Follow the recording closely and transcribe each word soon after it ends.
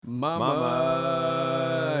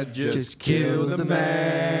Mama, just kill the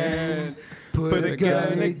man. Put a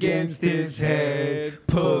gun against his head.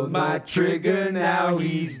 Pulled my trigger, now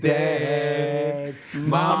he's dead.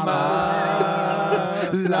 Mama,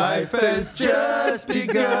 life has just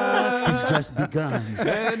begun. It's just begun.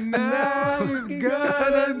 And now you've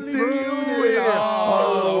gotta do it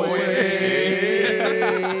all the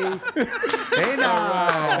way. Hey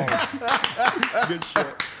now. Good shit.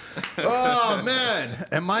 Oh, man.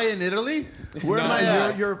 Am I in Italy? Where am I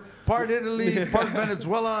at? You're part Italy, part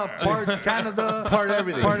Venezuela, part Canada. Part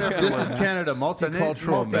everything. This is Canada,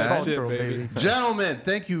 multicultural, man. Multicultural, baby. Gentlemen,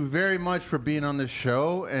 thank you very much for being on the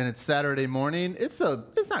show. And it's Saturday morning. It's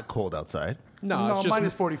not cold outside. No, it's just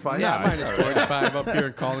minus 45. Yeah, minus 45 up here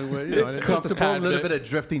in Collingwood. You know, It's just comfortable. A tad little bit of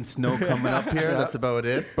drifting snow coming up here. That's about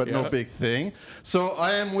it, but no big thing. So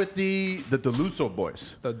I am with the Deluso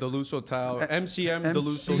boys. The Deluso tile, MCM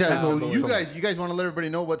Deluso Yeah, tile. so you guys want to let everybody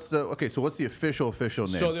know what's the official name?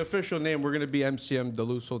 So the official name, we're going to be MCM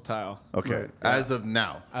Deluso tile. Okay, as of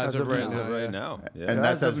now. As of right now. Yeah. And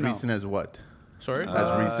that's As as of now. recent as what? Sorry?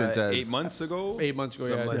 As recent as 8 months ago. 8 months ago,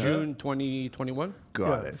 Something yeah. like that. June 2021.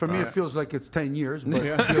 Got it. For me, All it right. feels like it's 10 years, but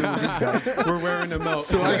dealing with these guys. We're wearing them out.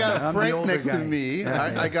 So I got I'm the Frank older next to guy. me.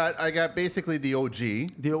 I got basically the OG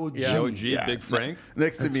The OG. Yeah. OG, Yeah. Big Frank.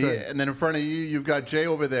 next to That's me, right. and then in front of you, you've got Jay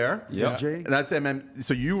over there. Yep. Jay. And that's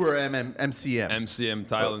So you were MCM. MCM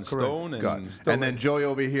Tile and correct. Stone. Got And it. And then Joey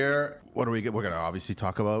over here. What do we get? We're gonna obviously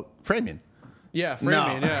talk about framing. Yeah,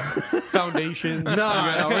 framing, No. yeah. Foundation. No, we're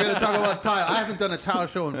gonna talk about tile. I haven't done a tile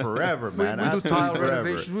show in forever, man. We do Absolutely tile forever.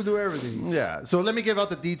 renovations. We do everything. Yeah, so let me give out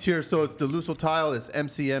the deets here. So it's Deluso Tile, it's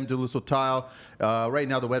MCM Deluso Tile. Right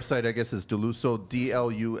now the website, I guess, is Deluso,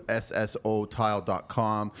 DLUSSO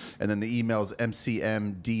tile.com. And then the email is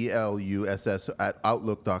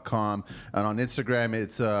mcmdluss@outlook.com. And on Instagram,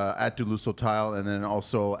 it's at Deluso Tile, and then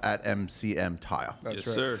also at MCM Tile. yes,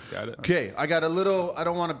 sir. Got it. Okay, I got a little. I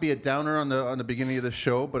don't want to be a downer on the beginning of the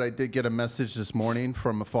show, but I did get a message this morning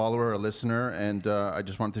from a follower, a listener, and I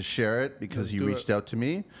just wanted to share it because he do reached it. out to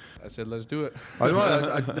me. I said, let's do it.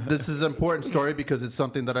 This is an important story because it's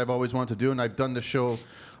something that I've always wanted to do, and I've done the show.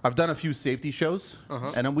 I've done a few safety shows,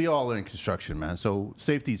 and we all are in construction, man. So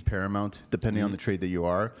safety is paramount, depending on the trade that you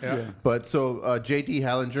are. Yeah. But so JD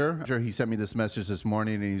Hallinger, he sent me this message this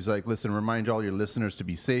morning, and he's like, "Listen, remind all your listeners to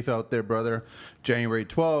be safe out there, brother. January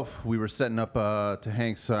 12th, we were setting up to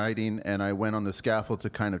hang siding, and I went on the scaffold to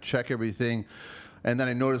kind of check everything." And then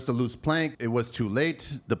I noticed a loose plank. It was too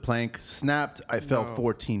late. The plank snapped. I fell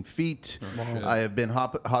 14 feet. I have been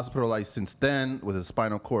hospitalized since then with a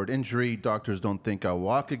spinal cord injury. Doctors don't think I'll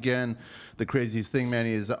walk again. The craziest thing,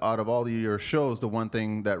 Manny, is out of all of your shows, the one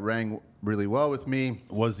thing that rang really well with me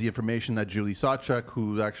was the information that Julie Sawchuk,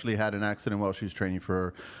 who actually had an accident while she was training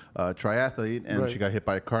for triathlete, and she got hit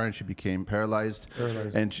by a car and she became paralyzed.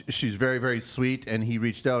 And she's very, very sweet. And he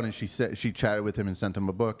reached out and she chatted with him and sent him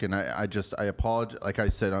a book. And I apologize. Like I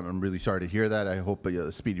said, I'm really sorry to hear that. I hope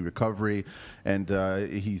a speedy recovery. And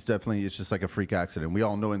he's definitely, it's just like a freak accident. We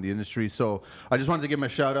all know in the industry. So I just wanted to give him a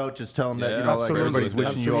shout out. Just tell him that, you know, like everybody's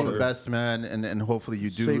wishing you all the best, man. And hopefully you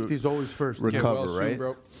do. Safety's always first. Recover, soon, right?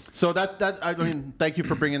 bro. So that's that. I mean, thank you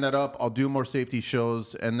for bringing that up. I'll do more safety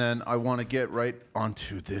shows, and then I want to get right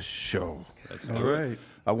onto this show. Let's All do it. right.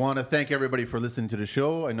 I want to thank everybody for listening to the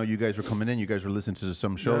show. I know you guys were coming in. You guys were listening to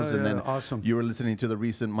some shows, and then awesome. you were listening to the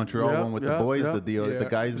recent Montreal one with the boys, the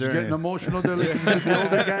guys It's there. getting emotional. They're listening to the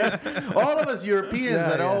older guys. All of us Europeans,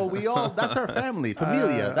 that's our family,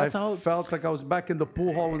 familia. That's I how. felt like I was back in the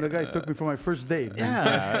pool hall when the guy took me for my first date.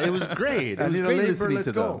 Yeah, it was great. It I was need a great labor, listening let's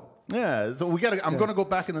to them. go. Yeah, so we got. I'm going to go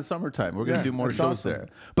back in the summertime. We're going to do more that's shows awesome. there.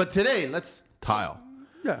 But today, let's tile.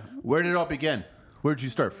 Yeah. Where did it all begin? Where did you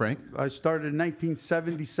start, Frank? I started in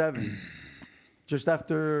 1977, just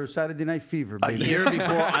after Saturday Night Fever, A baby. year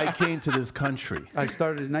before I came to this country. I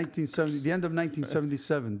started in 1970, the end of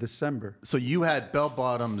 1977, December. So you had bell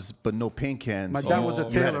bottoms, but no paint cans. My dad was a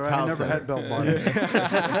You had tailor. towel I never setter. had bell bottoms.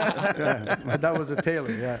 Yeah, my dad was a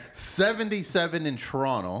tailor, yeah. 77 in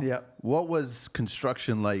Toronto. Yeah. What was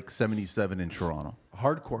construction like 77 in Toronto?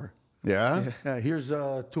 Hardcore. Yeah? Yeah, here's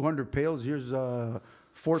 200 pails. Here's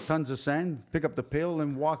 4 tons of sand. Pick up the pail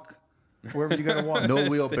and walk wherever you got to walk. No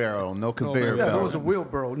wheelbarrow, no conveyor Yeah, belt. there was a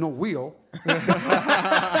wheelbarrow, no wheel. Yeah.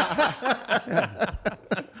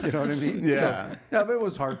 You know what I mean? Yeah. So, yeah, but it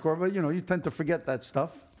was hardcore. But, you know, you tend to forget that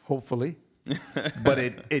stuff, hopefully. But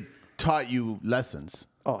it taught you lessons.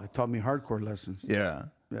 Oh, it taught me hardcore lessons. Yeah.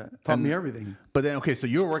 Yeah, it taught me everything. But then, okay, so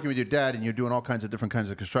you were working with your dad and you're doing all kinds of different kinds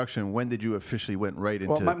of construction. When did you officially went right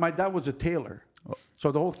into... Well, my dad was a tailor.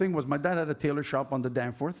 So the whole thing was my dad had a tailor shop on the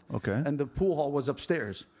Danforth. Okay. And the pool hall was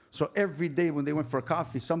upstairs. So every day when they went for a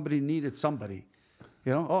coffee, somebody needed somebody.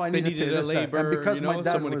 You know, I They needed needed a this, that. labor, And because you my know,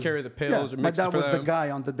 dad someone to was, carry the pails or my mix it dad for was the them. guy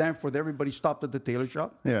on the dam floor that everybody stopped at the tailor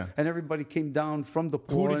shop. Yeah. And everybody came down from the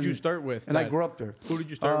pool. Who did you start with, And I Dad? grew up there. Who did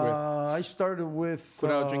you start with? I started with...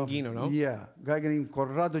 Corrado Gianghino, no? Yeah. A guy named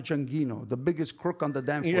Corrado Gianghino, the biggest crook on the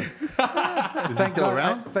dam floor. Is he still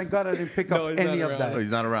around? Thank God I didn't pick No, up he's any not of around. that. Oh, he's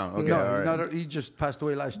not around. Okay, No, all he's right. not, he just passed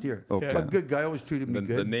away last year. Okay. But good guy, always treated me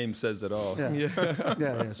The good. name says it all. Yeah.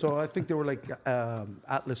 Yeah. So I think they were like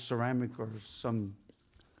Atlas Ceramic or some.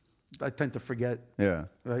 I tend to forget. Yeah.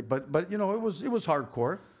 Right. But you know, it was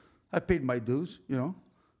hardcore. I paid my dues. You know,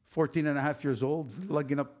 14 and a half years old,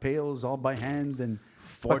 lugging up pails all by hand and.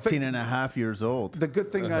 14 and a half years old. The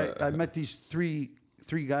good thing I met these three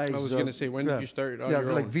guys. I was gonna say, when did you start on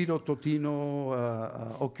your like own? Vito Totino,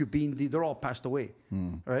 Occupindi, they're all passed away,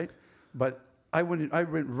 right? But I went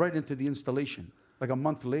right into the installation. Like a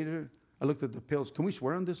month later, I looked at the pails. Can we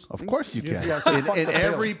swear on this? Of thing? course you can. Yeah, I said, "Fuck in the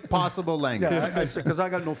pails." every possible language. Yeah, I said, because I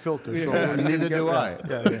got no filter. So Neither do I.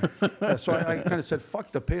 Yeah. So I kind of said,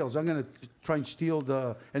 fuck the pails. I'm going to try and steal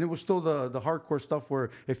and it was still the hardcore stuff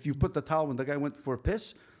where if you put the towel when the guy went for a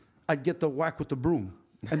piss, I'd get the whack with the broom.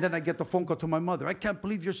 And then I get the phone call to my mother. I can't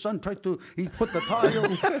believe your son he put the tile.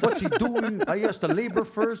 What's he doing? I asked the labor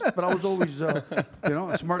first, but I was always, a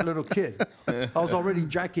smart little kid. I was already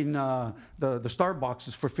jacking the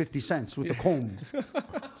Starbucks for 50 cents with the comb.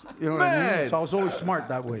 You know what I mean? Man! So I was always smart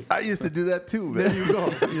that way. I used to do that too, man. There you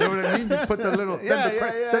go. You know what I mean? You put the little.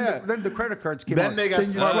 Yeah, Then the credit cards came Then out. they got you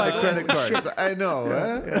smart with the slide- credit oh, cards. shit. I know.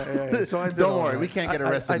 Huh? Yeah. So I did Don't all worry, that. we can't get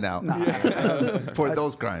arrested now for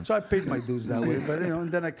those crimes. So I paid my dues that way. But, and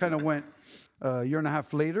then I kind of went a year and a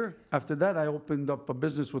half later. After that, I opened up a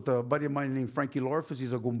business with a buddy of mine named Frankie Lorfus.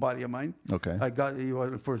 He's a Gumbari of mine. Okay. He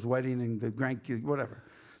went for his wedding and the grandkids, whatever.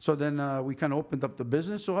 So then we kind of opened up the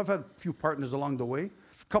business. So I've had a few partners along the way.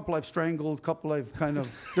 A couple I've strangled, a couple I've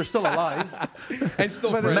they're still alive. And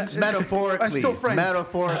still But, friends. Metaphorically. And still friends.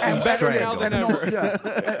 Metaphorically And better now strangled. than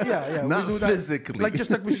ever. Yeah. Not we do that. physically. Like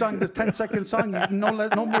just like we sang the 10-second song,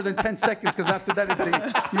 no more than 10 seconds, because after that,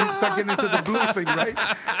 you start getting into the blue thing, right?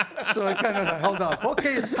 So I kind of held off.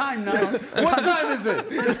 Okay, it's time now. What time is it?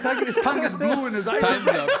 His tongue is blue and his eyes are Time's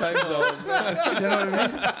up. Time's up. you know what I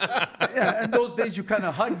mean? Yeah, and those days you kind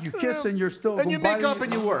of hug, you kiss, and you're still. And you make Gumbari, up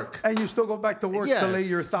and you work. And you still go back to work to lay Yes.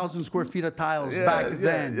 your 1,000 square feet of tiles Yeah, back yeah,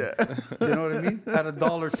 then. yeah. You know what I mean? At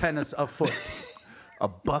 $1.10 a foot.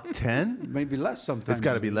 $1.10? Maybe less sometimes. It's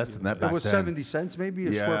got to be less than that back It was then. 70 cents maybe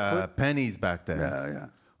a square Yeah, foot. pennies back then. Yeah.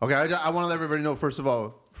 Okay, I want to let everybody know, first of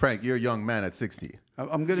all, Frank, you're a young man at 60.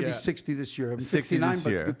 I'm going to be Yeah. 60 this year. I'm 60 69, this but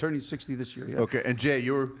year. I'm turning 60 this year. Yeah. Okay, and Jay,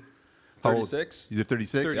 you're how old? 36. You're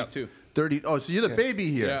 36? 32. 30. Oh, so you're the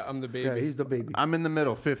baby here. Yeah, I'm the baby. Yeah, he's the baby. I'm in the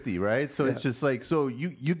middle, 50, right? So it's just like, so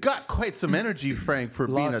you got quite some energy, Frank, for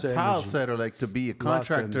being a Lots of tile energy. setter, like to be a Lots of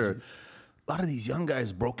contractor. energy. A lot of these young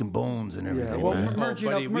guys, broken bones and everything, well, man. merging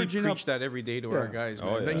buddy, up, we merging preach up. that every day to our guys, man.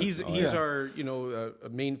 Oh, But yeah. he's yeah. our a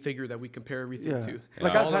main figure that we compare everything Yeah. to.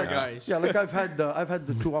 Like all I've our had, guys. Yeah, like I've had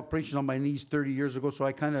the 2 operations on my knees 30 years ago, so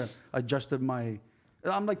I kind of adjusted my.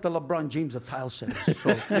 I'm like the LeBron James of tile setters. So,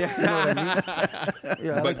 you know what I mean?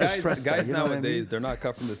 Yeah, I like to stress Guys that, you know what I nowadays, mean? they're not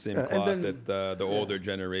cut from the same and cloth then- that the older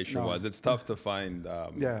generation No. was. It's tough to find.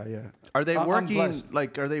 Yeah. Are they I'm working,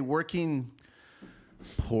 blessed. are they working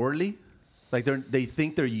poorly? Like they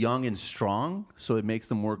think they're young and strong, so it makes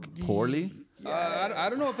them work poorly? I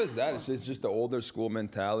don't know if it's that. It's just the older school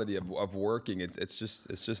mentality of working. It's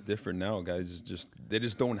just different now, guys. It's just they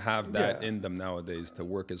just don't have that Yeah. in them nowadays to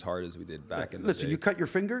work as hard as we did back in the Listen, day. you cut your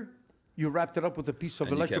finger, you wrapped it up with a piece of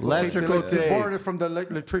And you kept electrical it. Electrical You tape. borrowed it from the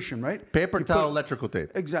electrician, right? Paper You towel, put- electrical tape.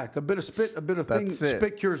 Exactly. A bit of spit, a bit of thing. That's it.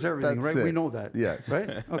 Spit cures everything, That's right? We it. know that. Yes.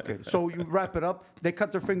 Right? Okay. So you wrap it up. They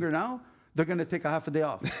cut their finger now. They're going to take a half a day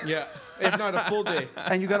off. Yeah, if not a full day.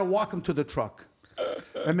 And you got to walk them to the truck.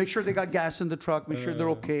 And make sure they got gas in the truck. Make sure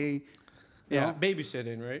they're okay. You Yeah, know?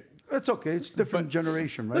 babysitting, right? It's okay. It's different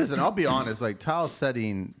generation, right? Listen, I'll be honest. Like tile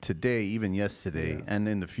setting today, even yesterday, and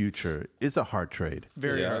in the future, is a hard trade.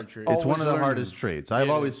 Very Yeah. hard trade. Oh, It's one of the learning. hardest trades. I've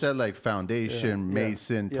It always is. said like foundation, Yeah.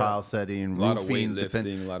 mason, Yeah. tile setting, a lot of roofing,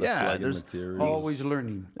 weightlifting, a lot of slugging there's- materials. Always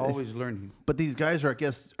learning. Always learning. But these guys are, I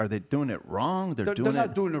guess, are they doing it wrong? They're doing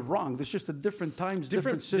not it. doing it wrong. There's just a different times,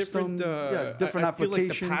 different system, different I feel like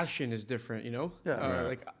applications. the passion is different, you know. Yeah.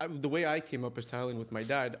 Like the way I came up as tiling with my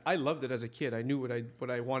dad, I loved it as a kid. I knew what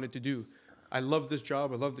I wanted to do. I love this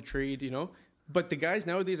job. I love the trade, you know. But the guys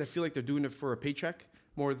nowadays, I feel like they're doing it for a paycheck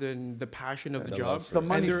more than the passion of the the job. love for The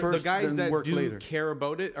money And first, the guys then that work do later. care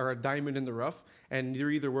about it are a diamond in the rough, and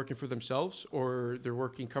they're either working for themselves or they're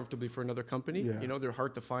working comfortably for another company. Yeah. You know, they're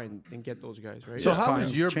hard to find and get those guys, right? So Yes, how times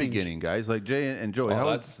was your change. beginning, guys? Like Jay and Joey, how Oh,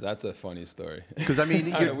 was? that's a funny story. Because I mean,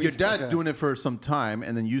 We your dad's yeah. doing it for some time,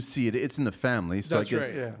 and then you see it. It's in the family. So That's I get,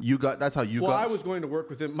 right. Yeah. You got. That's how you Well, got. I was going to work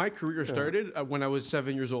with him. My career started when I was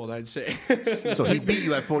 7 years old, I'd say. So he beat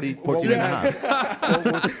you at 14 and a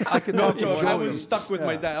half. I could No, not Joe, enjoy I him. was stuck with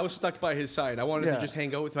my Yeah. dad. I was stuck by his side. I wanted Yeah. to just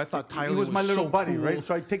hang out with him. I thought He Tyler was my little so buddy, cool. right?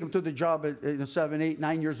 So I'd take him to the job at 7, 8,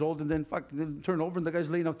 9 years old, and then then turn over, and the guy's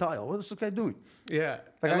laying a tile. What is this guy doing? Yeah.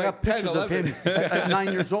 Like, And I got 10, pictures of 11. him at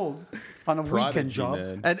 9 years old on a weekend Prodigy, job.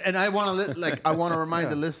 man. And I want to I want to remind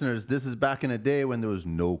the Yeah. listeners, this is back in the day when there was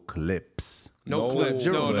no clips. No clips.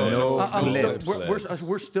 Zero. No, no, No no. I'm still-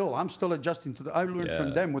 clips. I'm still adjusting to the. I learned from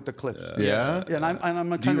Yeah. them with the clips. Yeah. And I'm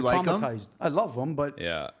Do kind you of like 'em? traumatized. I love them, but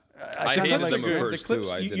Yeah. I I kinda hated like them it. at The first clips,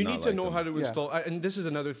 too. I you did need not to like know them. how to Yeah. install. And this is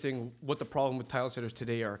another thing. What the problem with tile setters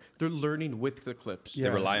today are, they're learning with the clips. Yeah. They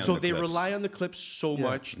rely on So the they clips. rely on the clips so Yeah.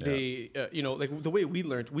 much. They, like the way we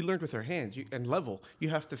learned with our hands and level. You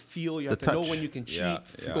have to feel. You have The to know touch. when you can cheat, Yeah,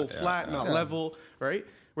 go yeah, flat, yeah. not Yeah. level, right?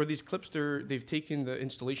 Where these clips, they've taken the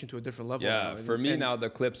installation to a different level. Yeah, now. for me And- now the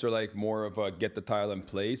clips are like more of a get the tile in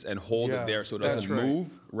place and hold Yeah, it there so it that's doesn't right. move,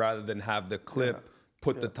 rather than have the clip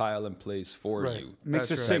put the tile in place for Right. you. Makes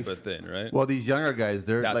That's it right. Type safe. of thing, right? Well, these younger guys,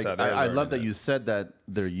 they're That's like, how they're I love that learning it. you said that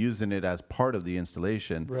they're using it as part of the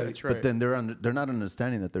installation. Right. That's But right. then they're not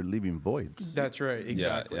understanding that they're leaving voids. That's right.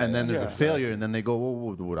 Exactly. And then there's Yeah. a failure, and then they go,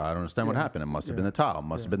 well, I don't understand what happened. It must have been the tile,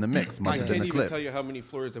 must have been the mix, I must have been can't the even clip. tell you how many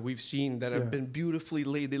floors that we've seen that have Yeah. been beautifully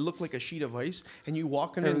laid. They look like a sheet of ice, and you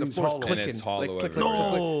walk in it and the Everything's floor's hollow. And clicking. it's hollow click, everywhere.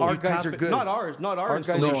 click, click, click. Our You guys tap are it- good. Not ours. Not our Our guys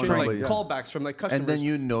are installation. trained, Like yeah. callbacks from like customers. And then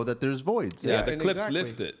you know that there's voids. Yeah, Yeah, the and clips exactly.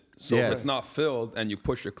 lift it. So Yes. if it's not filled and you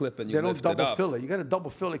push your clip and you they don't lift it double up, fill it. You got to double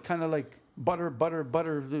fill it, kind of like butter,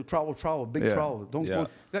 the trowel, big Yeah. trowel. Don't Yeah. go.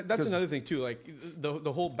 That's 'cause- another thing too. Like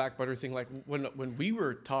the whole back butter thing. Like when we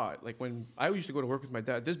were taught, like when I used to go to work with my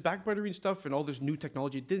dad, this back buttering stuff and all this new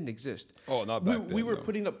technology didn't exist. Oh, not we, back we then, were no.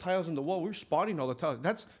 putting up tiles on the wall. We were spotting all the tiles.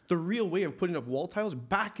 That's the real way of putting up wall tiles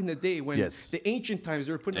back in the day when Yes. the ancient times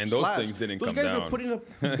they were putting And up those slabs. things didn't Those come guys were down. putting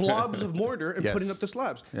up blobs of mortar and Yes. putting up the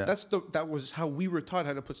slabs. Yeah. That was how we were taught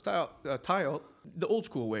how to put tile the old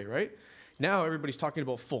school way, right? Now everybody's talking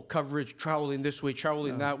about full coverage, troweling this way,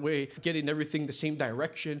 troweling that way, getting everything the same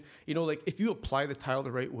direction. You know, like if you apply the tile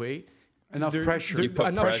the right way, Enough pressure. You put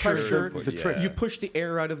enough pressure, pressure. put- the trick. yeah. You push the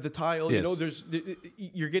air out of the tile. You know, Yes.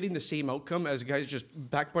 you're getting the same outcome as guys just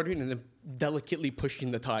back buttering and then delicately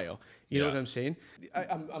pushing the tile. You know Yeah. what I'm saying?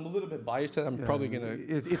 I'm a little bit biased. I'm probably gonna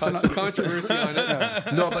It's cause an- some controversy on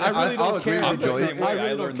it. No, but I really I'll don't agree care. with you, I'm the Joey. same way. I I really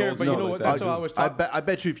don't learned care, those but you no, know like what? that. That's how I was taught. I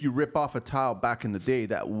bet you if you rip off a tile back in the day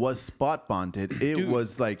that was spot bonded, it Dude.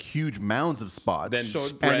 was like huge mounds of spots. Then So-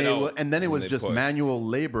 spread out and then it when was they just push. manual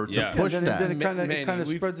labor to Yeah. push and that. then it kind of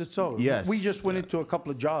we've- spreads itself. Yes. We just went into a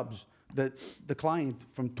couple of jobs that the client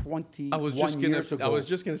from 21 I was just gonna. years ago I was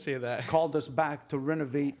just gonna say that. called us back to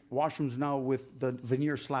renovate washrooms now with the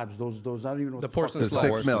veneer slabs. Those I don't even know The what porcelain the fuck-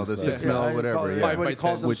 slabs. 6 mil, the Yeah. 6 Yeah, mil, I call whatever. it- Yeah. everybody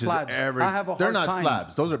calls them Which is slabs. every. I have a They're hard not time.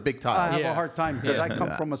 slabs. Those are big I tiles. have Yeah. a hard time because I come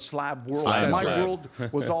Yeah. from a slab world. Slab, My slab. world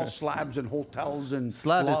was all slabs and hotels and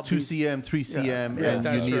Slab is lobbies. 2 cm, 3 cm, Yeah. and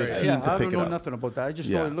That's you need right. a team Yeah, to I pick don't it know up. nothing about that. I just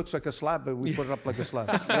Yeah. know it looks like a slab, but we put it up like a slab.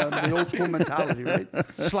 The old school mentality, right?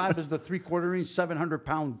 Slab is the 3/4 inch,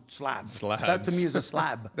 700-pound slab. That to me is a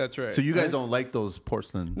slab. That's right. So you guys don't like those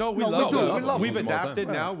porcelain? No, we No, we love do. them. We love We've them all the time. adapted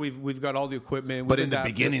now. We've got all the equipment. But We've in the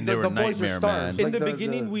adapted. beginning, they were the boys are nightmare, stars. man. In the Like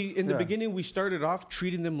beginning, yeah. beginning we started off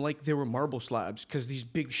treating them like they were marble slabs because these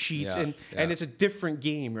big sheets Yeah, and yeah. it's a different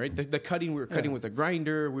game, right? The cutting we were cutting with a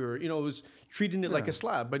grinder. We were it was treating it like a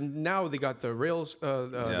slab. But now they got the rails,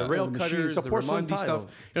 the rail the machine. cutters, It's a the porcelain Ramondi stuff.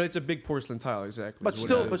 tile. It's a big porcelain tile, exactly. But is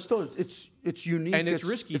what it still, is. it's unique. And it's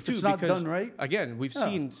risky if too it's not because done right. again, we've Yeah.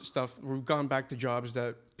 seen stuff. We've gone back to jobs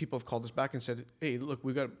that people have called us back and said, "Hey, look,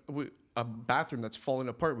 we got a bathroom that's falling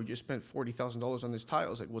apart. We just spent $40,000 on this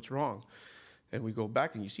tile. It's like, what's wrong?" And we go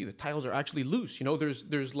back and you see the tiles are actually loose. You know,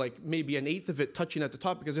 there's like maybe an eighth of it touching at the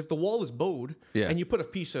top because if the wall is bowed Yeah. and you put a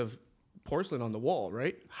piece of porcelain on the wall,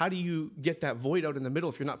 right? How do you get that void out in the middle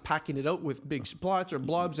if you're not packing it out with big splots or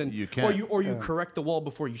blobs and You can't. or you correct the wall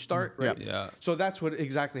before you start, right? Yeah. So that's what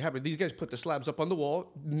exactly happened. These guys put the slabs up on the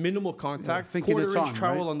wall, minimal contact, thinking it's quarter-inch on,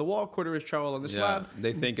 trowel right? on the wall, quarter-inch trowel on the Yeah, slab.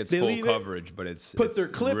 they think it's They full leave it, coverage, but it's Put it's their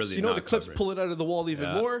clips, really the not clips covered. pull it out of the wall even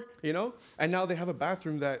Yeah. more, and now they have a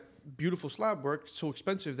bathroom that beautiful slab work so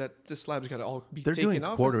expensive that the slab's got to all be They're taken doing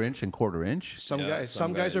off. quarter inch and quarter inch Some Yeah,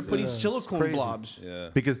 some guys are guys, putting it's silicone crazy. blobs. Yeah.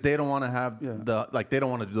 because they don't want to have Yeah. they don't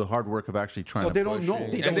want to do the hard work of actually trying Well, to they don't push know.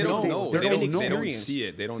 it. They And they don't know. know. They're They don't inexperienced. see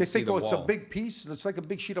it. They don't They see think, the oh, it's a wall. big piece. It's like a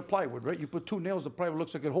big sheet of plywood, right? You put 2 nails, the plywood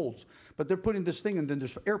looks like it holds. But they're putting this thing, and then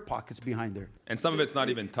there's air pockets behind there. And some of it's not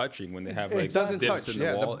even touching when they have It like doesn't dips touch, in the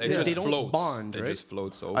yeah, wall. the- It yeah. just They don't floats. bond, It right? just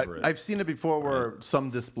floats over it. I've seen it before where some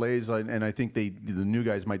displays, and I think the new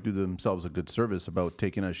guys might do themselves a good service about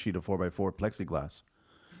taking a sheet of 4x4 plexiglass,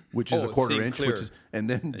 which is Oh, a quarter seeing inch, clear. and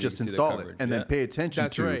then And you just can see the install it, coverage, and then yeah. pay attention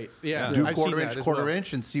That's to right. Yeah. do I've seen quarter that inch, as quarter well.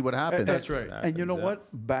 inch, and see what happens. That's right. And you know Yeah.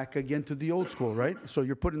 what? Back again to the old school, right? So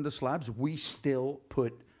you're putting the slabs. We still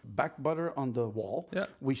put back butter on the wall. Yeah.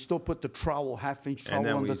 We still put the trowel, half-inch trowel And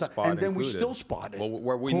then on we the top. spot And then we included. still spot it. Well,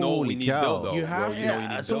 where we know Holy we need cow. build, though. You have where to. you know you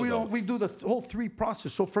need so we build, don't. We do the whole 3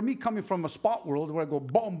 process. So for me, coming from a spot world where I go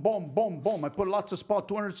boom, boom, boom, boom, I put lots of spot,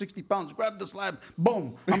 260 pounds, grab the slab,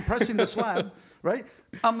 boom, I'm pressing the slab, right?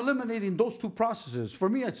 I'm eliminating those 2 processes. For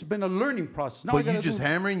me, it's been a learning process. Now I But you gotta just do,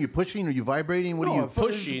 hammering, you pushing, or you vibrating? What No, do you? I put-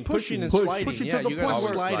 Pushing and Push. sliding. Push it Yeah, to the you gotta point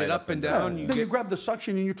where- slide it up and down. then you grab the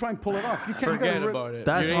suction and you try and pull it off. You can't. Forget you gotta about it.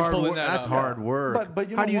 That's You ain't hard pulling work. that That's up. hard work. But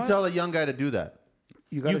you how know do you what? tell a young guy to do that?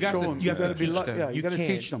 You got to show them. You have to gotta be teach lu- them. Yeah, you got to can't.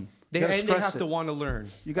 teach them. They, You gotta and they stress have it. to want to learn.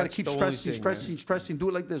 You got to That's keep the only stressing, thing, stressing, man. stressing. Do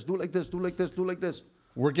it like this. Do it like this. Do it like this. Do it like this.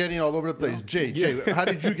 We're getting all over the place. Jay, how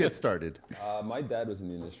did you get started? My dad was in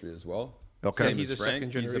the industry as well. Okay. Same He's as a Frank.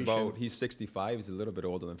 second generation. He's 65. He's a little bit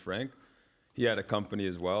older than Frank. He had a company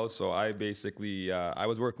as well. So I basically, I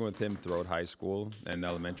was working with him throughout high school and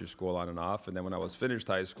elementary school on and off. And then when I was finished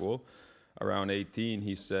high school, around 18,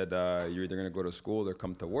 he said, you're either going to go to school or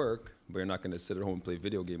come to work, but you're not going to sit at home and play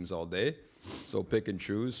video games all day. So pick and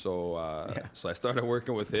choose. So so I started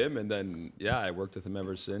working with him. And then, I worked with him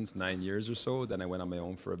ever since, 9 years or so. Then I went on my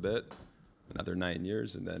own for a bit, another 9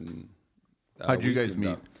 years. And then How'd you we guys teamed meet?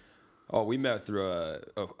 up. Oh, we met through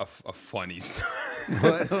a funny story.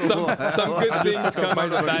 some good things come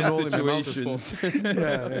out of bad cannoli, my mouth is full.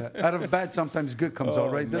 situations. Out of bad, sometimes good comes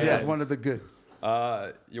out, right? This yes. was one of the good.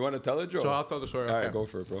 You want to tell it, Joe? So I'll tell the story. All okay. right, go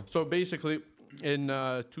for it, bro. So basically, in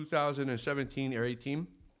 2017 or 18,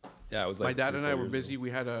 Yeah, it was like my dad 3-4 and I were years busy.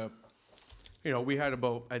 ago. We had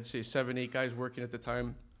about, I'd say 7, 8 guys working at the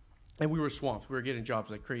time, and we were swamped. We were getting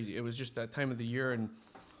jobs like crazy. It was just that time of the year, and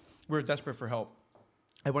we were desperate for help.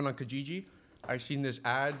 I went on Kijiji. I seen this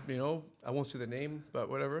ad. I won't say the name, but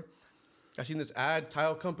whatever. I seen this ad,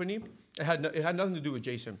 tile company. It had nothing to do with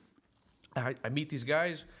Jason. I meet these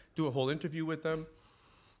guys, do a whole interview with them.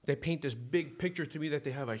 They paint this big picture to me that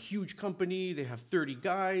they have a huge company. They have 30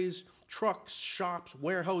 guys, trucks, shops,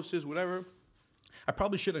 warehouses, whatever. I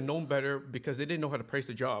probably should have known better because they didn't know how to price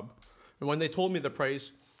the job. And when they told me the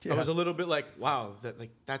price, I was a little bit like, wow,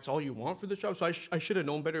 that's all you want for this job? So I should have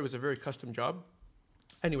known better. It was a very custom job.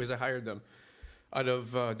 Anyways, I hired them out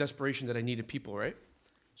of desperation that I needed people, right?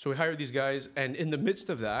 So we hired these guys, and in the midst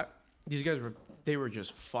of that, these guys were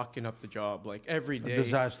just fucking up the job like every day.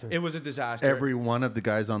 Disaster. It was a disaster. Every one of the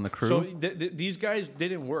guys on the crew, So these guys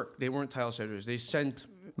didn't work. They weren't tile setters. They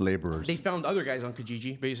laborers. found other guys on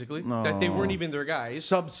Kijiji, basically, that they weren't even their guys.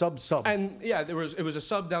 Sub. And yeah, it was a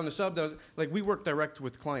sub down the sub. That was, like, we work direct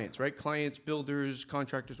with clients, right? Clients, builders,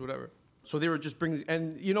 contractors, whatever. So they were just bringing,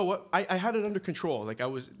 and you know what? I had it under control. Like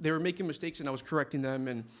they were making mistakes and I was correcting them.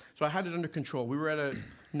 And so I had it under control. We were at a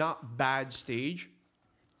not bad stage.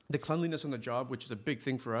 The cleanliness on the job, which is a big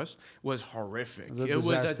thing for us, was horrific. It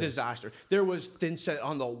was a disaster. There was thin set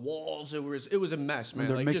on the walls. It was a mess, man. And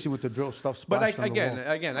they're Like, mixing just- with the drill stuff. but splashed on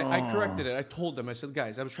the wall. I corrected it. I told them, I said,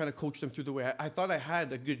 guys, I was trying to coach them through the way. I thought I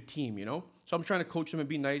had a good team, So I'm trying to coach them and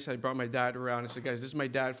be nice. I brought my dad around. I said, guys, this is my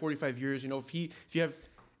dad, 45 years. If you have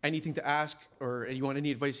anything to ask or you want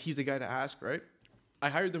any advice, he's the guy to ask, right? I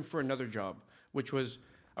hired them for another job, which was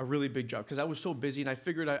a really big job because I was so busy and I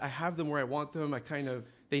figured I have them where I want them.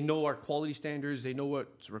 They know our quality standards. They know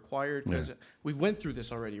what's required. Because we've went through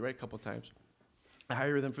this already, right? A couple of times. I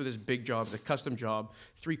hired them for this big job, the custom job,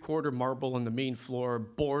 3/4 marble on the main floor,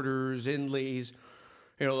 borders, inlays.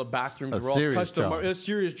 The bathrooms were all serious custom. job. A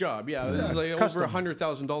serious job, yeah. It was like custom. over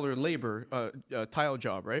 $100,000 in labor, tile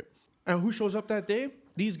job, right? And who shows up that day?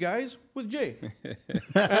 These guys with Jay.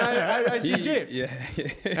 And I see Jay. Yeah.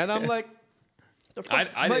 And I'm like, the fuck?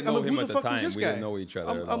 I didn't know him who at the fuck was time. this We guy? didn't know each other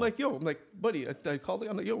at I'm all. like, buddy, I called him.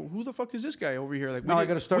 I'm like, who the fuck is this guy over here? Like, Now I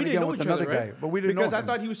gotta start we didn't again know with each another other, right? guy, but we didn't know because I him.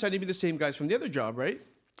 thought he was sending me the same guys from the other job, right?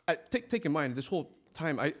 Take in mind, this whole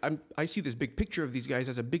time, I see this big picture of these guys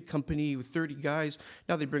as a big company with 30 guys.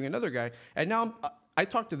 Now they bring another guy. And now I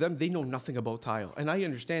talk to them. They know nothing about tile. And I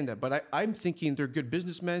understand that. But I'm thinking they're good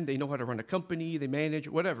businessmen. They know how to run a company. They manage,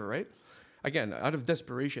 whatever, right? again, out of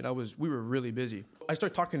desperation, we were really busy. I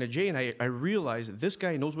start talking to Jay, and I realize that this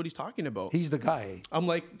guy knows what he's talking about. He's the guy. I'm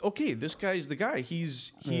like, okay, this guy's the guy.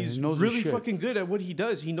 He's he knows his really shit. fucking good at what he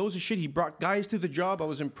does. He knows his shit. He brought guys to the job. I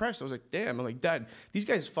was impressed. I was like, damn. I'm like, Dad, these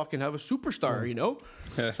guys fucking have a superstar, you know?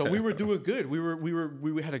 So we were doing good.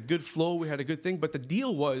 We had a good flow. We had a good thing. But the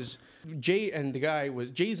deal was, Jay and the guy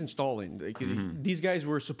Jay's installing. Like, these guys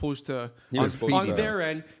were supposed to on their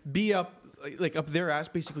end be up. Like up their ass,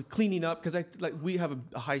 basically cleaning up, because we have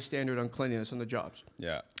a high standard on cleanliness on the jobs.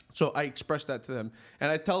 Yeah. So I express that to them,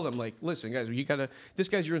 and I tell them, like, listen, guys, this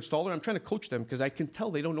guy's your installer. I'm trying to coach them because I can tell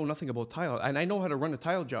they don't know nothing about tile, and I know how to run a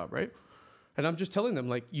tile job, right? And I'm just telling them,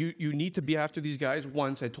 like, you need to be after these guys.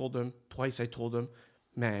 Once I told them, twice I told them.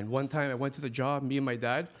 Man, one time I went to the job, me and my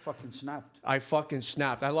dad. Fucking snapped. I fucking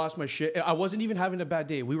snapped. I lost my shit. I wasn't even having a bad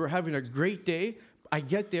day. We were having a great day. I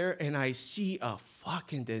get there and I see a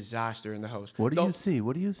fucking disaster in the house. What do you see?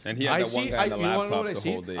 What do you see? And he had that one guy on the you wanna know laptop what I the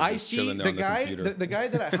see? whole day. I just see chilling there the on guy, computer. the guy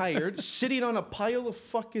that I hired sitting on a pile of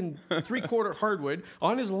fucking 3/4 hardwood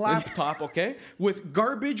on his laptop, okay, with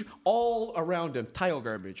garbage all around him, tile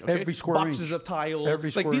garbage, okay? Every square boxes inch. of tile.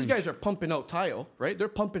 Every like square these inch. guys are pumping out tile, right? They're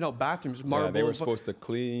pumping out bathrooms, marble. Yeah, they were supposed to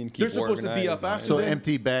clean, keep They're supposed to be organized, up after So them.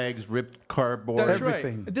 empty bags, ripped cardboard. That's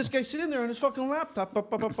everything. right. This guy's sitting there on his fucking laptop. I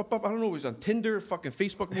don't know. He was on Tinder, fucking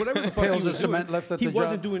Facebook, whatever the fuck Pails he of was cement doing. left at he the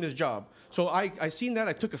wasn't job. doing his job. So I seen that.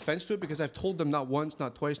 I took offense to it because I've told them not once,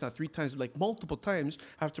 not twice, not 3 times, like multiple times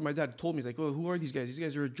after my dad told me, like, well, who are these guys? These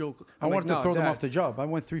guys are a joke. I I'm wanted like, to throw them Dad. off the job. I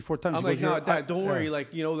went 3-4 times. I'm He like, goes, no, "You're- Dad, don't worry. yeah."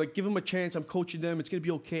 Like, like, give them a chance. I'm coaching them. It's going to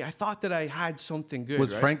be okay. I thought that I had something good.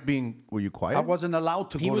 Was right? Frank were you quiet? I wasn't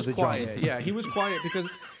allowed to He go was to the quiet. job. Yeah, he was quiet because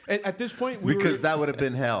at this point we because were, that would have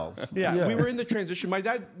been hell. Yeah, we were in the transition. My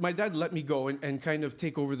dad let me go and kind of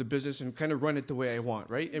take over the business and kind of run it the way I want,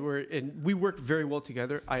 right? And we work very well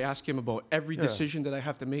together. I ask him about every decision that I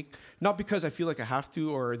have to make, not because I feel like I have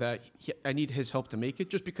to or that I need his help to make it,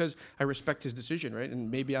 just because I respect his decision, right? And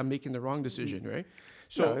maybe I'm making the wrong decision, right?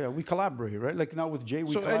 So yeah, we collaborate, right? Like now with Jay,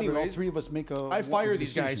 we So collaborate. All anyways, 3 of us make a. I fire one these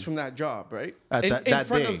decision. guys from that job, right? At in that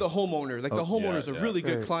front day. of the homeowner. Like the homeowner's a really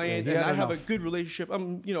good Yeah, client, yeah, he and had I have a enough. good relationship.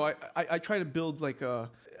 I try to build like a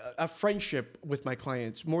friendship with my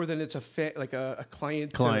clients more than it's a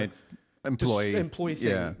client employee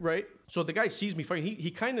thing, right? So the guy sees me fighting.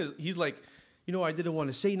 He's like, I didn't want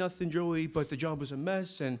to say nothing, Joey, but the job was a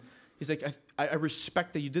mess, and he's like, I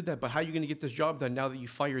respect that you did that, but how are you going to get this job done now that you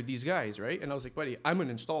fired these guys, right? And I was like, buddy, I'm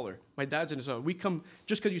an installer. My dad's an installer. We come,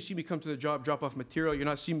 just because you see me come to the job, drop off material, you're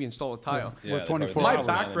not seeing me install a tile. Yeah, We're they 24 probably My hours.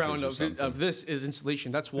 background managers or something. of this is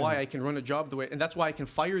installation. That's why I can run a job the way, and that's why I can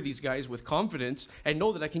fire these guys with confidence and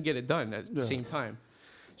know that I can get it done at the same time.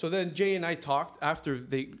 So then Jay and I talked after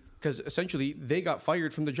because essentially they got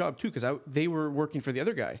fired from the job too, because they were working for the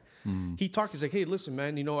other guy. He talked. He's like, "Hey, listen,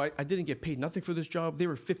 man. I didn't get paid nothing for this job. They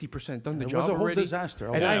were 50% done the It job was a whole already. disaster.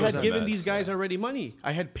 And Yeah, I it was had a given mess, these guys already money.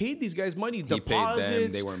 I had paid these guys money, paid them,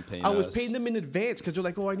 deposits. they weren't paying I was us. paying them in advance because they're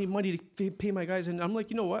like, "Oh, I need money to pay my guys." And I'm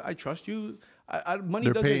like, you know what? I trust you. Money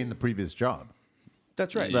They're doesn't. paying the previous job.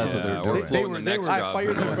 That's right. That's what they're or doing. floating the next I job.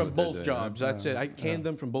 fired them That's from what they both did, jobs. That's it. I canned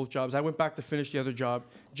them from both jobs. I went back to finish the other job.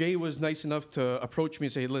 Jay was nice enough to approach me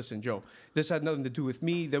and say, listen, Joe, this had nothing to do with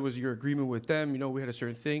me. That was your agreement with them. We had a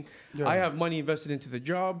certain thing. I have money invested into the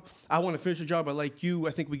job. I want to finish the job. I like you.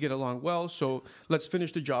 I think we get along well. So let's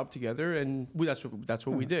finish the job together. And that's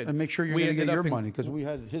what we did. And make sure you're We going to ended get your up in- money because we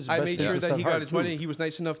had his I best made sure interest that at he heart, got his too. money. He was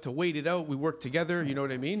nice enough to wait it out. We worked together. You know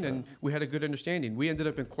what I mean? And we had a good understanding. We ended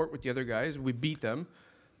up in court with the other guys. We beat them.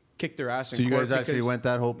 Kicked their ass in So you court guys actually because- went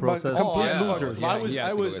that whole process? complete yeah. losers. Yeah, I he had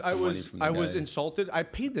to go get some money from the I was guy. insulted. I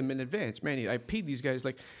paid them in advance, man. I paid these guys.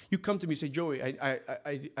 Like, you come to me and say, Joey, I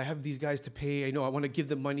have these guys to pay. I know I want to give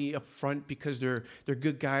them money up front because they're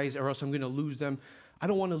good guys, or else I'm going to lose them. I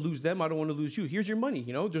don't want to lose them. I don't want to lose you. Here's your money.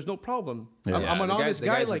 There's no problem. Yeah. I'm an the honest guys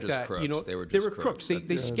guy were like just that. crooks. They were They just were crooks. They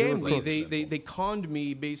crooks. scammed me. crooks. They conned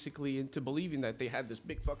me basically into believing that they had this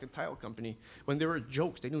big fucking tile company when they were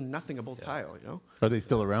jokes. They knew nothing about tile. Are they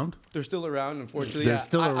still around? They're still around, unfortunately. They're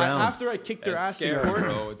still around. After I kicked their It's ass scary, in court,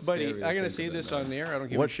 bro. It's buddy, scary to I'm gonna think say of this them, on the air. I don't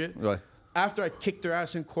give What? a shit. Right. After I kicked their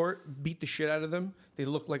ass in court, beat the shit out of them, they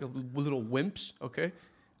looked like little wimps. Okay,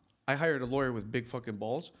 I hired a lawyer with big fucking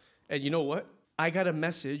balls, and you know what? I got a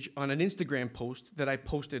message on an Instagram post that I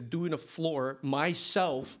posted doing a floor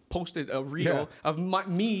myself. Posted a reel of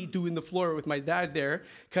me doing the floor with my dad there,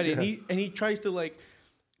 cutting. And he tries to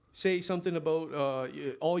say something about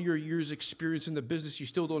all your years experience in the business you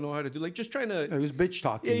still don't know how to do. Like just trying to. He was bitch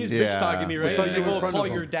talking. Yeah, he was bitch talking me, right? Yeah. He's like, In oh, front call of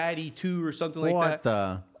him. your daddy too or something like What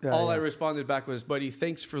that. the? All I responded back was, buddy,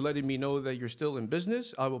 thanks for letting me know that you're still in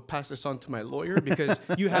business. I will pass this on to my lawyer because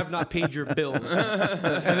you have not paid your bills.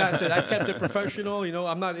 And that's it. I kept it professional. You know,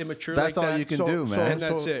 I'm not immature That's like all that. you can do, man. And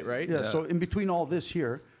that's it, right? Yeah, so in between all this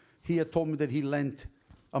here, he had told me that he lent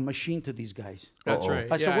a machine to these guys. That's right.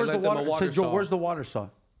 I said, Yeah, where's the lent them a water? I said, Joe, saw. where's the water saw?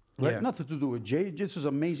 Right? Yeah. Nothing to do with Jay. This is an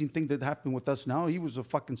amazing thing that happened with us now. He was a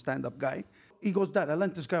fucking stand-up guy. He goes, Dad, I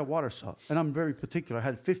lent this guy a water saw. And I'm very particular. I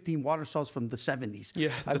had 15 water saws from the 70s.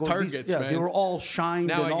 Yeah, I the go, targets, yeah, man. they were all shined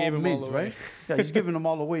Now and I gave all him all mint, away. right? Yeah, he's giving them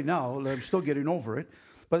all away now. I'm still getting over it.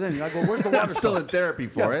 But then I go, where's the water I'm still saw? in therapy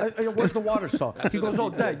for it. Where's the water saw? He goes,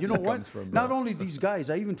 oh, Dad, you know what? comes from, Not only these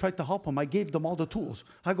guys, I even tried to help him. I gave them all the tools.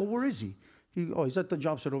 I go, where is he? He's at the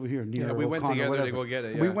job site over here. Near we went O'Connor, together to whatever. go get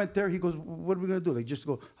it, We yeah. went there. He goes, what are we going to do? Like, just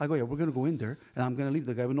go. I go, yeah, we're going to go in there, and I'm going to leave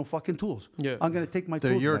the guy with no fucking tools. Yeah. I'm going to take my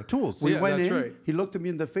They're tools your back. tools. We Yeah, went that's in. right. He looked at me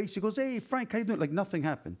in the face. He goes, hey, Frank, how you doing? Like, nothing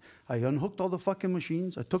happened. I unhooked all the fucking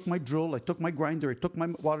machines. I took my drill. I took my grinder. I took my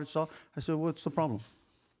water saw. I said, what's the problem?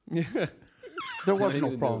 Yeah. There was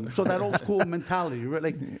no problem. So that old school mentality, right?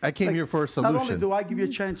 Like I came here for a Not only solution. do I give you a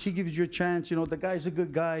chance, he gives you a chance. You know, the guy's a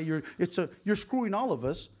good guy. You're screwing all of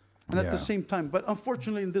us, and at Yeah. the same time. But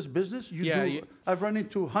unfortunately, in this business, I've run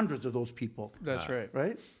into hundreds of those people. That's right.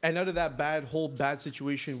 Right? And out of that whole bad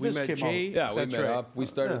situation, we This met came Jay. out. Yeah, we That's met right. up. We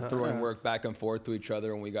started Yeah, throwing yeah. work back and forth to each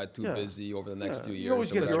other when we got too Yeah. busy over the next 2 years. You always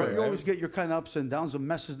So get that's your, right. you always get your kind of ups and downs, the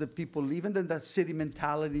messes that people leave, and then that city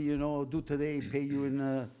mentality. You know, do today, pay you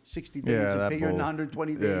in 60 days, Yeah, and that pay you in bull.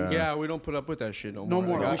 120 days. Yeah. Yeah, we don't put up with that shit no No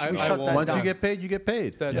more. more. Like, We I shut won't. that Once down. you get paid, you get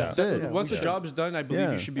paid. That's it. Yeah, Once we the should. job's done, I believe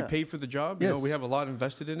Yeah. you should be paid for the job. You Yes. know, we have a lot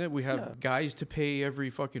invested in it. We have guys to pay every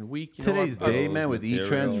fucking week. You Today's know, day, Those man, with materials.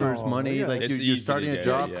 e-transfers, No, money, yeah. like It's you're easy starting to a get,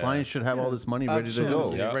 job, yeah. clients should have all this money ready to go.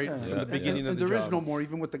 Absolutely, Yeah. right Yeah. from the beginning And of the there job. is no more,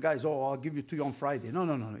 even with the guys, I'll give it to you on Friday. No.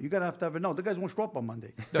 You got to have it. No, the guys won't show up on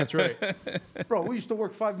Monday. That's right. Bro, we used to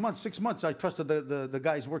work 5 months, 6 months. I trusted the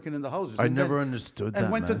guys working in the houses. I And never then- understood And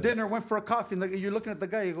that, went to man. dinner, went for a coffee, and you're looking at the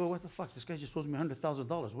guy. You go, "What the fuck? This guy just owes me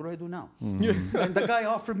 $100,000. What do I do now?" Mm-hmm. And the guy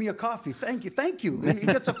offered me a coffee. Thank you. He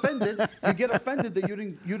gets offended. You get offended that you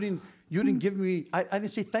didn't give me. I didn't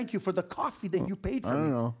say thank you for the coffee that you paid I for don't me.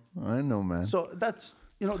 know. I know, man. So that's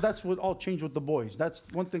what all changed with the boys. That's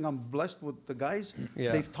one thing I'm blessed with the guys.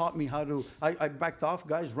 Yeah. They've taught me how to. I backed off,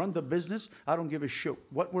 guys. Run the business. I don't give a shit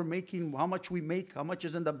what we're making, how much we make, how much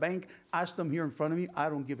is in the bank. Ask them here in front of me. I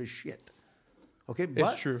don't give a shit. Okay,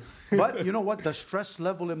 but, true. But you know what? The stress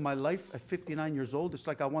level in my life at 59 years old, it's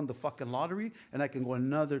like I won the fucking lottery and I can go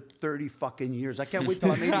another 30 fucking years. I can't wait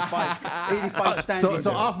till I'm 85 standing. So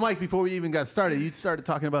there. off mic, before we even got started, you started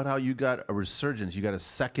talking about how you got a resurgence. You got a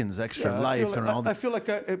second's extra Yeah, life and all I that. feel like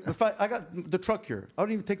if I got the truck here, I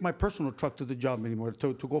don't even take my personal truck to the job anymore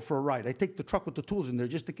to go for a ride. I take the truck with the tools in there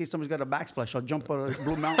just in case somebody's got a backsplash. I'll jump on a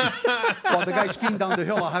Blue Mountain while the guy's skiing down the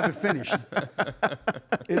hill. I'll have it finished.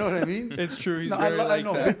 You know what I mean? It's true. He's No, very I like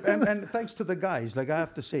know. that. And thanks to the guys, like I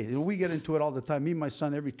have to say, we get into it all the time. Me and my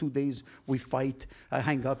son, every 2 days we fight. I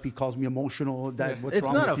hang up. He calls me emotional. Dad, what's It's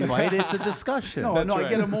wrong not with a you? fight. It's a discussion. No, That's I right.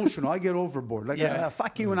 get emotional. I get overboard. Like,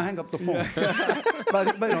 fuck you when I hang up the phone.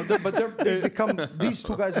 but they become, these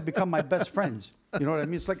two guys have become my best friends. You know what I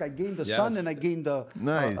mean? It's like I gained a Yeah, son it's- and I gained a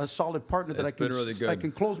Nice. solid partner that It's been really good. I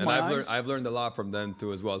can close and my I've eyes. Learned, I've learned a lot from them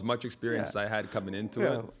too, as well. As much experience as I had coming into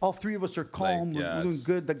it. All three of us are calm. yeah, we're doing it's-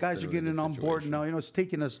 good. The it's guys been are a really getting good on board situation. now. You know,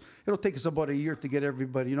 it'll take us about a year to get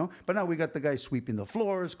everybody, you know. But now we got the guys sweeping the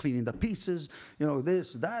floors, cleaning the pieces, you know,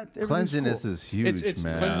 this, that. everything's Cleanliness cool. is huge, It's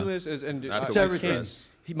man. cleanliness and That's as what a we kid, stress.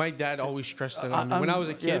 my dad always stressed it on me. When I was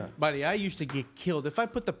a kid, yeah. buddy, I used to get killed. If I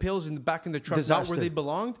put the pails in the back in the truck not Disaster. where they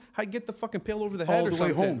belonged, I'd get the fucking pail over the head All or the way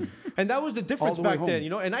something. home. And that was the difference the way back then, home. you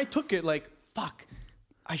know. And I took it like, fuck.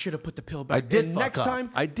 I should have put the pill back. I did and fuck next up. time,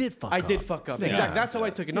 I did fuck I did up. fuck up. Yeah. Exactly. That's how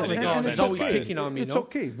I took it. Not like, And oh, it's he's always okay. picking on me. It's no?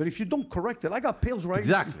 okay, but if you don't correct it, I got pails right.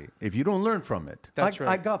 Exactly. If you don't learn from it. That's I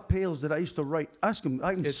right. got pails that I used to write. Ask him.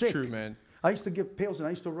 I'm It's sick. true, man. I used to get pails and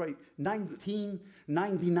I used to write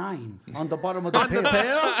 1999 on the bottom of the On the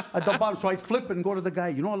pail? At the bottom. So I'd flip it and go to the guy.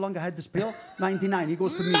 You know how long I had this pail? 99. He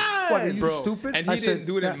goes to me, "What? Are you Bro, stupid?" And I he said, didn't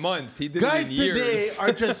do it "Yeah." in months. He did Guys it in years. today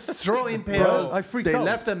are just throwing pails. I freaked they out.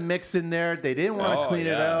 left a mix in there. They didn't want to Oh, clean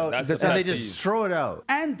it yeah. out. That's and the they best just piece. throw it out.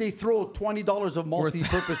 And they throw $20 of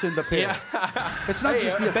multi-purpose in the pail. It's not Hey,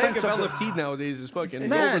 just the a bag offense of of the- LFT nowadays is fucking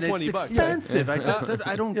Man, over 20 it's bucks. expensive.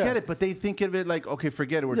 I don't Yeah. get it, but they think of it like, okay,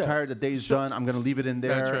 forget it. We're Yeah. tired. The day's done. I'm going to leave it in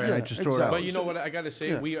there. That's right. And I Yeah, just throw it exactly. out. But you know what I got to say?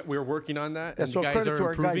 Yeah. We're working on that, Yeah, and so the guys credit are to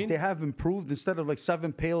our improving. guys. They have improved. Instead of like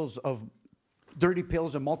 7 pails of dirty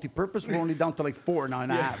pails and multi-purpose. We're only down to like 4 now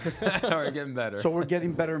and a half. We're getting better. So we're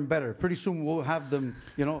getting better and better. Pretty soon we'll have them,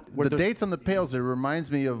 where The there's- dates on the pails, it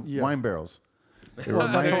reminds me of Yeah. wine barrels. It Well, that's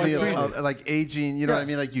reminds how I me treat of it. like aging, you know what I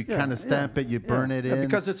mean? Like you kind of stamp it, you burn it in.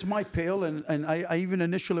 Because it's my pail, and I even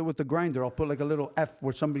initial it with the grinder. I'll put like a little F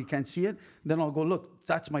where somebody can't see it. Then I'll go, look,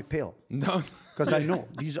 that's my pail. No. Because I know.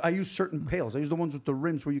 I use certain pails. I use the ones with the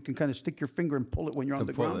rims where you can kind of stick your finger and pull it when you're on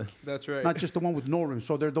the pull ground. it. That's right. Not just the one with no rims.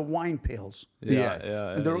 So they're the wine pails. Yes.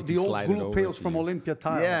 And they're the old glue pails from Olympia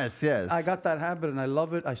Tile. Yes, yes. I got that habit and I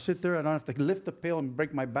love it. I sit there. I don't have to lift the pail and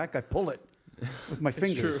break my back. I pull it with my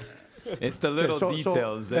fingers. true. It's the little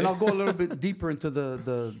details. And I'll go a little bit deeper into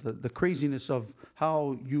the craziness of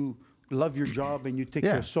how you love your job and you take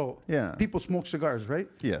care. So people smoke cigars, right?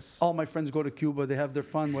 Yes. All my friends go to Cuba. They have their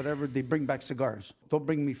fun, whatever. They bring back cigars. They'll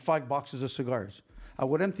bring me 5 boxes of cigars. I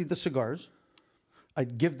would empty the cigars.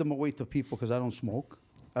 I'd give them away to people because I don't smoke.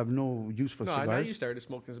 I have no use for cigars. Now you started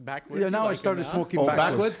smoking backwards. Yeah, You now I like started it now? smoking Oh,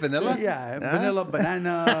 backwards. vanilla? Yeah, vanilla,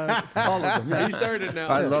 banana, all of them. Yeah. You started now.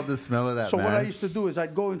 I love the smell of that, So man. what I used to do is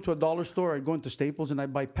I'd go into a dollar store, I'd go into Staples, and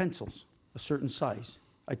I'd buy pencils, a certain size.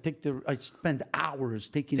 I'd spend hours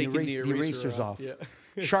taking the erasers off, Yeah.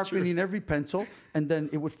 It's sharpening every pencil, and then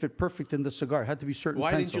it would fit perfect in the cigar. It had to be certain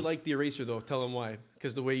Why pencil. didn't you like the eraser though? Tell them why.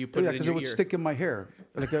 Because the way you put it in because your it would ear. stick in my hair.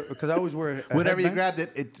 Because I always wear a Whenever you headband. grabbed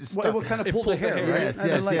it, it just Well, stuck. it would kind of pull the hair, right? Yes, I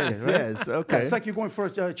didn't yes, like yes, it, right? yes. Okay. Yeah, it's like you're going for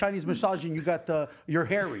a Chinese massage and you got your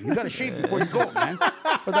hairy. You got to shave before you go, man.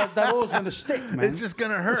 But that oil's going to stick, man. It's just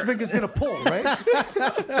gonna hurt. This finger's going to pull,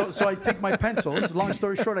 right? so I take my pencils. Long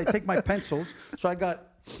story short, I take my pencils. So I got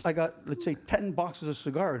let's say 10 boxes of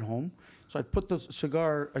cigar at home. So I put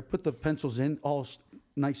the pencils in all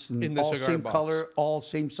nice and In the all cigar same box. color, all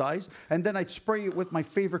same size, and then I'd spray it with my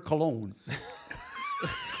favorite cologne.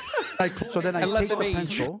 So then I And let take the them age.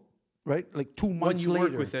 pencil, right? Like 2 months you work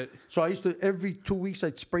later. with it. So I used to every 2 weeks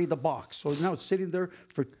I'd spray the box. So now it's sitting there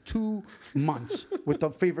for 2 months with the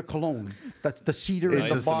favorite cologne. That's the cedar in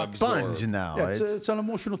It's the a box. sponge now. Yeah, it's an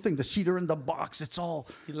emotional thing. The cedar in the box. It's all.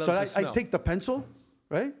 loves So the I smell. take the pencil,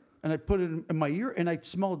 right, and I put it in my ear, and I'd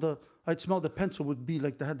smell the pencil would be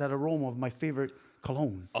like had that aroma of my favorite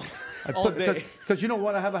cologne. All day. Because you know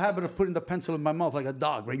what? I have a habit of putting the pencil in my mouth like a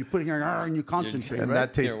dog, right? You put it here and you concentrate, and right?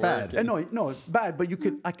 that tastes You're bad. working. And no, it's bad, but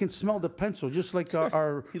I can smell the pencil, just like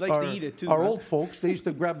our He likes to eat it, too, Our man. old folks, they used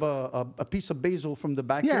to grab a piece of basil from the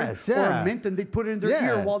backyard Yes, or yeah. a mint, and they put it in their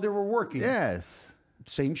Yeah. ear while they were working. Yes.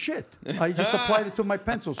 Same shit. I just applied it to my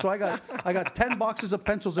pencil. So I got 10 boxes of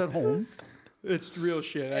pencils at home. It's real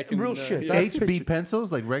shit. I can, Real shit. Yeah. That's HB picture.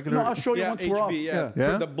 pencils, like regular. No, I'll show you Yeah, once we're off. HB, Yeah.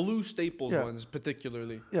 Yeah? For the blue Staples Yeah. ones,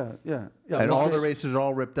 particularly. Yeah. and all the Because erasers are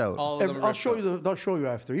all ripped out. All of them are I'll ripped show out. you. I'll show you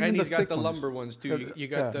after. Even And the he's got thick the ones. lumber ones too. You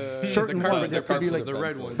got the Certain the ones, carbon, they have to be like the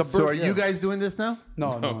red ones. the So are yeah. you guys doing this now?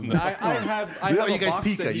 No. I have you a guys box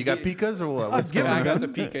that pika? he You got gave- pikas or what? What's given going I on? got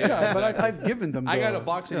the Pika. Yeah, but exactly. I've given them. I got a the-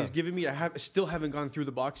 box that yeah. he's given me. I still haven't gone through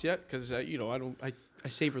the box yet because I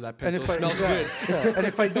savor that And pencil. if It smells good. And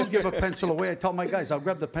if I do give a pencil away, I tell my guys, I'll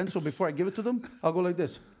grab the pencil before I give it to them. I'll go like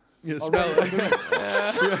this. I'll smell write underneath.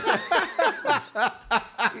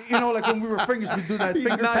 You know, like when we were fingers, we do that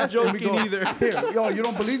finger not test. And we joking go, either. Here, yo, you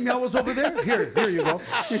don't believe me? I was over there. Here you go.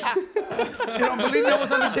 You don't believe me? I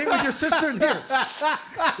was on a date with your sister. And here.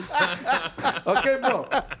 Okay, bro.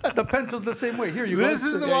 The pencil's the same way. Here you go. This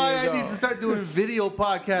is why I need to start doing video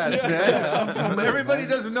podcasts, man. Everybody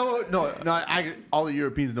doesn't know. No, all the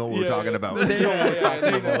Europeans know what we're talking about. They know.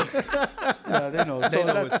 They know. Yeah, they know. They So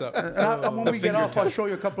know that's- what's up. and when we get off, I'll show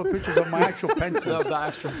you a couple of pictures of my actual pencils.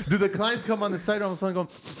 Do the clients come on the site all of a sudden going,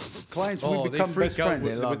 Clients, Oh, we they become freak best out.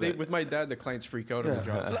 friends. With my dad, the clients freak out on the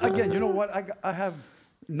job. Again, you know what? I have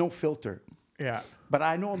no filter. Yeah. But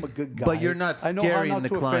I know I'm a good guy. But you're not I know how scaring not the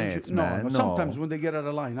to offend you. clients, No, man. no. No. Sometimes when they get out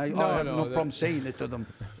of line, I have no that- problem saying it to them.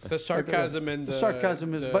 The sarcasm and The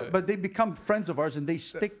sarcasm is, but they become friends of ours and they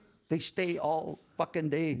stay all fucking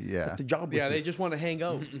day at the job. Yeah, with they you. just want to hang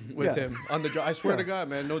out with Yeah. him on the job. I swear to God,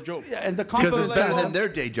 man, no joke. Yeah, and the because compliment it's better level- than their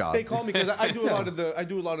day job. They call me because I do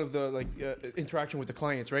a lot of the like interaction with the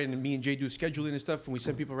clients, right? And me and Jay do scheduling and stuff, and we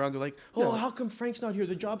send people around. They're like, "Oh, how come Frank's not here?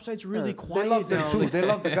 The job site's really quiet They love them now." too. Like, They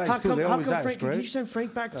love the guys how too. come, They how always come ask, Frank? right? Can you send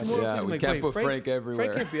Frank back tomorrow? Yeah, I'm we like, can't "Wait, put Frank everywhere."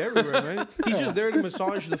 Frank can't be everywhere, man. He's just there to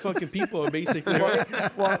massage the fucking people, basically.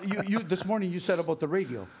 Right? Well, you this morning you said about the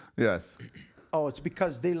radio. Yes. Oh, it's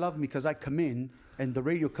because they love me because I come in and the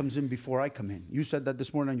radio comes in before I come in. You said that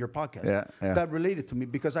this morning on your podcast. Yeah. That related to me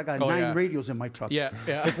because I got 9 radios in my truck. Yeah.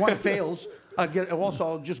 If one fails,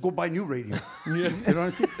 I'll just go buy new radio. You know what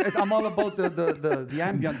I'm saying? I'm all about the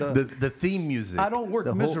ambient, the theme music. I don't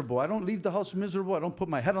work miserable. I don't leave the house miserable. I don't put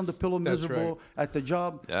my head on the pillow miserable at the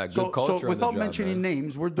job. Yeah, good culture on So the without job, mentioning man.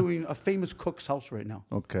 names, we're doing a famous cook's house right now.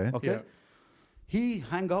 Okay. Okay. Yeah. He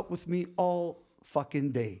hung out with me all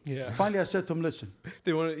fucking day. Yeah. Finally, I said to him, listen,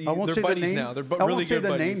 They want I won't they're say the buddies name. now. They're I really won't say good the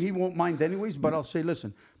buddies. name. He won't mind anyways, but I'll say,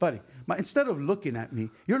 listen, buddy, instead of looking at me,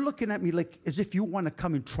 you're looking at me like as if you want to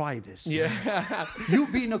come and try this. Yeah. You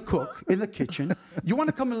being a cook in the kitchen, you want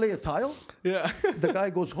to come and lay a tile? Yeah. The guy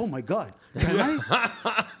goes, oh my God, can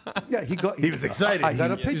I? Yeah, he was excited. I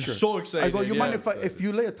got a He picture. was so excited, I go, you yeah. mind if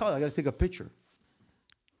you lay a tile? I got to take a picture.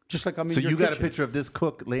 Just like I'm in So your you got a kitchen. picture of this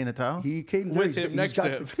cook laying a towel? He came there. With him, next to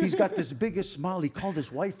him. He's got this biggest smile. He called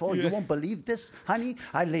his wife. Oh, you won't believe this, honey.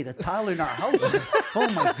 I laid a tile in our house. Oh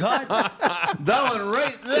my God. That one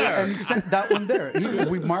right there. And he sent that one there.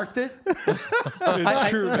 We marked it. It's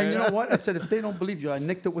true, man. And you know what? I said, if they don't believe you, I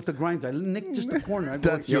nicked it with the grinder. I nicked just the corner. I go,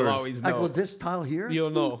 That's You'll yours. always I know. go, this tile here? You'll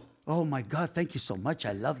know. Oh my God, thank you so much.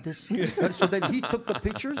 I love this. So then he took the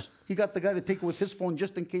pictures. He got the guy to take it with his phone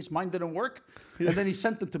just in case mine didn't work. And then he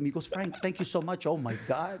sent them to me. He goes, Frank, thank you so much. Oh my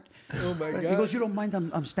God. Oh my He God. goes, you don't mind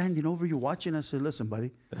I'm standing over you watching? I said, listen,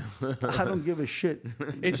 buddy, I don't give a shit.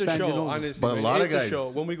 It's a Standing show, over. honestly. But a man. lot of it's guys- a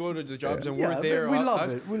show. When we go to the jobs and Yeah, we're there, we love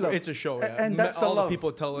us, it. We love it's a show. Yeah. And that's the all love. the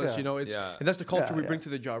people tell us, Yeah. you know, it's Yeah. and that's the culture we Yeah, bring yeah. to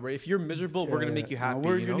the job, right? If you're miserable, we're gonna make you happy.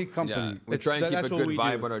 We're a you know? unique company. Yeah, we It's- try and keep a that's what good we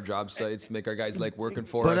vibe do. on our job sites, make our guys like working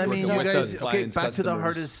for But us, I mean, working you with guys, us, clients, back to the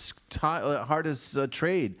customers. hardest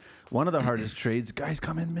trade. One of the hardest trades, guys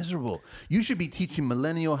come in miserable. You should be teaching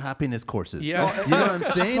millennial happiness courses. Yeah. You know what I'm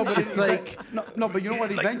saying? It's like, no, but you know what?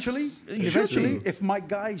 Eventually, if my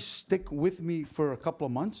guys stick with me for a couple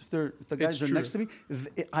of months, if the guys are true. next to me,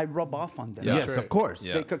 I rub off on them. Yeah. yes, of course.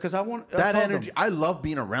 Yeah. Because I want That tell them, energy, I love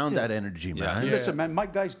being around that energy, man. Yeah. Listen, man, my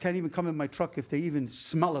guys can't even come in my truck if they even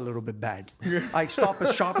smell a little bit bad. I stop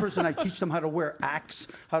at shoppers and I teach them how to wear Axe,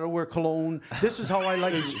 how to wear cologne. This is how I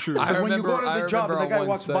like it. true. Because when you go I to the job and remember the guy on one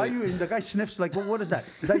walks by site- you and the guy sniffs like, well, what is that?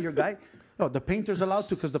 Is that your guy? No, the painter's allowed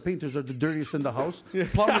to because the painters are the dirtiest in the house.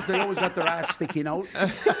 Plumbers, they always got their ass sticking out.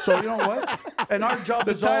 So you know what? And our job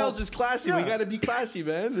The is all... tiles is classy. We Yeah. got to be classy,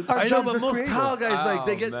 man. It's, Our I know, jobs but are most creative. tile guys, like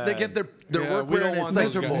they Oh, get their Yeah, work we wear don't and it's want like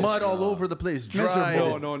those guys. mud all over the place, dry.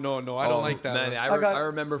 Miserable. no. I don't like that. Man, man. I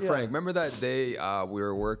remember yeah. Frank. Remember that day we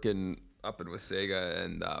were working up in Wasaga,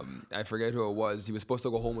 and I forget who it was. He was supposed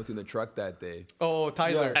to go home with you in the truck that day. Oh,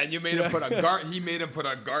 Tyler. And you made him put he made him put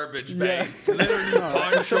a garbage bag, literally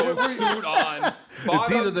poncho, suit on.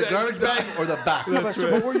 It's either the bottoms, garbage and- bag or the back. Yeah, but,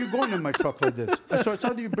 but where are you going in my truck like this? So it's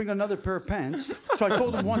either you bring another pair of pants. So I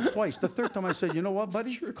told him once, twice. The third time I said, you know what,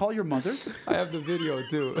 buddy? Call your mother. I have the video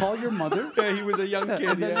too. Call your mother. Yeah, he was a young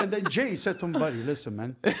kid. And then Jay said to him, buddy, listen,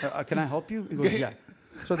 man, can I help you? He goes, yeah.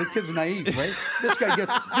 So the kid's naive, right?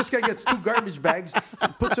 This guy gets 2 garbage bags,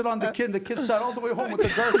 puts it on the kid, and the kid sat all the way home with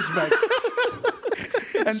the garbage bag.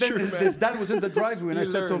 And then his dad was in the driveway, and I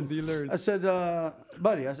said to him, I said,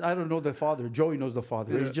 buddy, I don't know the father. Joey knows the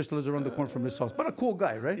father. He just lives around the corner from his house. But a cool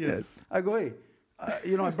guy, right? Yes. I go, hey,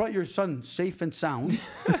 I brought your son safe and sound.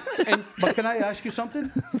 But can I ask you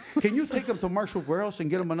something? Can you take him to Marshall Warehouse and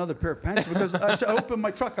get him another pair of pants? Because I opened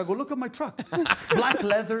my truck. I go, look at my truck. Black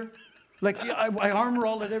leather. Like, I armor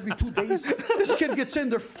all it every 2 days. This kid gets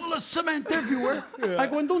in there full of cement everywhere. I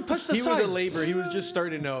go, and don't touch the He sides. was a laborer. He was just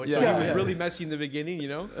starting out. So Yeah. he was Yeah. really messy in the beginning, you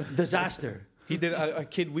know? Disaster. He did a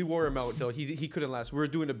kid. We wore him out though. He couldn't last. We were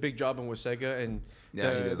doing a big job in Wasaga, and Yeah, he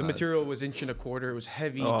the didn't last. material was 1.25 inch. It was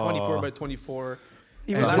heavy, 24 by 24.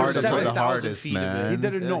 He And was The there hardest was of the 7,000 hardest, feet of it. man. He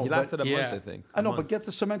didn't know. He but- lasted a month, Yeah. I think. I know, but get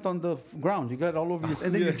the cement on the ground. You got it all over you.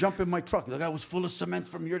 And then you jump in my truck. The guy was full of cement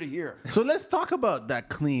from here to here. So let's talk about that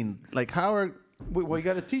clean. Like, how are Well, you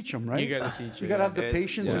got to teach them, right? You gotta teach You it, got to have the It's-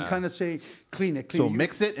 patience and yeah. kind of say, clean it, clean so it.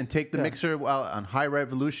 mix it and take the mixer while on high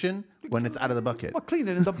revolution when it's out of the bucket Well, clean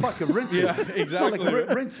it in the bucket, rinse it. Yeah, exactly. No,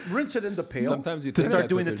 like, rinse it in the pail. Sometimes you to think start that's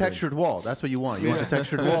doing what the they're textured wall. That's what you want. You want the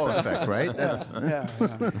textured wall effect, right? That's. Yeah.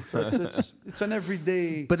 So it's an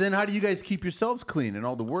everyday. But then, how do you guys keep yourselves clean and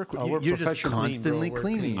all the work? Oh, we're You're just professional. constantly We're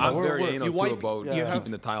cleaning. clean. I'm We're- very we're- anal you too wipe- about you have-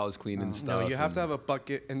 keeping the tiles clean and No, stuff. you have to have a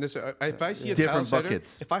bucket. And this, if I see a Different tile setter,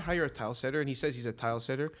 buckets. if I hire a tile setter and he says he's a tile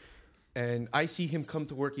setter, and I see him come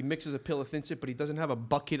to work. He mixes a pill of Thinsit, but he doesn't have a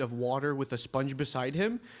bucket of water with a sponge beside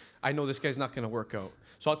him. I know this guy's not going to work out.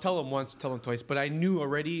 So I'll tell him once, tell him twice. But I knew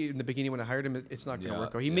already in the beginning when I hired him, it's not going to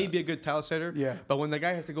work out. He may be a good tile setter, but when the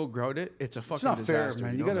guy has to go grout it, it's a fucking It's not disaster. fair,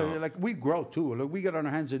 man. You gotta like we grow too. Like we get on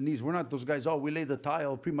our hands and knees. We're not those guys. Oh, we lay the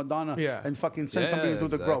tile, prima donna, and fucking send somebody to do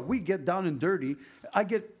the grout. We get down and dirty. I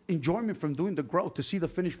get enjoyment from doing the grout to see the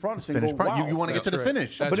finished product. Wow. You want to get to the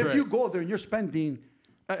finish. But if you go there and you're spending,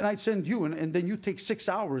 and I send you, and then you take 6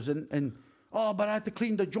 hours and oh, but I had to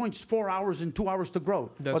clean the joints 4 hours and 2 hours to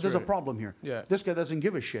grow. Well, there's a problem here. Yeah. This guy doesn't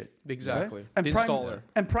give a shit. Exactly. Right? The installer.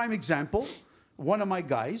 And prime example, one of my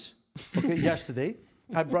guys, yesterday,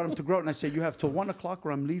 I brought him to grow, and I said, you have till 1 o'clock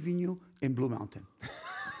or I'm leaving you in Blue Mountain.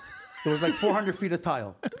 There was like 400 feet of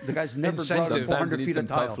tile. The guy's never grouted 400 feet of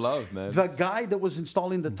tile. Tough love, man. The guy that was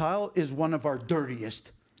installing the tile is one of our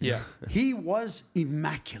dirtiest. Yeah. He was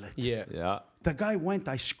immaculate. Yeah. The guy went,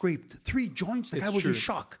 I scraped 3 joints. The guy was in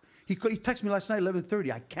shock. He texted me last night,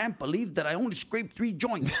 11:30. I can't believe that I only scraped 3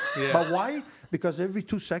 joints. But why? Because every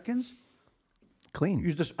 2 seconds, Clean.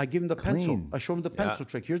 I give him the pencil. Clean. I show him the pencil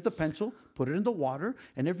trick. Here's the pencil. Put it in the water,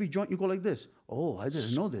 and every joint you go like this. Oh, I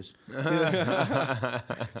didn't know this.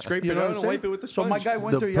 Scrape You it know out what and I'm wipe it saying? with the So sponge. my guy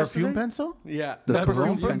went there The yesterday. perfume pencil? Yeah. The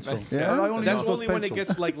perfume pencil. pencil. Yeah. I only That's use those only when it pencils.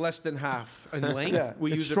 gets like less than half in length.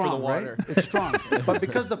 We it's use strong, it for the water. Right? It's strong. But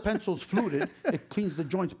because the pencil's fluted, it cleans the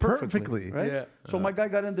joints perfectly. Right? Yeah. So my guy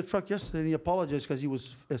got in the truck yesterday and he apologized because he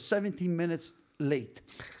was 17 minutes late.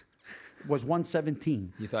 It was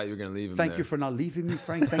 1:17. You thought you were going to leave him Thank there. you for not leaving me,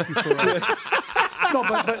 Frank. Thank you for... No,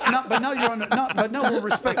 but now you're on. But now we're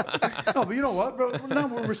No, but you know what, bro? Now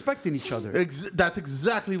we're respecting each other. That's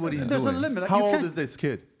exactly what he's There's doing. a limit. How You old can't- is this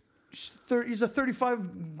kid? He's a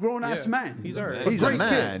 35 grown-ass man. He's all right. He's a Great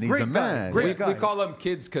man. kid. He's Great a guy. man. Great guy. We call them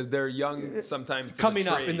kids because they're young sometimes. To Coming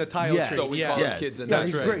the up trade. in the tile Yes. trade. So we call them kids in Yeah, that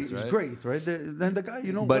he's trade, great. right? He's great, right? Then the guy,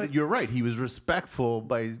 you know, But what? you're right. He was respectful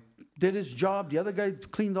by. Did his job. The other guy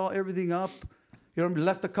cleaned everything up. You know,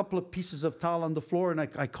 left a couple of pieces of towel on the floor, and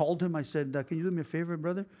I called him. I said, "Can you do me a favor,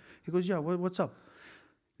 brother?" He goes, "Yeah. What's up?"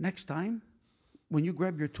 Next time, when you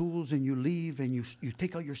grab your tools and you leave, and you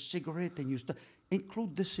take out your cigarette and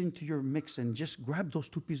include this into your mix, and just grab those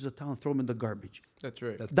 2 pieces of towel and throw them in the garbage. That's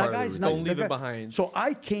right. That's That part of the guy's routine. not. Don't leave that it guy- behind. So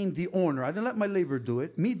I came the owner. I didn't let my labor do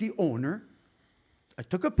it. Me, the owner. I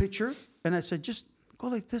took a picture and I said, just go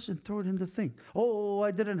like this and throw it in the thing. Oh,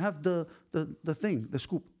 I didn't have the thing, the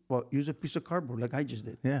scoop. Well, use a piece of cardboard like I just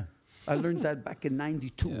did. Yeah. I learned that back in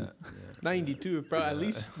 '92. 92, probably at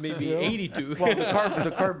least maybe 82. Well,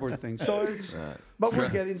 the cardboard thing. So it's, but we're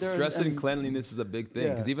getting there. Stress and cleanliness is a big thing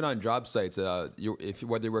because Yeah. even on job sites, whether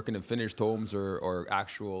you're working in finished homes or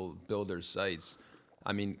actual builders' sites,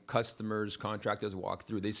 I mean, customers, contractors walk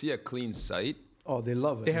through, they see a clean site. Oh, they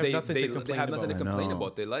love it. They have nothing to they complain have nothing to about. complain know.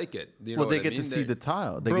 about. They like it. You Well, know they what I get to mean? see the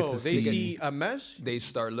tile. They Bro, get to they see. see a mess. They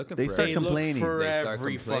start looking They for start it. They complaining. look for They start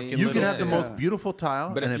every complaining. fucking You little can have the thing. most beautiful tile,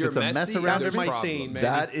 But and if if it's you're a mess messy, around That's it, my problem. saying, man.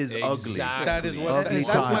 that is ugly. Exactly. That is what. Ugly That's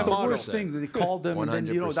tile. the worst 100%. thing. They called them, and then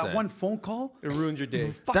that 100%. one phone call It ruins your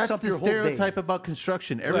day. fucks That's up the your whole day. stereotype about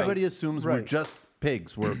construction. Everybody assumes we're Right. just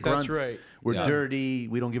pigs. We're grunts. right. We're Yeah. dirty.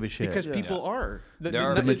 We don't give a shit. Because people Yeah. are. There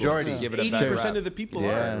are the majority. give it a bad 80% rap. of the people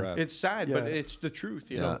Yeah. are. Rap. It's sad, but Yeah. it's the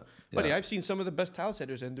truth, you Yeah. know. Buddy, Yeah. I've seen some of the best tile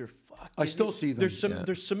setters, and they're fucking. I still see them.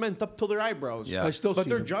 There's cement up till their eyebrows. Yeah. I still But see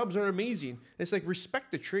their them. jobs are amazing. It's like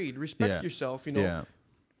respect the trade, respect Yeah. yourself. You know, Yeah.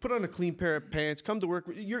 put on a clean pair of pants, come to work.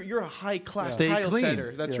 You're a high class Stay tile clean.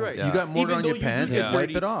 setter. That's Yeah. right. You got mortar Even on though your you pants, do get and wipe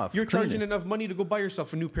dirty, it off. You're Clean charging it. enough money to go buy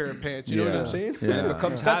yourself a new pair of pants. You know what Yeah. I'm saying? Yeah. And it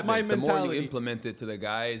becomes That's habit. my The more you mentality. implement it to the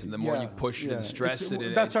guys, and the more you push it and stress It's-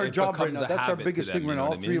 it, That's our it job right becomes now. a That's our habit to biggest them, thing you right know now.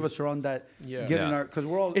 what All I three of mean? us are on that. Yeah. Getting Yeah. our because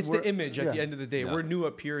we're all. It's we're, the image at the yeah. end of the day. Yeah. We're new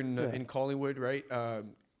up here in Collingwood, right?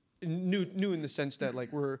 New in the sense that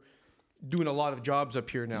like we're doing a lot of jobs up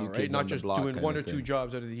here now, New right? kids Not on the just block doing kinda one or two thing.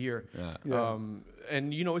 jobs out of the year. Yeah.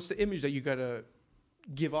 And you know, it's the image that you gotta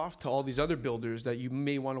give off to all these other builders that you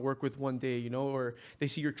may want to work with one day, you know, or they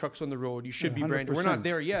see your trucks on the road. You should be branded. We're not 100%.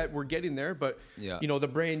 there yet. We're getting there, but Yeah. you know, the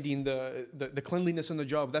branding, the cleanliness on the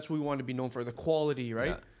job, that's what we want to be known for, the quality, right?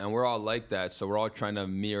 Yeah. And we're all like that, so we're all trying to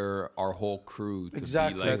mirror our whole crew to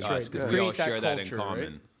Exactly. be like That's us right. because Yeah. we all Create that share that in culture, common.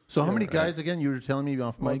 right? So how many guys again? You were telling me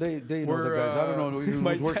off Well, mic. they know the We're, guys. I don't know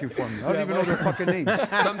my who's working dad- for me. I don't even know their fucking names.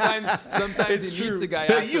 Sometimes It's he meets true. a guy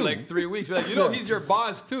Hey, after you. like 3 weeks. We're like, you know, he's your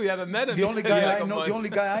boss too. You haven't met him. The only in guy like I a know, month. the only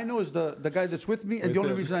guy I know is the guy that's with me, and With the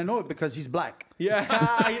only him. reason I know it because he's black.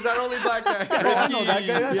 Yeah, he's our only black guy. Oh, I know that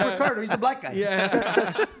guy. That's Yeah. Ricardo. He's the black guy.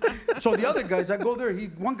 Yeah. So the other guys, I go there.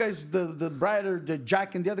 One guy's the Brad or the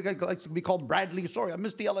Jack, and the other guy likes to be called Bradley. Sorry, I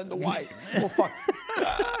missed the L and the Y. Oh fuck.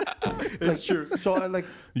 It's true. So I like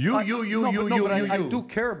I you. do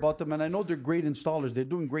care about them, and I know they're great installers. They're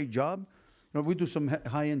doing a great job. You know, we do some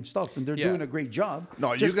high-end stuff, and they're doing a great job.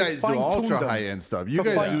 No, you Just to guys do fine-tune ultra them. high-end stuff. You To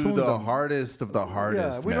guys do fine-tune the them. hardest of the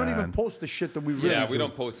hardest. Yeah, we don't man. even post the shit that we really Yeah, do. we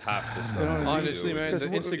don't post half the stuff. Honestly, man, the 'Cause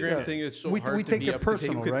Instagram thing is so we hard to take be it up to date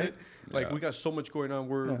personal, with right? it. Like we got so much going on.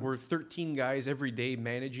 We're 13 guys every day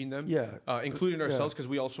managing them. Including ourselves because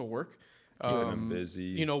we also work. Keeping them busy.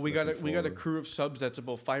 You know, we got a forward. crew of subs that's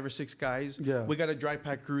about 5 or 6 guys. Yeah. We got a dry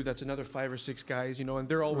pack crew that's another 5 or 6 guys. You know, and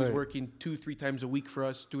they're always Right. working 2-3 times a week for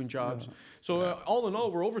us doing jobs. So all in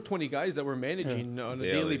all, we're over 20 guys that we're managing on a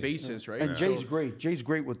daily basis, right? And Jay's great. Jay's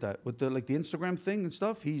great with that. With the Instagram thing and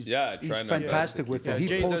stuff. He's trying he's to fantastic with Yeah, it. He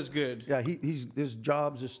Jay posts, does good. Yeah, there's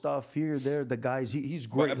jobs and stuff here, there. The guys, he's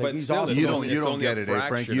great. But Like, he's still, awesome. You it's don't only- you it's don't only get a it, eh, Frank.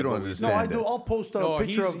 fraction You of don't what we understand. No, I it. do. I'll post a No,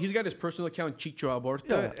 picture of. he's got his personal account, Chicho Aborta,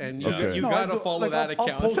 Yeah. and Okay. you No, I gotta do- follow like, that I'll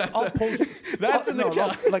account. post. That's an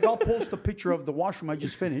account. I'll post a picture of the washroom I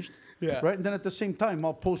just finished. Yeah. Right, and then at the same time,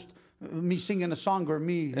 I'll post me singing a song or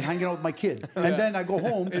me hanging out with my kid, and then I go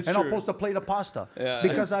home and I'll post a plate of pasta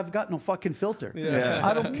because I've got no fucking filter. Yeah.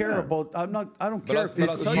 I don't care about. I don't care if but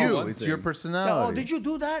I'll it's tell you You, one it's thing. your Oh, personality. did you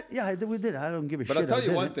do that? Yeah, we did. I don't give a But shit. I'll tell I you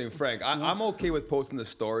did one it. thing, Frank. I'm okay with posting the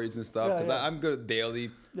stories and stuff because Yeah. I'm good at daily.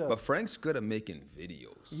 Yeah. But Frank's good at making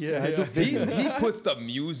videos. Yeah, I do He puts the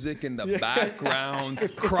music in the background,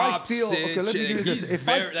 crop let me give you this. If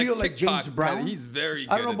I feel like James Brown, he's very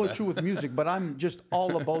good I don't know at about that. you with music, but I'm just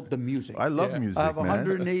all about the music. I love music, I have man.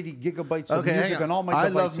 180 gigabytes of Okay, hang music on. on all my I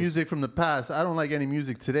devices. love music from the past. I don't like any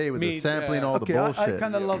music today with the Me- sampling, yeah. all Okay, the I bullshit.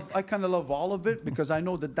 kind of love all of it because I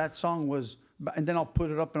know that song was, and then I'll put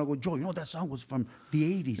it up and I'll go, Joe, you know that song was from the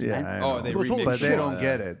 80s, yeah, man. I Oh, know. they It was holy remix but shit. they don't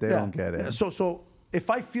get it. They Yeah. don't get it. Yeah, So if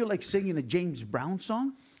I feel like singing a James Brown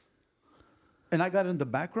song, and I got it in the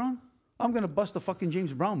background, I'm gonna bust a fucking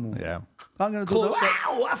James Brown move. Yeah. I'm gonna do the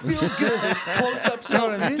wow, I feel good. Close up, you know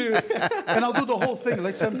what I mean? And I'll do the whole thing.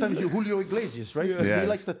 Like sometimes Julio Iglesias, right? Yes. He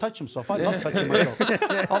likes to touch himself. I love touching myself.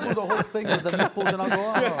 I'll do the whole thing with the nipples, and I'll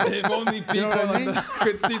go, oh. If only people You know what I mean?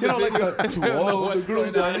 could see the You know, like video. to all the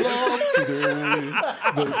girls I love today,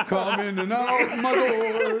 they've come in and out my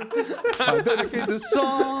door. I dedicate this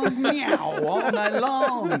song, meow, all night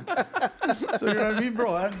long. So you know what I mean,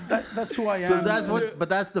 bro? That's who I am. So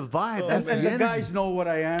that's the vibe. That's And the the energy. guys know what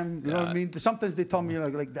I am. You know what I mean? Sometimes they tell me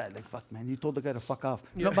like that, like fuck, man, you told the guy to fuck off.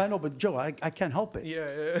 No, but I know, but Joe, I can't help it.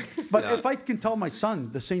 Yeah. But if I can tell my son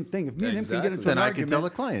the same thing, if me and him can get into Then an I argument, can tell the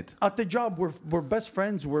client. at the job, we're best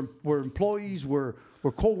friends, we're employees, we're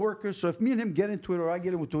co-workers. So if me and him get into it, or I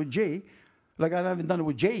get into it with Jay, like I haven't done it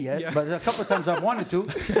with Jay yet, but a couple of times I've wanted to.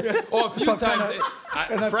 Oh, a few So I've times.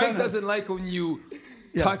 and I've Frank kinda- doesn't like when you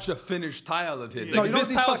touch a finished tile of his. No, Like, you know if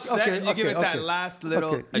this these tile's fuck- set okay, and you give it okay, that okay. last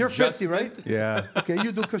little Okay, you're 50, right? adjustment. Yeah. Okay,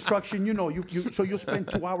 you do construction, you know, so you'll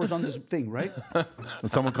spend 2 hours on this thing, right? When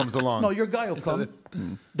someone comes along. No, your guy will come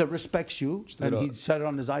that respects you, and he said it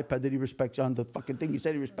on his iPad that he respects you on the fucking thing. He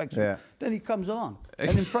said he respects you. Yeah. Then he comes along,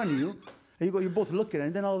 and in front of you, and you're both looking at it,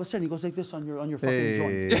 and then all of a sudden he goes like this on your fucking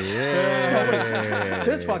joint. Hey.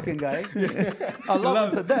 This fucking guy, I love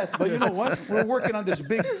him to death, but you know what? We're working on this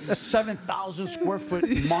big 7,000 square foot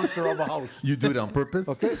monster of a house. You do it on purpose?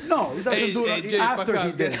 Okay? No, he doesn't Hey, do hey, it Jay, after fuck he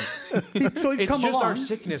up, did it. So he'd It's come just our along.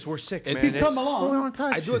 sickness. We're sick, man. He'd come Oh, we along. don't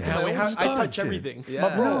touch I do it to it. my We own have, I stuff. touch everything.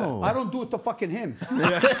 But bro, No. I don't do it to fucking him.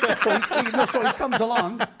 So he comes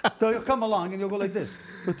along. So he'll come along and you'll go like this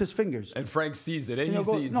with his fingers. And Frank sees it. And And you'll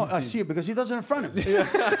he go, sees. no, he I sees. see it because he does it in front of me.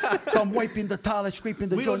 So I'm wiping the tile, scraping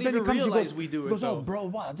the We joint. don't Then he even comes, he realize goes, we do it, he goes, oh, though. bro,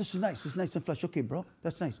 wow, this is nice. It's nice and flush. Okay, bro,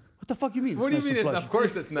 that's nice. What the fuck you mean? What do you it's mean? nice and It's, flush? of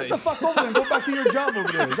course, it's Get the nice. fuck over there and go back to your job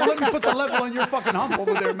over there. Don't let me put the level on your fucking hump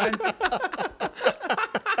over there, man.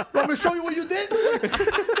 Want me to show you what you did?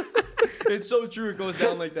 It's so true. It goes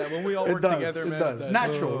down like that when we all work together, man. It does.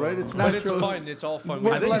 Natural, right? It's But natural. it's fun. It's all fun.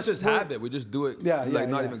 We're I think blessed- it's just we're- habit. We just do it, Yeah, like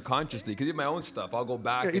not yeah. even consciously. Because my own stuff, I'll go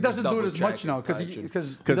back. Yeah, he and doesn't just do it as double much check now and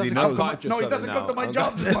because he doesn't knows. come to Conscious my, no, he of it doesn't come to now. my I'm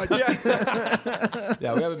job as much.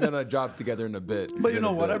 Yeah, we haven't been on a job together in a bit. It's But you been know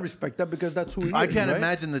a what? I bit. respect that because that's who he is. I can't right?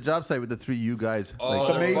 imagine the job site with the three you guys. Oh, Like, It's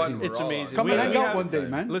amazing. fun. It's We're all- amazing. Come and hang out have- one day,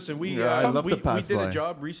 man. Listen, we Yeah, I'd love to we pass did by. a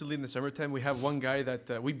job recently in the summertime. We have one guy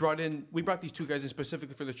that we brought in. We brought these two guys in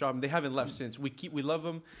specifically for this job, and they haven't left since. We love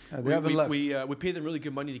them. they haven't left. We pay them really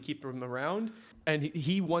good money to keep them around. And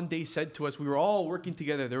he one day said to us, we were all working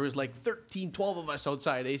together. There was like 13, 12 of us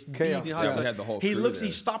outside. Chaos. Yeah, we had the whole He crew looks. there.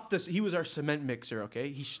 He stopped us. He was our cement mixer. Okay,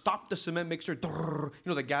 he stopped the cement mixer. You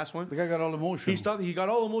know the gas one. The guy got all emotional. He stopped. He got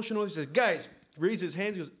all emotional. He said, "Guys," raised his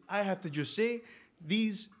hands. He goes, "I have to just say,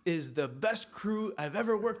 these is the best crew I've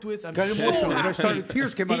ever worked with. I'm Got so emotional. happy.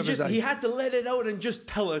 Tears came out of his eyes. He had to let it out and just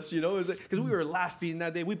tell us, you know, because we were laughing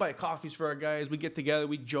that day. We buy coffees for our guys. We get together.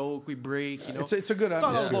 We joke. We break. You know, it's a good It's not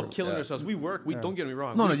all atmosphere. about killing ourselves. We work. We don't get me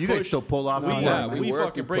wrong. No, We you guys push. still pull off. We work,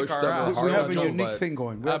 fucking we break push our them ass. hard. We have a Joe, unique but- thing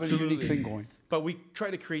going. We have a Absolutely. unique thing going. But we try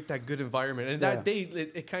to create that good environment, and that day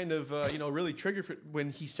it kind of really triggered when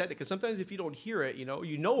he said it. Because sometimes if you don't hear it, you know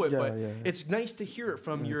it, Yeah, but yeah. it's nice to hear it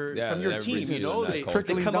from your Yeah, team. everybody You know, sees they, that they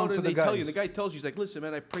Trickling come down out to and the they tell guys. you. The guy tells you, he's like, "Listen,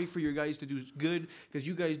 man, I pray for your guys to do good because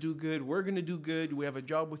you guys do good. We're gonna do good. We have a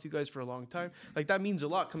job with you guys for a long time. Like that means a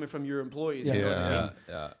lot coming from your employees. Yeah. You know what I mean?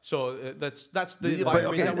 Yeah. So that's the Yeah, but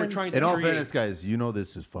environment okay, that we're trying to in all create. fairness, guys, you know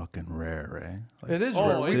this is fucking rare, eh? Like, It is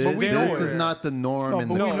Oh, rare. it's But we very know this it. is not the norm. in but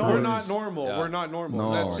the we No, know we're crews. not normal. Yeah. We're not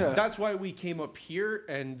normal. No. That's why we came up here,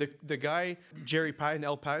 and the guy Jerry Patton,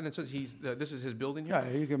 L Patton, it says this is his building here.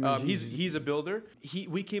 Yeah, you can imagine. He's a builder.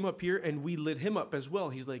 We came up here and we lit him up as well.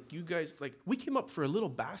 He's like, you guys, like we came up for a little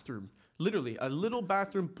bathroom, literally a little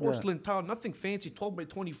bathroom, porcelain tile, nothing fancy, 12 by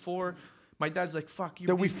 24. My dad's like, fuck you.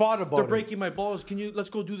 That we fought about They're it. breaking my balls. Let's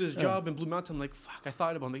go do this job in Blue Mountain. I'm like, fuck. I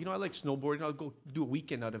thought about it. I'm like, I like snowboarding. I'll go do a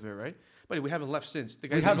weekend out of it, right? But we haven't left since. The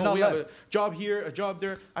guy's have like, not we have a left. job here, a job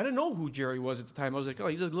there. I didn't know who Jerry was at the time. I was like, oh,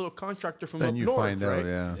 he's a little contractor from Then up you north, find out, right?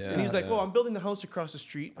 yeah. And he's like, well, I'm building the house across the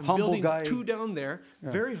street. I'm Humble building guy. 2 down there.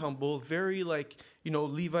 Very humble, very like,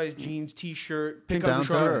 Levi's jeans, t-shirt, Down pickup to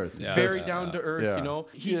truck, earth. Yeah. very Yeah. down to earth. Yeah. You know,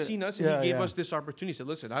 he's Yeah. seen us and Yeah, he gave yeah. us this opportunity. He said,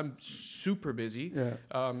 listen, I'm super busy.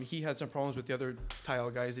 Yeah. He had some problems with the other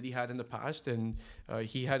tile guys that he had in the past, and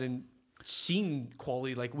he hadn't seen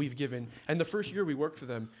quality like we've given. And the first year we worked for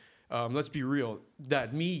them, let's be real,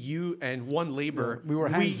 that me, you, and one laborer, we were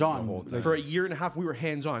hands-on. For a year and a half, we were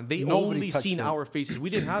hands-on. They Nobody only touched seen it. our faces. We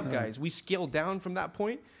didn't have guys. We scaled down from that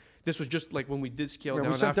point. This was just like when we did scale Yeah, we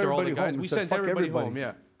down sent after all the everybody guys. home. We We said, sent "Fuck everybody everybody." home,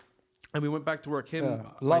 yeah. And we went back to work, him,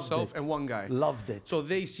 Loved myself, it. and one guy. Loved it. So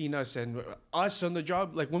they seen us and us on the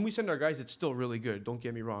job. Like when we send our guys, it's still really good. Don't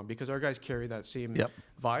get me wrong, because our guys carry that same Yep.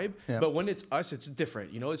 vibe. Yep. But when it's us, it's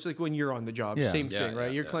different. You know, it's like when you're on the job, Yeah. same Yeah, thing, right?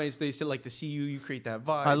 yeah, Your yeah. clients, they still like to see you. You create that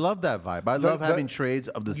vibe. I love that vibe. I love the- having trades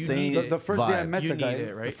of the you same. need it. The first day I vibe. met You the need guy,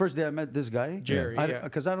 it, right? the first day I met this guy, Jerry, yeah.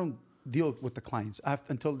 because I don't deal with the clients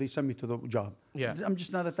until they send me to the job. Yeah. I'm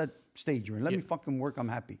just not at that stage. Right? Let me fucking work. I'm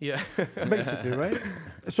happy. Yeah. Basically, right?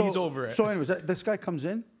 So, He's over it. So, anyways, this guy comes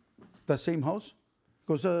in, that same house,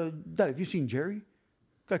 goes, Dad, have you seen Jerry?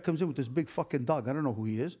 Guy comes in with this big fucking dog. I don't know who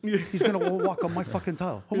he is. He's gonna walk on my fucking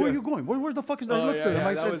tile. Oh, where are you going? Where the fuck is that? I Oh, looked yeah, at him. yeah,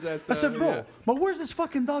 I that said, was at, I said, bro, yeah. but where's this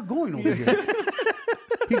fucking dog going over here?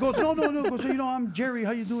 He goes, no. He goes, I'm Jerry.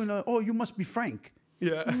 How you doing? Oh, you must be Frank.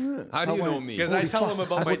 Yeah. How do you know went, me? Because I Holy tell fuck. him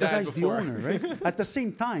about I my go, the dad guy's before. the owner, right? At the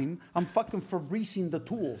same time, I'm fucking Fabricing the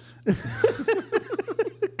tools.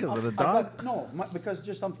 Because of the dog. Because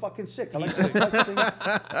just I'm fucking sick. I like to touch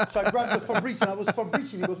things. So I grabbed the Fabrice and I was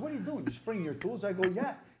Fabricing. He goes, what are you doing? You spraying your tools? I go,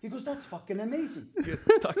 yeah. He goes, that's fucking amazing.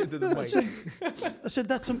 Talking to the mic. I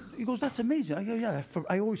said, he goes, that's amazing. I go, yeah.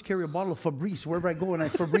 I always carry a bottle of Fabrice wherever I go and I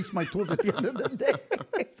Fabrice my tools at the end of the day.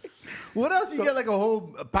 What else? You get like a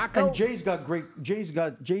whole pack And of.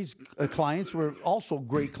 Jay's clients were also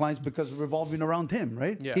great clients because revolving around him,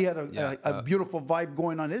 right? Yeah. He had Yeah. a beautiful vibe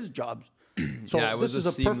going on his jobs. So Yeah, it was this a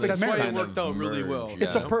is a perfect seamless That's why it marriage. kind worked of out really merge, well.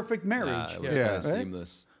 It's yeah. a perfect marriage. Yeah, it was Yeah. kind of Right?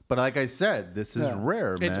 seamless. But like I said, this is Yeah.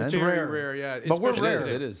 rare, man. It's very rare, yeah. But we're Especially-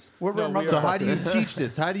 rare. It is. We're No, rare we So are. how do you teach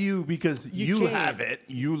this? How do you, because you can't. have it,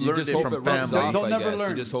 you You learned just it hope from it rubs family. off, They'll I never guess. learn.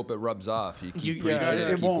 You just hope it rubs off. You keep You- preaching yeah, it,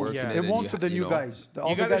 it keep won't. working yeah. it. It and won't you to the you new know. guys. All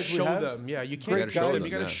You the gotta guys we show have, them. Yeah, you Great can't show them. guys. You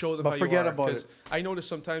gotta Yeah. show them But how forget you are. about 'Cause it. I notice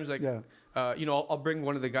sometimes, like, Yeah. I'll bring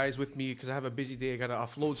one of the guys with me because I have a busy day. I gotta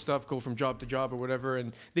offload stuff, go from job to job or whatever,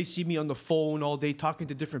 and they see me on the phone all day talking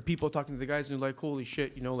to different people, talking to the guys, and they're like, "Holy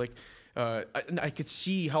shit!" Like. I could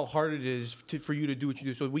see how hard it is for you to do what you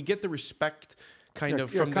do. So we get the respect kind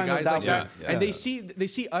of you're from the kind of guys that like way. that, Yeah, and yeah. they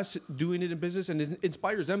see us doing it in business, and it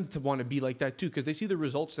inspires them to want to be like that too, because they see the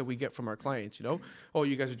results that we get from our clients. Oh,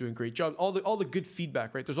 you guys are doing a great job. All the good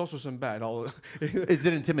feedback, right? There's also some bad. Is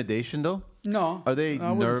it intimidation though? No. Are they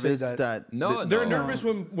I wouldn't say nervous that? No, They're no. nervous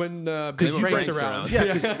when Big Frank's Frank's around. around.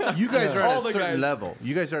 Yeah, 'cause you guys are All at the a certain guys. level.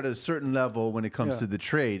 You guys are at a certain level when it comes Yeah. to the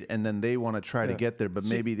trade, and then they want to try to Yeah. get there, but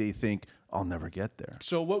maybe they think I'll never get there.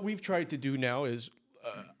 So what we've tried to do now is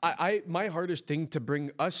my hardest thing to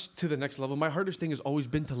bring us to the next level. My hardest thing has always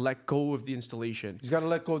been to let go of the installation. He's got to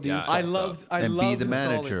let go of the install. I loved be the installing.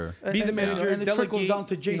 manager. Be the manager. And it trickles delegate, down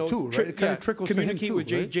to Jay too, right? It kind of trickles to him communicate too,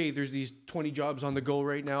 with right? JJ. There's these 20 jobs on the go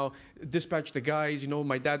right now. Dispatch the guys.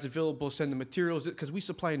 My dad's available. Send the materials because we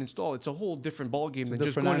supply and install. It's a whole different ball game than just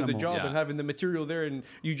different going to animal. the job Yeah. and having the material there and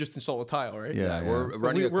you just install a tile, right? Yeah. We're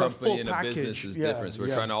running we're a a full company and a business package. is Yeah, different. So we're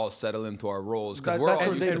yeah. trying to all settle into our roles because That- we're that's all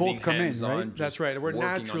where used they to both being come in, hands-on, right? just That's right. We're working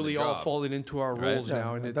on the naturally all job. falling into our roles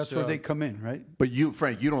now, and That's it's where they come in, right? But you,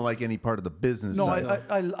 Frank, you don't like any part of the business. No, side.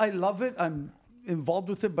 I love it. I'm involved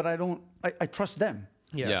with it, but I don't. I trust them.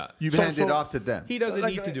 Yeah. You've So- handed so- off to them. he doesn't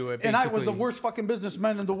need to do it. And I was the basically. worst fucking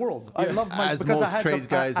businessman in the world. I loved my As because I most had trades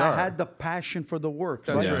guys I are. had the passion for the work.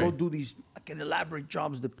 So That's I would go right. do these fucking elaborate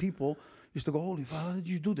jobs that people used to go, holy fuck, how did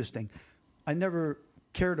you do this thing? I never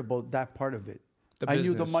cared about that part of it. The I knew the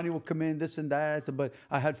business. money would come in, this and that, but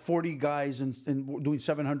I had 40 guys and doing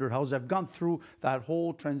 700 houses. I've gone through that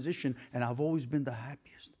whole transition, and I've always been the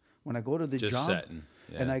happiest. When I go to the Just job, setting,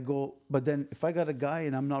 and yeah. I go, but then if I got a guy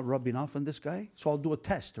and I'm not rubbing off on this guy, so I'll do a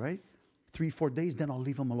test, right? 3-4 days, then I'll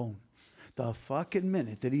leave him alone. The fucking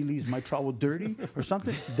minute that he leaves my trowel dirty or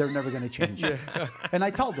something, they're never going to change. And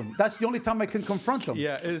I tell them, that's the only time I can confront them.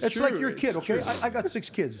 Yeah, it's like true, your kid, it's okay? true. I got 6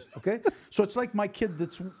 kids, okay? So it's like my kid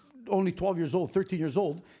that's only 12 years old, 13 years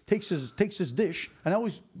old, takes his dish, and I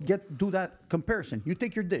always do that comparison. You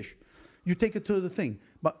take your dish, you take it to the thing,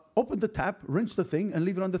 but open the tap, rinse the thing, and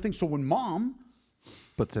leave it on the thing. So when mom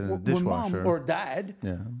Puts it in the when mom dishwasher. or dad,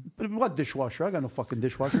 Yeah. but what dishwasher? I got no fucking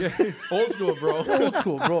dishwasher. Old school, bro. Old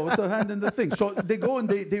school, bro, with the hand in the thing. So they go and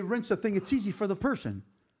they rinse the thing. It's easy for the person,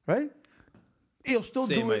 right? He'll still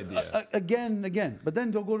Same do it idea. again and again. But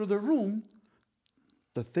then they'll go to their room.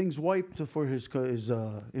 The thing's wiped for his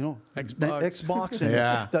Xbox and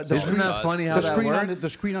Yeah. the Isn't screen, that funny how the that screen on works? the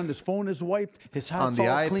screen on his phone is wiped. His hat's On the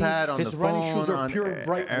all clean. iPad, on his the running phone, shoes are on pure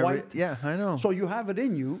bright white. Yeah, I know. So you have it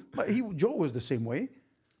in you. But Joe was the same way.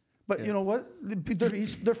 But you know what?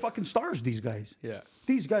 They're fucking stars. These guys. Yeah.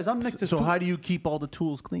 These guys. I'm next to. So two- how do you keep all the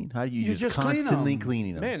tools clean? How do you, just clean constantly 'em.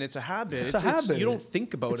 cleaning them? Man, it's a habit. It's a habit. You don't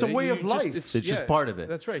think about It's it. a way You of life. It's just part of it.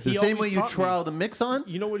 That's right. The He same way always you taught me. trowel the mix on.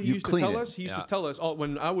 You know what he you used to clean tell it. us? He used Yeah. to tell us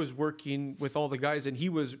when I was working with all the guys and he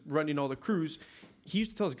was running all the crews. He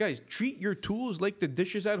used to tell us, guys, treat your tools like the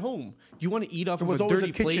dishes at home. You want to eat off It of was a always a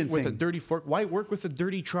dirty plate kitchen with a thing. dirty fork? Why work with a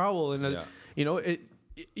dirty trowel? And Yeah.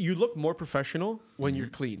 you look more professional when you're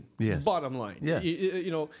clean. Yes. Bottom line. Yes.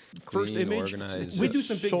 First Clean, image. organized. We do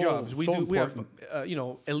some big So- jobs. We so do. We have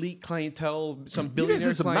important. elite clientele. Some You guys billionaire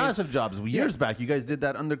did some clients. massive jobs years back. You guys did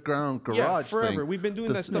that underground garage Yeah, forever. thing. We've been doing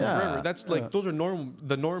The- that stuff yeah. forever. That's like those are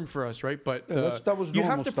the norm for us, right? But that was you have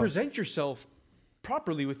normal to stuff. present yourself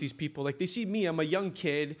properly with these people. Like they see me, I'm a young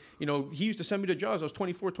kid. He used to send me to jobs. I was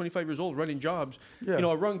 24, 25 years old running jobs. Yeah.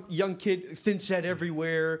 A young kid, thin set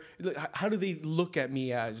everywhere. How do they look at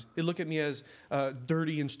me as? They look at me as a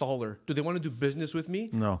dirty installer. Do they want to do business with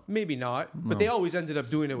me? No. Maybe not. But they always ended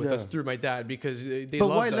up doing it with Yeah. us through my dad because they But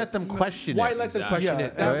loved why that. let them question Why it? let them Exactly. question Yeah,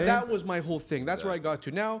 it? That, right? that was my whole thing. That's where I got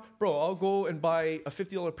to. Now, bro, I'll go and buy a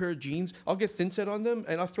 $50 pair of jeans. I'll get thin set on them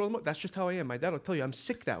and I'll throw them up. That's just how I am. My dad will tell you I'm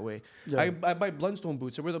sick that way. Yeah. I buy Blundstone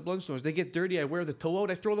boots. I wear the Blundstones. They get dirty. I wear the toe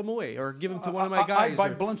out. I throw them away or give them to one of my I guys. buy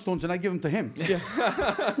or- Blundstones and I give them to him. Yeah.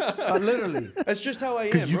 Literally. That's just how I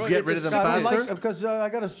am, 'Cause you bro. get It's rid a of them simple- I faster? like because I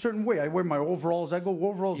got a certain way. I wear my overalls. I go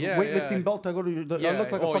overalls, Yeah, weightlifting yeah. belt. I go to. I Yeah.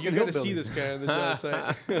 look like a Oh, fucking you gotta hillbilly. see this guy on the job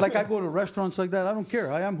site. Like I go to restaurants like that. I don't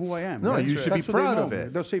care. I am who I am. No, right? you should be That's what they proud know of me.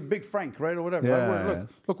 it. They'll say Big Frank, right, or whatever. Yeah.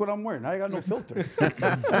 Look what I'm wearing. I got no filter. I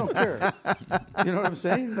don't care. You know what I'm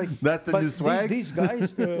saying? Like That's the but new swag? These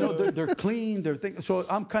guys, they're clean. They're so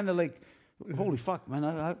I'm kind of like, holy fuck, man.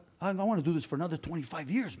 I want to do this for another 25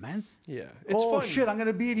 years, man. Yeah. It's Oh fun. shit, I'm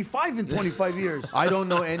gonna be 85 in 25 years. I don't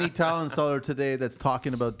know any towel installer today that's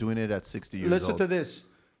talking about doing it at 60 years Listen old. to this.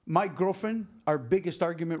 My girlfriend, our biggest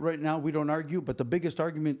argument right now, we don't argue, but the biggest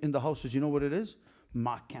argument in the house is, you know what it is?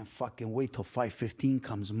 Ma can't fucking wait till 5:15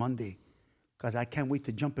 comes Monday. Because I can't wait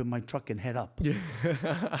to jump in my truck and head up. Yeah.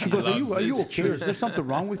 She goes, loves are you it. okay? Is there something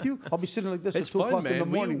wrong with you? I'll be sitting like this It's at 2 fun, o'clock in the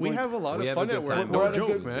man. morning. We going, have a lot We of have a fun good at work. time. No we're at a joke,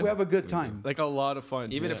 good- man. We have a good time. Like a lot of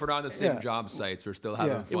fun. Even Yeah. if we're on the same Yeah. job sites, we're still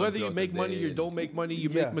having Yeah. fun. Whether you throughout make the money, day you and- don't make money, you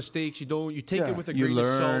Yeah. make mistakes, you don't. You take Yeah. it with a You grain of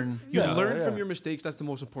salt. learn. You Yeah, learn yeah. from your mistakes. That's the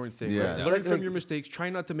most important thing. Yeah. Right? Yeah. Learn Like- from your mistakes.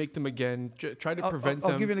 Try not to make them again. Try to prevent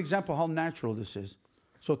I'll them. give you an example how natural this is.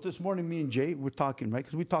 So this morning, me and Jay, we're talking, right?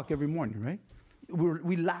 Because we talk every morning, right?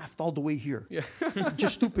 We laughed all the way here. Yeah.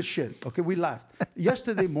 Just stupid shit. Okay, we laughed.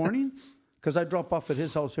 Yesterday morning, because I drop off at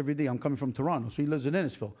his house every day. I'm coming from Toronto, so he lives in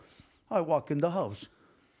Innisfil. I walk in the house.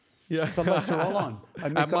 Yeah. The lights are all on.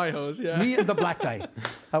 At my house, yeah. Me and the black guy.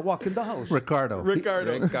 I walk in the house. Ricardo.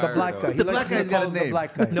 The black guy. He The likes black me to guy's got call a him the name.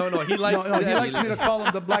 black guy. No, he likes. He likes me to call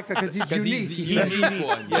him the black guy because he's unique. He's the unique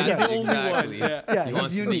one. Yeah, he's the only one. exactly. Yeah. Yeah, He he's wants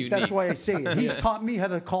to be unique. That's unique. why I say it. He's taught me how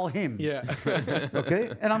to call him. Yeah. Okay?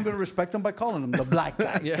 And I'm going to respect him by calling him the black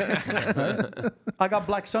guy. Yeah. I got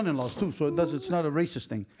black son-in-laws too, so it's not a racist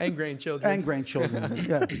thing. And grandchildren. And grandchildren.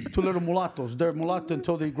 Yeah. 2 little mulattoes. They're mulatto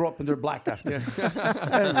until they grow up and they're black after.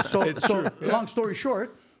 Anyway, so long story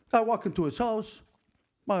short, I walk into his house.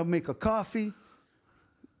 I make a coffee.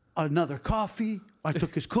 Another coffee. I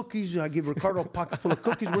took his cookies. I gave Ricardo a pocket full of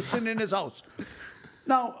cookies. We're sitting in his house.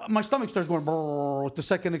 Now, my stomach starts going brrr with the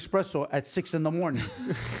second espresso at 6 in the morning.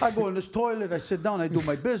 I go in this toilet. I sit down. I do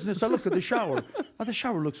my business. I look at the shower. Oh, the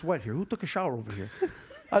shower looks wet here. Who took a shower over here?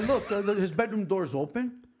 I look. His bedroom door's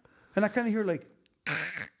open. And I kind of hear like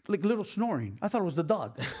little snoring. I thought it was the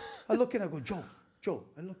dog. I look in. I go, Joe.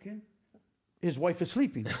 I look in. His wife is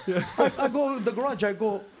sleeping. I go to the garage. I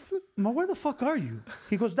go, Ma, where the fuck are you?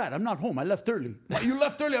 He goes, Dad, I'm not home. I left early. What, you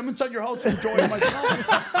left early? I'm inside your house enjoying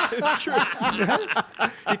myself. It's true.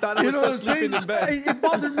 He thought I was what I'm still sleeping saying? in bed. It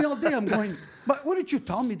bothered me all day. I'm going, but what did you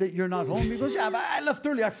tell me that you're not home? He goes, yeah, but I left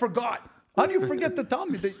early. I forgot. How do you forget to tell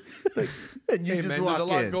me that? And you Hey, just man, walk there's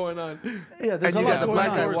a lot in. going on. Yeah, there's And a you lot got the going black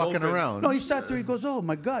on. guy Doors walking open. around. No, he sat there. He goes, "Oh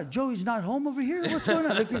my God, Joey's not home over here. What's going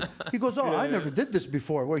on?" He goes, "Oh, I never did this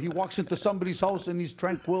before. Where he walks into somebody's house and he's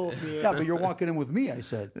tranquil. Yeah, but you're walking in with me." I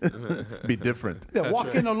said, Be different. "Yeah,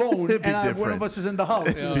 walk in alone, It'd be and one of different. us is in the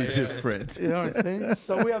house." Be different. You know what I'm saying?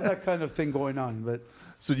 So we have that kind of thing going on. But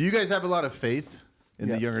So do you guys have a lot of faith in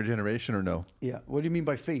Yeah. the younger generation or no? yeah, what do you mean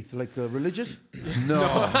by faith? Like religious? No.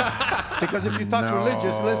 Because if you talk No.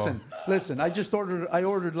 religious, listen. I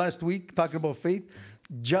ordered last week talking about faith,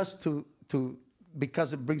 just to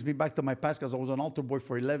because it brings me back to my past. Because I was an altar boy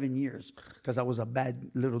for 11 years. Because I was a bad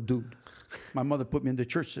little dude. My mother put me in the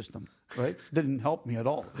church system. Right? Didn't help me at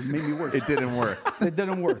all. It made me worse. It didn't work. It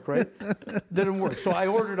didn't work. Right? Didn't work. So I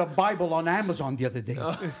ordered a Bible on Amazon the other day.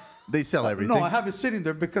 They sell everything. No, I have it sitting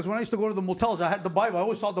there because when I used to go to the motels, I had the Bible. I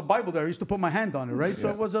always saw the Bible there. I used to put my hand on it, right? So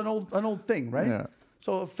it was an old thing, right? Yeah.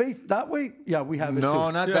 So faith that way, yeah, we have it No,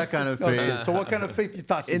 too. not that kind of Okay, faith. so what kind of faith you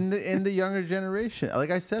talking? In the younger generation, like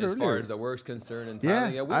I said As earlier. far as the work's concerned and Yeah,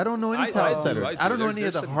 tiling, I don't know any tile setters. I don't know any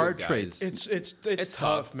of the hard trades. It's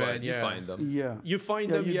tough, man. but Yeah. you find them. Yeah. You find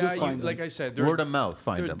Yeah, them, you do yeah. find them. Like I said, Word of mouth,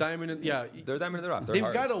 find they're them. diamond. Yeah, They're diamond in the rough. They're they've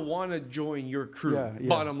hard. got to want to join your crew. Yeah, yeah.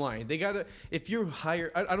 Bottom line, they got to. If you're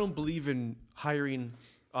hired, I don't believe in hiring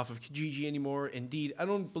off of Kijiji anymore. Indeed, I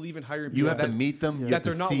don't believe in hiring. You people have to that- meet them. You that have to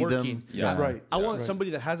they're not see working. them. Yeah. Right. I want Right.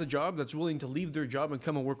 somebody that has a job that's willing to leave their job and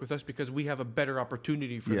come and work with us because we have a better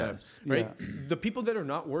opportunity for Yes. them. Right? Yeah. The people that are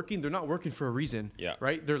not working, they're not working for a reason. Yeah.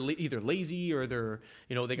 Right? They're either lazy or they're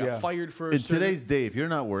they got Yeah. fired for a In certain- today's day, if you're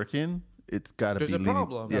not working, it's got to be There's a leading-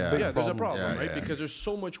 problem. Yeah. Yeah, there's a problem. problem, Yeah, right? yeah. Because there's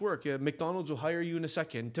so much work. Yeah, McDonald's will hire you in a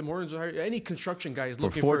second. Tim Hortons will hire you. Any construction guy is For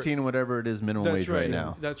looking 14, whatever it is, minimum That's wage right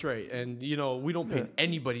now. That's right. And we don't pay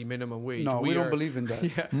anybody minimum wage. No, we don't are- believe in that.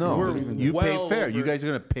 Yeah, No, we're you well pay fair. You over- guys are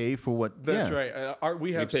going to pay for what? That's yeah. right.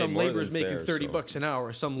 We have pay some more laborers than making fair, $30 so- bucks an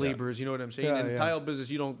hour. Some laborers, you know what I'm saying? Yeah, In the yeah. tile business,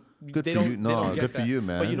 you don't. Good they for don't, you. they No, don't get good for that. you,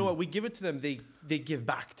 But you know man. what? We give it to them. They give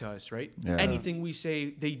back to us, right? Yeah. Anything we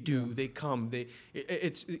say, they do. They come.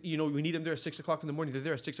 It's we need them there at 6:00 in the morning. They're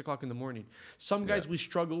there at 6:00 in the morning. Some guys we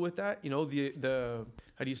struggle with that. The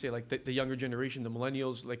how do you say, like the younger generation, the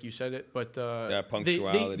millennials, like you said it, but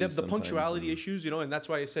punctuality the sometimes, punctuality yeah. issues, and that's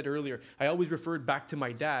why I said earlier, I always referred back to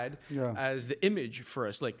my dad Yeah. as the image for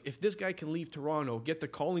us. Like, if this guy can leave Toronto, get to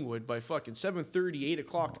Collingwood by fucking 7:30,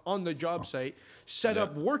 8:00 on the job site, set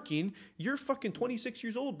up working, you're fucking 26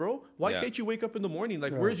 years old, bro. Why Yeah. can't you wake up in the morning?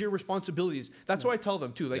 Like, where's your responsibilities? That's what I tell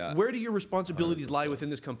them too. Like, Yeah. where do your responsibilities lie within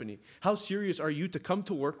this company? How serious are you to come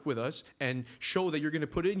to work with us and show that you're going to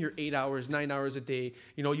put in your 8 hours, 9 hours a day?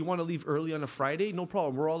 You want to leave early on a Friday? No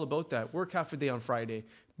problem. We're all about that. Work half a day on Friday.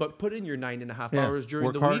 But put in your 9.5 Yeah. hours during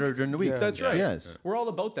Work the week. harder during the week. Yeah. That's Yeah. right. Yes. We're all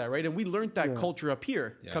about that, right? And we learned that culture up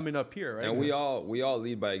here, Yeah. coming up here, right? And we all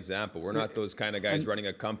lead by example. We're not those kind of guys running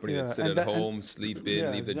a company that sit at home, sleep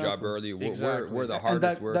in, leave the job exactly. early. Exactly. We're the And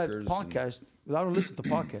hardest that workers. podcast, I don't listen to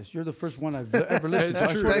podcasts. You're the first one I've ever listened to. I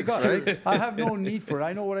true. swear to Thanks, God. right? I have no need for it.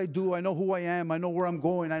 I know what I do. I know who I am. I know where I'm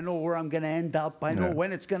going. I know where I'm going to end up. I know Yeah.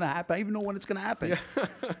 when it's going to happen. I even know when it's going to happen.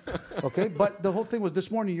 Okay, but the whole thing was this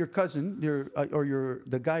morning. Your cousin,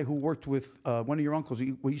 the guy who worked with one of your uncles.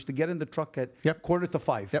 We used to get in the truck at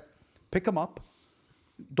 4:45. Yep. Pick him up.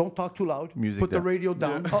 Don't talk too loud. Music Put the down. radio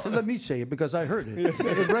down. Oh, let me say it because I heard it. It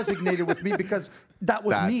resonated with me because that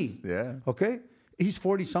was me. Yeah. Okay? He's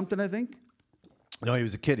 40 something, I think. No, he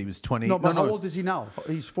was a kid. He was 20. No, but how old is he now?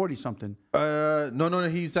 He's 40 something. No.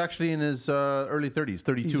 He's actually in his early 30s,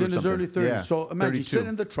 32 He's or in his something. early 30s. Yeah, So imagine 32. sit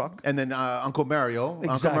in the truck. And then Uncle Mario.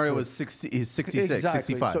 Uncle Exactly. Mario was 60. He's 66, Exactly.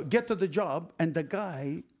 65. So get to the job, and the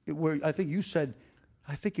guy, where I think you said,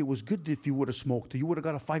 I think it was good if you would have smoked. You would have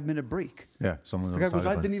got a 5-minute break. Yeah, someone The was guy goes, talking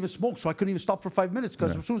I about didn't even smoke, so I couldn't even stop for 5 minutes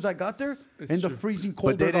because as soon as I got there, in the freezing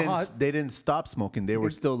cold But or the hot. they didn't stop smoking. They were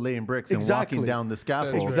still laying bricks and Exactly. walking down the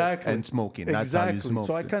scaffold Exactly. and smoking. That's how you smoke.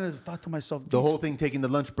 So I kind of thought to myself, The whole thing taking the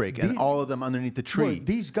lunch break and these- all of them underneath the tree.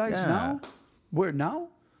 These guys Yeah. now, where now?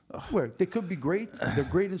 Where they could be great, they're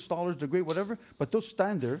great installers, they're great whatever, but they'll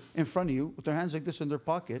stand there in front of you with their hands like this in their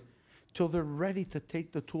pocket till they're ready to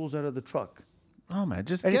take the tools out of the truck. Oh man,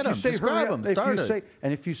 just And get if them, you say just hurry grab up, them, start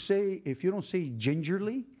it. if you don't say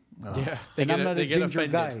gingerly, Yeah, and I'm not a ginger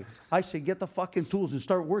offended. guy, I say get the fucking tools and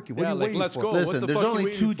start working. What Yeah, are you like, waiting let's for? go. What Listen, the there's fuck you only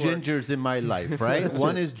waiting 2 for? gingers in my life, right?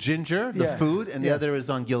 One is Ginger, the Yeah. food, and the Yeah. other is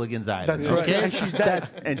on Gilligan's Island. That's right. Okay? And she's dead.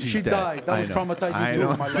 And she's she dead. died. That I was know. traumatizing I too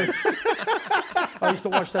know. in my life. I used to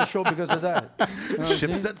watch that show because of that. You know what I'm Ships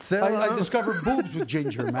saying? that sail I out. discovered boobs with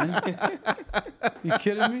Ginger, man. You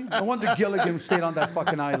kidding me? No wonder Gilligan stayed on that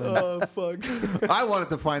fucking island. Oh fuck. I wanted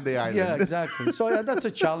to find the island. Yeah, exactly. So yeah, that's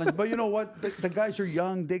a challenge. But you know what? The guys are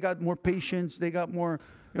young. They got more patience. They got more,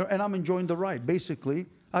 and I'm enjoying the ride. Basically,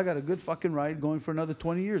 I got a good fucking ride going for another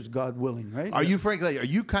 20 years, God willing, right? Are you, Frank, like, are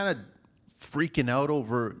you kind of freaking out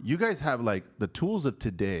over, you guys have like the tools of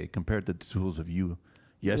today compared to the tools of you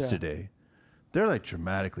yesterday. They're like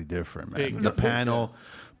dramatically different, man. Big The difference, panel,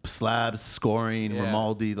 slabs, scoring, Yeah.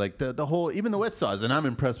 Romaldi, like the whole, even the wet saws. And I'm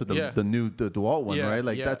impressed with the new DeWalt one, Yeah, right?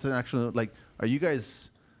 Like yeah. that's an actual, like, are you guys,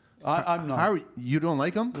 I'm not. how, you don't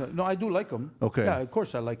like them? No, I do like them. Okay. Yeah, of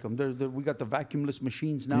course I like them. We got the vacuumless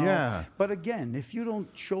machines now. Yeah. But again, if you don't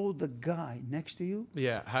show the guy next to you,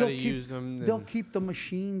 Yeah, how they'll to keep- use them. They'll and keep the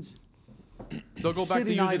machines. They'll go back to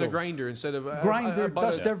sitting using idle. a grinder instead of Grinder, I bought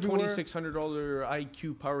dust a everywhere. $2,600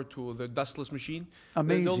 IQ power tool, the dustless machine. They'll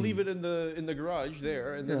Amazing. leave it in the garage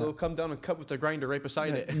there, and then Yeah. they'll come down and cut with the grinder right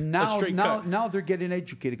beside it. A Now, straight now, cut. now they're getting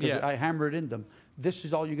educated because Yeah. I hammer it in them. This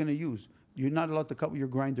is all you're going to use. You're not allowed to cut with your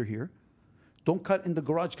grinder here. Don't cut in the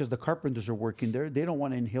garage because the carpenters are working there. They don't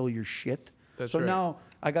want to inhale your shit. That's so right. now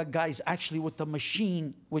I got guys actually with the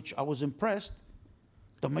machine, which I was impressed.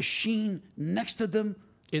 The machine next to them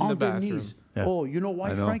In on the their bathroom. knees. Yeah. Oh, you know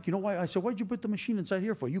why, I know. Frank? You know why? I said, why'd you put the machine inside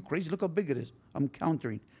here for? You crazy? Look how big it is. I'm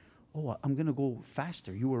countering. Oh, I'm going to go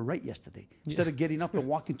faster. You were right yesterday. Instead of getting up and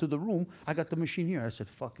walking to the room, I got the machine here. I said,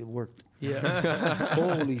 fuck, it worked. Yeah.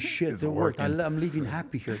 Holy shit, it worked. I'm leaving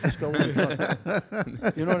happy here. This guy won't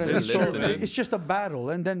fuck. You know what I mean? They're So listening. it's just a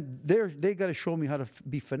battle. And then they got to show me how to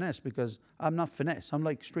be finesse because I'm not finesse. I'm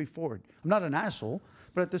like straightforward. I'm not an asshole.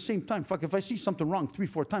 But at the same time, fuck, if I see something wrong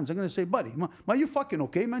 3-4 times, I'm going to say, buddy, are you fucking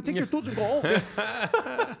okay, man? Take your tools and go home.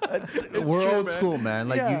 We're true, old man. school, man.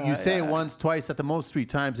 Like Yeah, you say it yeah. once, twice, at the most 3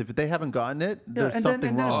 times. If they haven't gotten it, Yeah, there's and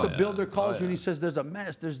something then wrong. if the builder calls you and he says there's a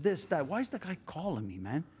mess, there's this, that. Why is the guy calling me,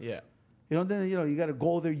 man? Yeah. Then you got to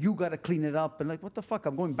go there. You got to clean it up. And like, what the fuck?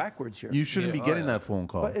 I'm going backwards here. You shouldn't Yeah. be getting that phone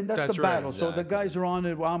call. And that's That's the right, battle. So the guys are on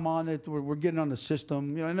it. I'm on it. We're getting on the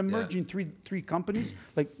system. And I'm merging three companies.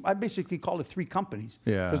 Like I basically call it 3 companies.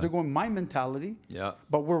 Yeah. Because they're going my mentality. Yeah.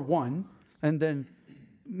 But we're one. And then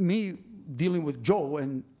me dealing with Joe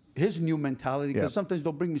and his new mentality. Because Yeah. sometimes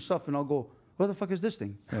they'll bring me stuff and I'll go, what the fuck is this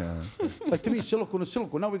thing? Yeah. Like to me, silicone is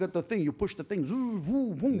silicone. Now we got the thing. You push the thing. Zoom,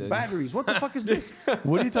 boom, boom, batteries. What the fuck is this?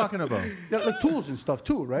 What are you talking about? Yeah, like tools and stuff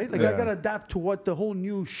too, right? Like I Yeah. gotta adapt to what the whole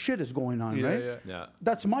new shit is going on, Yeah, right? yeah. Yeah.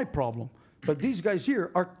 That's my problem. But these guys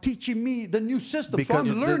here are teaching me the new system, Because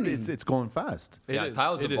so I'm learning. it's going fast. Yeah, is,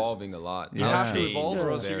 tile's it is. evolving a lot. You Yeah. have to evolve, or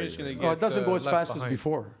Yeah. else you're just going to get. Oh, it doesn't go as left fast behind. as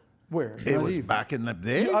before. Where? It Not was even. back in the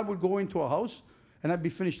day. I would go into a house and I'd be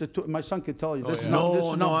finished. My son could tell you. This is yeah. not, this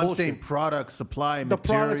No, is no, not I'm bullshit. saying product, supply, The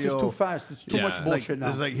material. products is too fast. It's too Yeah. much Like, bullshit now.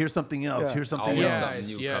 There's like, here's something else. Yeah. Here's something Always else.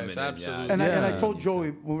 something new Yes, coming in. absolutely. Yeah. And I Yeah. told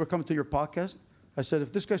Joey when we were coming to your podcast, I said,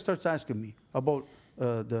 if this guy starts asking me about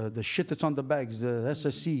the shit that's on the bags, the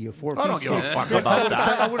SSC, a 4 I don't give a fuck about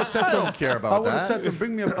that. I would have said I don't care about I would have that. said to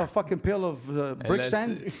bring me a fucking pail of brick let's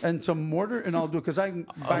sand and some mortar, and I'll do it. Because I'm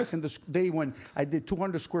back in the day when I did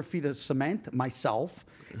 200 square feet of cement myself,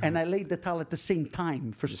 and I laid the tile at the same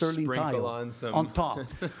time for Sterling sprinkle tile on some- top.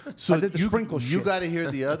 So I did the sprinkle you shit. got to hear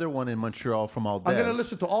the other one in Montreal from All Dev. I'm gonna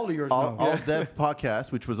listen to all of yours now. All Dev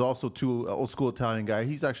podcast, which was also 2 old school Italian guy.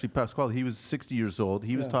 He's actually Pasquale. He was 60 years old.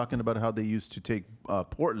 He was talking about how they used to take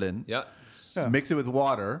Portland, Yeah. mix it with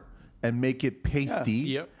water, and make it pasty,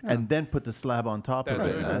 Yep. and then put the slab on top of That's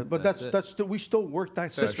it. right. But we still work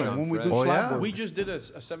that system on when we do fresh. slab yeah. work. We just did a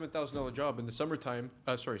 $7,000 job in the summertime.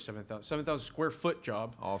 Sorry, 7,000 square foot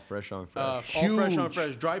job. All fresh on fresh. All fresh on Huge.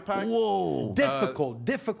 fresh. Dry pack. Whoa.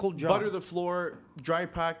 difficult job. Butter the floor, dry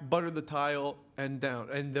pack, butter the tile, and down.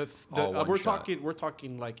 And All one we're shot.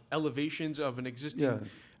 talking like elevations of an existing. Yeah.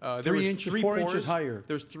 There 3 was inches, 3 4 pours. inches higher.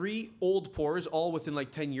 There's 3 old pours, all within like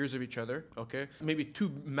 10 years of each other. Okay, maybe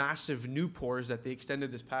 2 massive new pours that they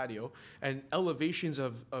extended this patio, and elevations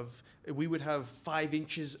of we would have 5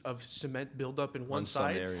 inches of cement build up in one On some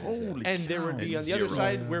side. areas, Holy And there would be And on the other 0.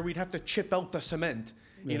 side where we'd have to chip out the cement.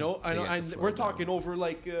 You know, To get the and floor we're down. talking over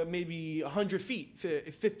like maybe 100 feet,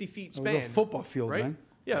 50 feet It was span. a football field, right? man.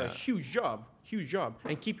 Yeah, huge job.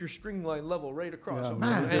 And keep your string line level right across. Yeah,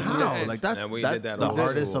 Man, And- how? and Like that's And we did that the old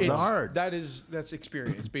hardest of school. the it's- hard. That's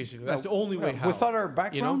experience, basically. That's the only way how. Without our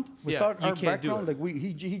background, you can't do it. like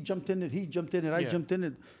he jumped in it, I Yeah. jumped in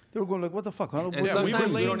it. They were going like, what the fuck? Huh? And Yeah, we sometimes were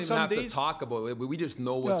we laying don't even some have days- to talk about it. We just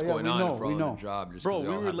know what's Yeah, going we on know, if we're we on know. the job. Just Bro, 'cause we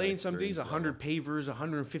all were have that laying some days experience 100 pavers,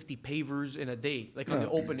 150 pavers in a day, like on the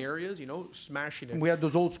open areas, smashing it. We had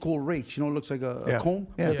those old school rakes, it looks like a Yeah. comb.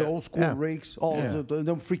 Yeah. We had the Yeah. old school Yeah. rakes, all Yeah.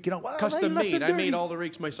 them freaking out. "Wow, Custom they left made. it I made dirty." all the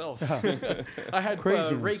rakes myself. I had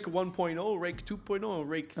Craziness. rake 1.0, rake 2.0,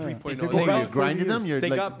 rake 3.0. They go Oh, back you for grinded years. them? You're They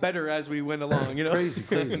like, got better as we went along, Crazy,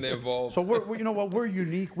 crazy. and they evolve. So you know what, we're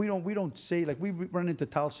unique. We don't say, like, we run into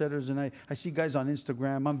tile setters, and I see guys on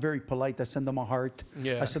Instagram. I'm very polite. I send them a heart.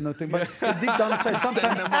 Yeah. I send them a thing. But deep down inside,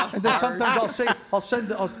 sometimes, and then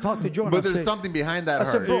sometimes I'll talk to Joe, and but I'll there's say, something behind that I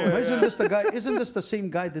said, heart. bro, isn't this the same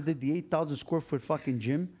guy that did the 8,000 square foot fucking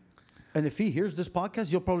gym? And if he hears this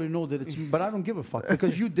podcast, you'll probably know that it's me. But I don't give a fuck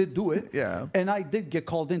because you did do it. Yeah. And I did get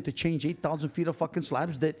called in to change 8,000 feet of fucking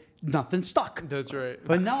slabs that nothing stuck. That's right.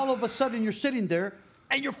 But now all of a sudden you're sitting there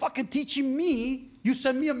and you're fucking teaching me. You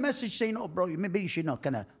send me a message saying, "Oh, bro, maybe you should not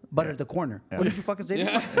kind of butter the corner." What did you fucking say?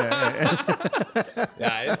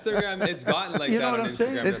 Yeah, Instagram, it's gotten like You that know on what I'm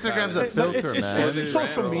saying? Instagram's a But filter, man. it's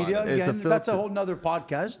social media. It's a Again, that's a filter. whole nother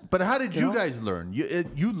podcast. But how did you know? guys learn?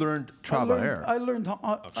 You learned trial by error. I learned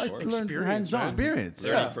Experience, hands-on. man. Experience.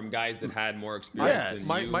 Learning Yeah. from guys that had more experience. Yes.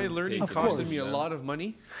 than My you, learning taking costed it me a from lot them. of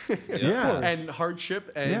money Yeah. and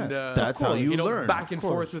hardship, and Yeah. That's how you learn. Back and Of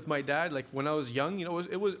course. forth with my dad. Like when I was young, it was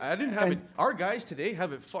I didn't have it. Our guys today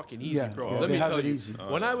have it fucking easy, Yeah, bro. yeah, Let they me have tell it you. easy.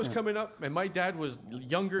 When I was coming up, and my dad was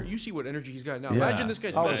younger, you see what energy he's got now. Yeah. Imagine this guy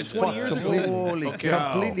I was 20 fucked years ago. completely. Holy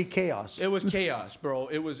cow. Completely chaos. It was chaos, bro.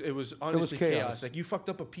 It was honestly chaos. chaos. Like you fucked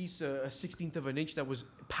up a piece, a 16th of an inch that was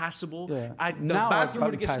passable. Yeah. The Now bathroom I'm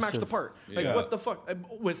would get smashed passive. apart. Like Yeah. what the fuck?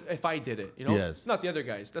 If I did it, Yes. Not the other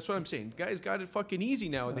guys. That's what I'm saying. Guys got it fucking easy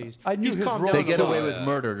nowadays. I knew He's his calmed role. down They get a lot. away with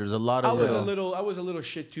murder. There's a lot I of was a little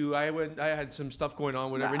shit too. I had some stuff going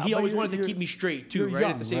on, whatever. Nah, and he but always you're- wanted to you're- keep me straight too, you're right?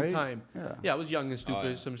 young, At the same right? time. Yeah. I was young and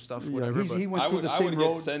stupid, yeah. some stuff, Yeah, whatever. he went I through would, the I same would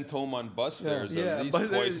road. get sent home on bus fares Yeah, at least but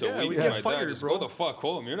twice yeah, a week we from get my fired, dad. Just bro. go the fuck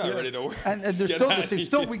home. You're not Yeah. ready to work. And Just they're get still out the of same. here.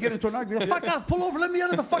 Still, we get into an argument. Fuck off! Pull over. Let me out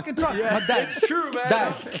of the fucking truck. My dad. It's true, man.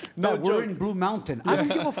 Dad, No Dad, we're joke. in Blue Mountain. I don't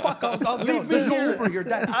give a fuck. I'll leave me There's no no Uber here,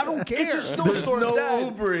 Dad. I don't care. It's a snowstorm, no Dad.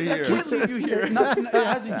 Uber I here. can't leave you here. Nothing. It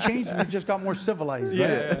hasn't changed. We just got more civilized. Right?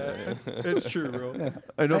 Yeah, it's true, bro.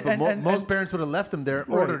 I know, but And- most and- parents would have left him there,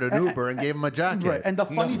 ordered an Uber, and gave him a jacket. Right. And the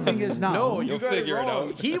funny thing is now. No, you You'll got it figure it wrong.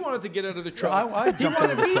 out. He wanted to get out of the truck. I he jumped out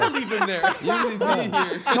wanted of the me to truck. leave him there. You leave me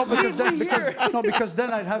here. No, because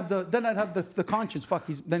then I'd have the conscience. Fuck,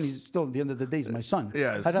 he's still at the end of the day, he's my son.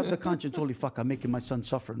 Yes. I'd have the conscience. Holy fuck, I'm making my son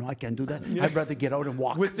suffer. No, I can't do that. I'd rather get out and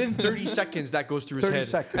walk. Within 30 seconds, that goes through his 30 head,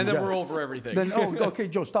 seconds, and then yeah. we're over everything. Then okay,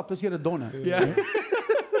 Joe, stop. Let's get a donut. yeah.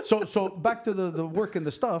 So back to the work and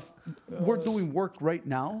the stuff. We're doing work right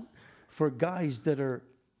now for guys that are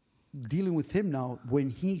dealing with him now when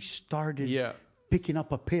he started Yeah. picking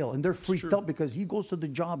up a pail. And they're freaked true. out because he goes to the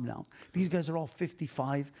job now. These guys are all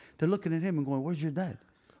 55. They're looking at him and going, "Where's your dad?"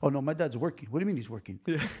 "Oh, no, my dad's working." "What do you mean he's working?"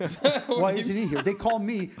 "Why isn't he here?" They call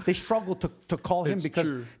me. They struggle to call him It's because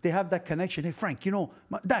true. they have that connection. "Hey, Frank,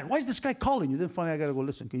 Dad, why is this guy calling you?" Then finally I got to go,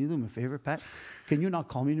 "Listen, can you do me a favor, Pat? Can you not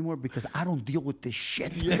call me anymore? Because I don't deal with this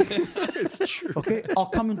shit." It's true. Okay, I'll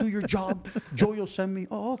come and do your job. Joe, you'll send me.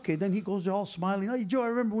 "Oh, okay." Then he goes there all smiling. "Oh, Joe, I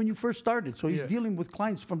remember when you first started." So he's Yeah. dealing with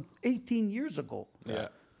clients from 18 years ago. Yeah.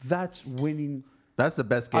 That's winning. That's the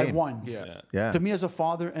best game. I won. Yeah. Yeah. To me as a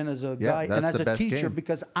father and as a Yeah, guy and that's as the a best teacher game.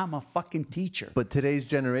 because I'm a fucking teacher. But today's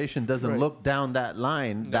generation doesn't Right. look down that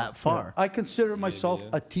line that far. I consider myself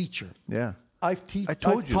a teacher. Yeah. I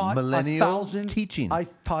told you, taught millennial 1,000 teaching.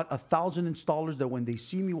 I've taught 1,000 installers that when they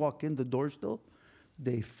see me walk in the door still,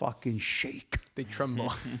 they fucking shake. They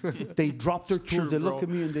tremble. They drop their It's tools. true, They look bro. at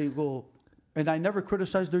me and they go, and I never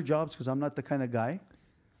criticize their jobs because I'm not the kind of guy.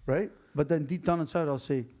 right? But then deep down inside, I'll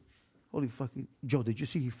say, holy fuck, Joe, did you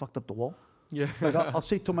see he fucked up the wall? Yeah. Like I'll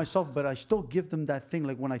say to myself, but I still give them that thing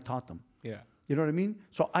like when I taught them. Yeah. You know what I mean?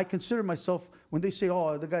 So I consider myself, when they say,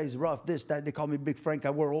 oh, the guy's rough, this, that, they call me Big Frank. I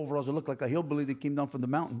wear overalls. I look like a hillbilly that came down from the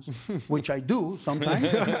mountains, which I do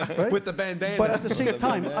sometimes. Right? With the bandana. But at the same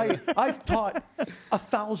time, I've taught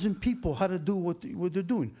 1,000 people how to do what they're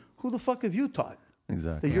doing. Who the fuck have you taught?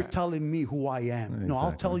 Exactly. That you're telling me who I am. No, I'll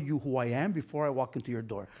Exactly. tell you who I am before I walk into your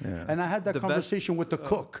door. Yeah. And I had that The conversation with the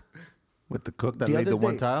cook. With the cook that The laid other the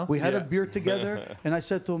one day. tile? We had a Yeah. beer together, and I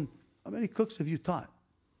said to him, how many cooks have you taught?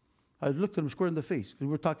 I looked at him square in the face, because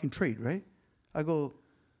we're talking trade, right? I go,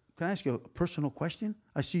 can I ask you a personal question?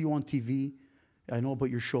 I see you on TV. I know about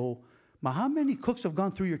your show. But how many cooks have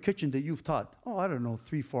gone through your kitchen that you've taught? Oh, I don't know,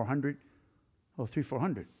 300, 400. Oh, 300,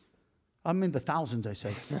 400. I'm in the thousands, I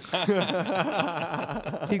said.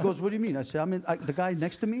 He goes, what do you mean? I said, the guy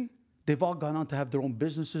next to me, they've all gone on to have their own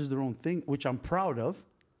businesses, their own thing, which I'm proud of,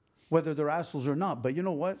 whether they're assholes or not. But you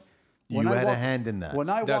know what? You had a hand in that. When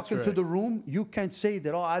I That's walk into right. the room, you can't say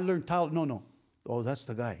that, oh, I learned tile. No. Oh, that's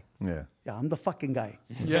the guy. Yeah. Yeah, I'm the fucking guy.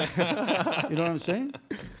 Yeah. You know what I'm saying?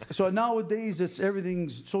 So nowadays,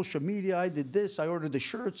 everything's social media. I did this. I ordered the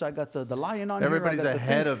shirts. I got the lion on Everybody's here. I got the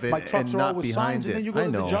ahead thing. of it My trucks and are not always behind signs, it. and then you go I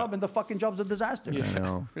to the know. job, and the fucking job's a disaster. I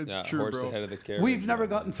know. It's Yeah, true, horse bro. ahead of the carriage. We've never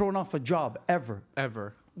gotten thrown off a job, ever.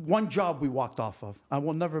 Ever. One job we walked off of. I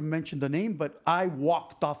will never mention the name, but I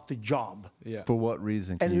walked off the job. Yeah. For what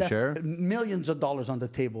reason? Can And you left share? millions of dollars on the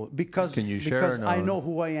table because, Can you share because or I no? know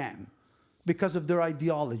who I am, because of their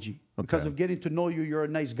ideology, because Okay. of getting to know you. You're a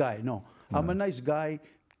nice guy. No, I'm a nice guy.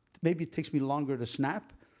 Maybe it takes me longer to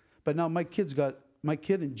snap, but now my kid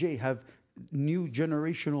and Jay have new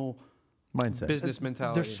generational. Mindset. Business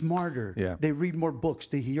mentality. They're smarter. Yeah. They read more books.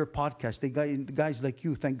 They hear podcasts. Guys like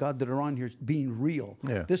you, thank God that are on here being real.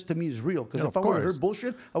 Yeah. This to me is real. Because Yeah, if of I would have course. heard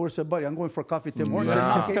bullshit, I would have said, buddy, I'm going for a coffee Tim Hortons and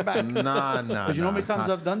I came back. Nah. Because you know how many times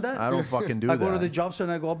I've done that? I don't fucking do I go to that. the job site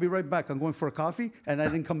and I go, I'll be right back. I'm going for a coffee, and I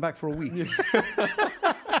didn't come back for a week.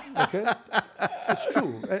 Okay? It's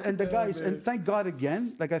true. And the guys, and thank God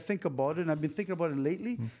again, like I think about it, and I've been thinking about it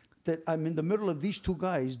lately, that I'm in the middle of these two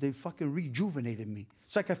guys. They fucking rejuvenated me.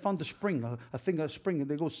 It's like I found the spring, a thing of spring, and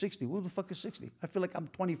they go 60. Who the fuck is 60? I feel like I'm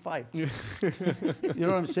 25. You know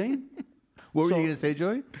what I'm saying? What were So- you going to say,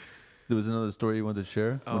 Joey? There was another story you wanted to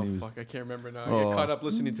share? Oh, when he was, fuck. I can't remember now. I Oh. get caught up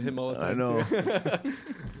listening to him all the time. I know. Too.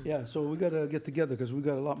 Yeah, so we got to get together because we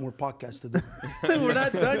got a lot more podcasts to do. We're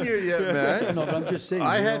not done here yet, man. No, but I'm just saying.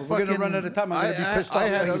 I you had know, we're going to run out of time. I'm going to be pissed off. I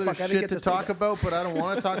had Like, other fuck, I didn't shit get to say talk that. about, but I don't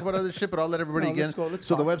want to talk about other shit, but I'll let everybody No, again. let's go, let's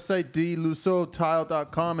So the talk. website,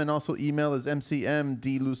 dlusotile.com, and also email is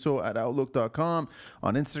mcmdluso@outlook.com.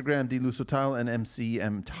 On Instagram, dlusotile and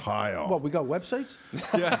mcmtile. What, we got websites?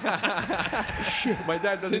 My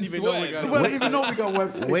dad doesn't Since even know when? we got We don't even know we got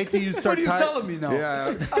websites. Wait till you start What are you ty- telling me now?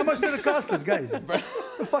 Yeah. How much did it cost us, guys?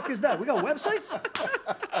 The fuck is that? We got websites?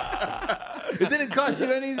 It didn't cost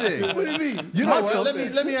you anything. What do you mean? You know Must what?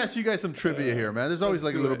 have. Let me ask you guys some trivia here, man. There's always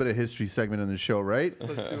like a do little it. bit of history segment in the show, right?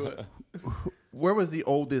 Let's do it. Where was the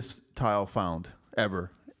oldest tile found ever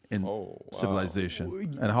in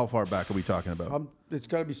civilization? And how far back are we talking about? It's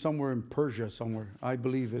got to be somewhere in Persia somewhere. I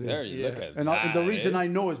believe it is. There you look Yeah. at And that. the reason eh? I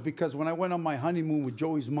know is because when I went on my honeymoon with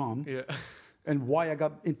Joey's mom, Yeah. and why I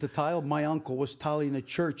got into tile, my uncle was tiling a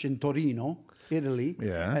church in Torino, Italy.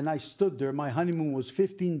 Yeah. And I stood there. My honeymoon was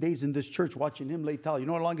 15 days in this church watching him lay tile. You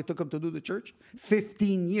know how long it took him to do the church?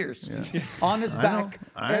 15 years. On his back,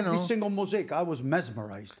 I every know. single mosaic. I was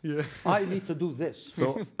mesmerized. Yeah. I need to do this.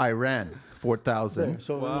 So Iran, 4,000.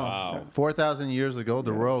 So, Wow. 4,000 years ago,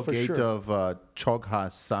 the royal for gate sure. of Chogha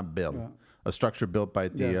Sabil, a structure built by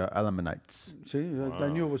the Alamanites. see, I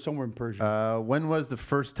knew it was somewhere in Persia. When was the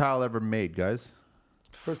first tile ever made, guys?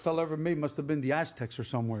 First tile ever made must have been the Aztecs or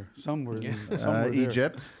somewhere. Somewhere there.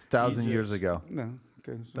 Egypt, 1,000 years ago. No.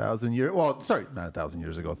 Okay. So 1,000 years. Well, sorry, not 1,000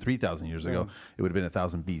 years ago. 3,000 years ago, it would have been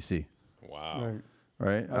 1,000 BC. Wow. right.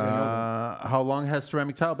 Right? How long has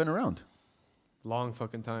ceramic tile been around? Long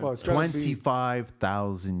fucking time. Well, it's gotta be,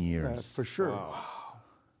 25,000 years. for sure.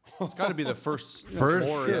 It's got to be the first First,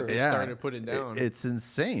 floor that they started putting down. It's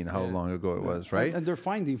insane how long ago it was, right? And they're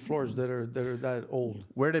finding floors that are that old.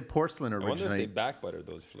 Where did porcelain I wonder if they originate? back buttered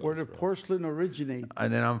those floors. Where did bro. porcelain originate?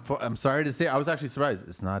 And then I'm sorry to say, I was actually surprised.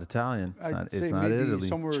 It's not Italian. It's I'd not. say It's not maybe Italy.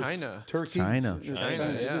 somewhere China. It's Turkey. China. Is it China,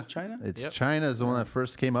 Is yeah. it China? It's Yep. China is the one that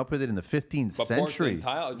first came up with it in the 15th But century. porcelain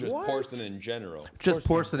tile or just porcelain in general? Just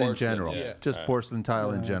porcelain in Porcelain, general. yeah. Just Alright. porcelain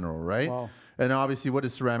tile in general, right? Wow. And obviously, what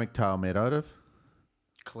is ceramic tile made out of?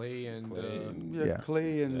 Clay and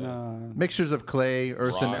clay and Mixtures of clay,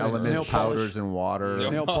 earth and Rock. elements, Nail powders polish. and water.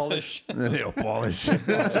 nail polish. Nail polish.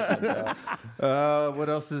 What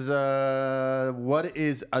else is? What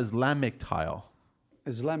is Islamic tile?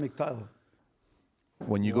 Islamic tile.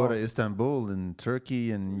 When you go to Istanbul and Turkey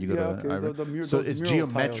and you go Yeah, to okay, Iran, the so those it's mural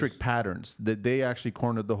geometric tiles. patterns. That they actually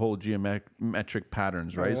cornered the whole geometric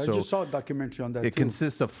patterns, right? I So just saw a documentary on that it too.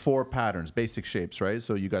 consists of 4 patterns, basic shapes, right?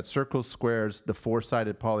 So you got circles, squares, the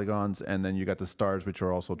 4-sided polygons, and then you got the stars, which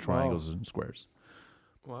are also triangles and squares.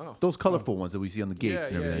 wow. Those colorful ones that we see on the gates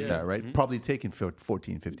and Yeah, everything yeah, like that, right? Probably taken for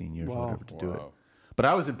 14, 15 years or Wow. whatever to do it. But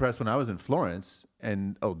I was impressed when I was in Florence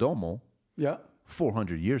and El Domo, Yeah,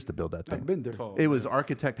 400 years to build that thing. I've been there. Oh, It was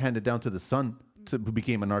architect handed down to the son, who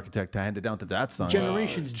became an architect, to hand it down to that son.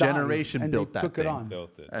 Generations died, Generation and built they that took thing. it on.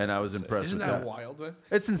 Built it. And I was impressed Isn't with that that. wild, man?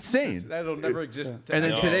 It's insane. That'll never exist. And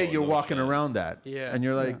then No, today you're no walking chance. around that, Yeah. and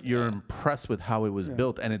you're like, you're impressed with how it was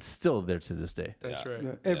built, and it's still there to this day. That's Yeah. right.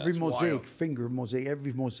 Yeah, every it's mosaic, wild. finger mosaic,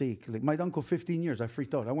 every mosaic. Like my uncle, 15 years, I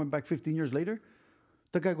freaked out. I went back 15 years later.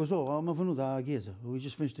 The guy goes, "Oh, I'm a venuta chiesa. We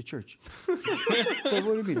just finished the church." So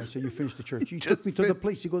what do you mean? I said, "You finished the church." He took me to the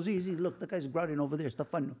place. He goes, "Easy, look, the guy's grouting over there.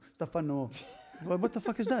 Stefano. Well, what the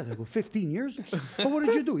fuck is that? I go, 15 years? Well, what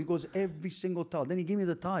did you do? He goes, every single tile. Then he gave me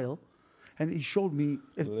the tile, and he showed me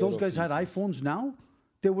if those guys had iPhones now,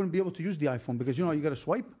 they wouldn't be able to use the iPhone because you know you got to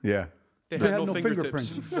swipe. Yeah. They They had had no fingertips.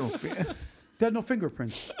 fingerprints. They had no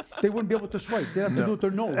fingerprints. They wouldn't be able to swipe. They'd have to do it with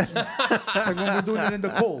their nose. Like when we're doing it in the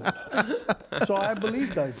cold. So I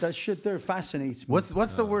believe that. That shit there fascinates me.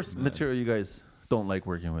 What's the worst material you guys don't like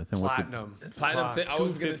working with? And what's it? Platinum. Platinum. Fuck, I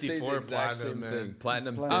was gonna say the 254 exact same platinum, thing. man.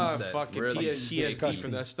 Platinum thin Platinum. set. Fucking really PSP disgusting. for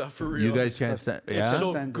that stuff for real. You guys can't stand. It's Yeah.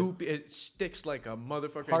 so Stand it. goopy. It sticks like a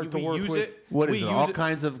motherfucker. Hard to we work use with. it. What we is it? use All it.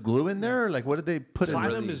 kinds of glue in there? Like what did they put in there?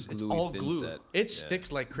 Platinum really is it's gluey all thin glue. set. It Yeah.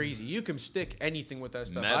 sticks like crazy. You can stick anything with that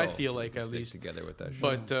stuff. Metal. I feel like You at stick least. together with that shit.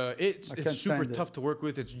 But it's I can't super stand it. tough to work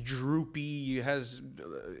with. It's droopy. It has.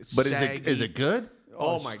 It's But saggy. is it good?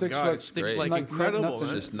 Oh it my sticks god! like- It sticks Great. like Like incredible. nothing.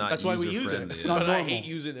 Man. It's just not That's why we use it. user-friendly, But yeah. I Not hate normal.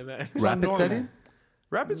 using it, man. Rapid normal. setting?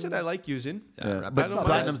 Rapid set I like using. But I don't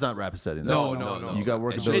platinum's not rapid setting. No, though. no. You got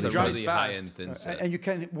It's workability. just It a dries really fast. high-end thin set. And you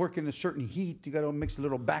can't work in a certain heat. You got to mix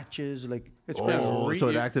little batches. Like it's Oh, crazy. so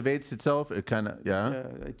it activates itself. It kind of Yeah,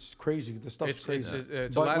 it's crazy. The stuff's It's crazy. a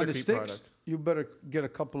But when lattice it sticks, product. you better get a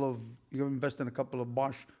couple of. You invest in a couple of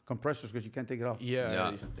Bosch compressors because you can't take it off. Yeah, Yeah,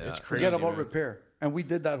 it's yeah. crazy. Forget about man. repair. And we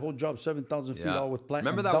did that whole job 7,000 feet all with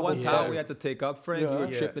platinum. Remember that double one tile. tile we had to take up, Frank? Yeah. You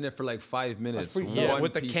were Yeah. chipping it for like 5 minutes. freaked out. One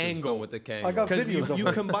With the piece of Kango. stone with the Kango. I got Because videos of you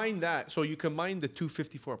it. combine that, so you combine the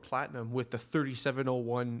 254 platinum with the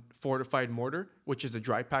 3701 fortified mortar, which is the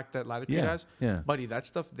dry pack that Latitude Yeah, has. yeah. Buddy, that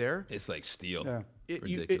stuff there, It's like steel. Yeah.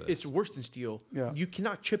 Ridiculous. it's worse than steel. Yeah. You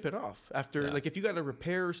cannot chip it off after, Yeah. like if you got to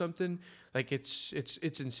repair or something, like it's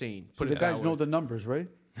insane. So Put the it guys that know way. the numbers, right?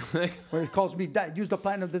 Where it calls me, Dad, use the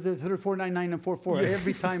platinum, the 3499 and 44.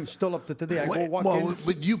 Every time, still up to today. I go walk in.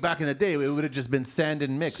 with you back in the day, it would have just been sand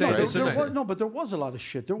and mix, No, right? but there was a lot of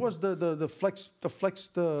shit. There was the flex Flex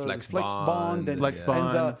bond bond, and Flex and,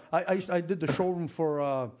 bond. I did the showroom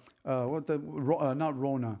for not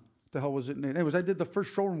Rona. The hell was it? Anyways, I did the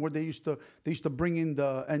first showroom where they used to bring in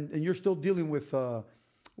the and you're still dealing with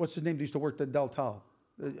what's his name? They used to work at Deltal,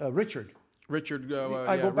 Richard. Richard.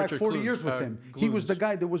 I go back Richard 40 Kloon, years with him. He was the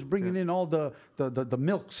guy that was bringing in all the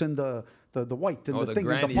milks and the white and Oh, the the thing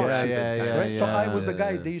and the granny box. Yeah, yeah, yeah, right? So I was the yeah,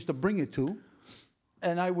 guy yeah. they used to bring it to.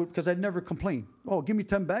 And I would, because I'd never complain. Oh, give me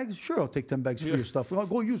 10 bags? Sure, I'll take 10 bags for your stuff. I'll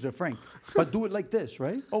go use it, Frank. But do it like this,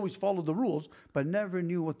 right? Always follow the rules, but never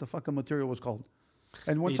knew what the fucking material was called.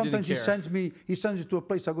 And when He didn't sometimes he care. sends me to a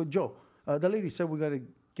place, I go, Joe, the lady said we got to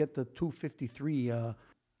get the 253.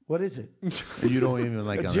 What is it? You don't even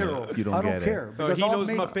like Zero. You don't I get don't care. it. because he I'll knows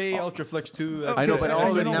make- Mapei Ultraflex 2. I know, but And all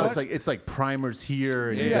you of it know now what? it's like primers here,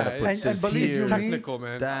 and you Yeah, gotta put and this believe here. you me, technical,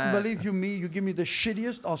 man. that. Believe you me, you give me the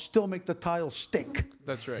shittiest, I'll still make the tile stick.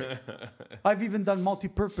 That's right. I've even done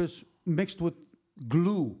multi-purpose mixed with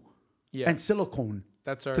glue Yeah. and silicone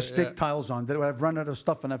That's our- to stick yeah. tiles on. That I've run out of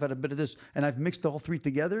stuff and I've had a bit of this and I've mixed all three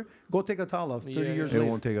together. Go take a tile off 30 Yeah, years It later.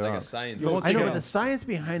 won't take it Like a off. scientist. You won't I take know, it but off. the science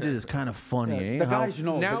behind it is kind of funny, eh? The How- guys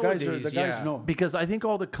know. The Nowadays, guys yeah. know. Because I think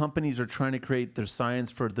all the companies are trying to create their science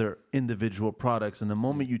for their individual products, and the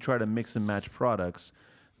moment you try to mix and match products,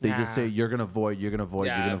 they just Nah. say you're gonna void, you're gonna void,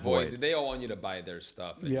 you're Yeah, gonna void. they all want you to buy their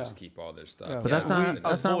stuff and Yeah. just keep all their stuff. Yeah. But that's We not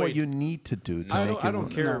what avoid- you need to do to I make don't, it. I don't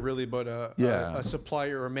care No. really about Yeah. a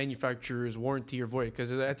supplier or manufacturer's warranty or void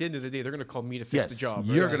because at the end of the day they're going to call me to fix Yes, the job.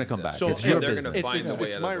 you're right? gonna come back. So It's and your they're business. gonna find a way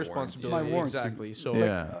it's out my of the warranty. responsibility. My warranty. Exactly. So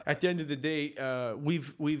Yeah. at the end of the day,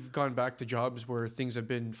 we've gone back to jobs where things have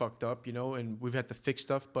been fucked up, and we've had to fix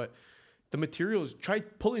stuff, but the materials. Try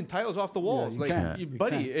pulling tiles off the walls. you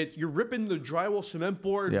can't. You're ripping the drywall, cement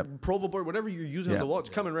board, Provo board, whatever you're using on the wall. It's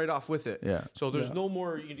coming right off with it. Yeah. So there's no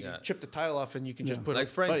more. You chip the tile off and you can just put. Like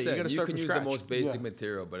Frank said, you can use scratch. the most basic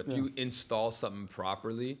material, but if you install something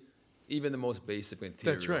properly, even the most basic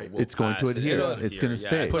material, That's right. It's going to pass it. adhere. It'll It's going to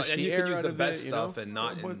adhere, stay. Push and the you air can use out the of best it, you know? stuff and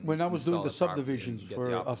not. When I was doing the install it properly subdivisions and get for,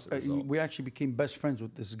 the opposite result. we actually became best friends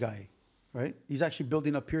with this guy, right? He's actually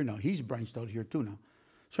building up here now. He's branched out here too now.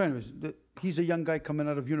 So anyways, he's a young guy coming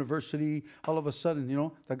out of university. All of a sudden,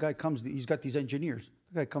 the guy comes, he's got these engineers.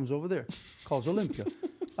 The guy comes over there, calls Olympia.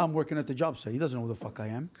 I'm working at the job site. He doesn't know who the fuck I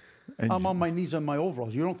am. I'm on my knees on my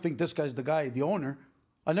overalls. You don't think this guy's the guy, the owner.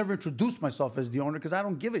 I never introduced myself as the owner because I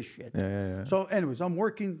don't give a shit. So anyways, I'm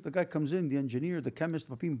working. The guy comes in, the engineer, the chemist,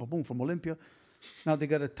 boom, from Olympia. Now they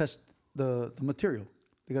got to test the material.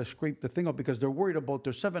 They got to scrape the thing up because they're worried about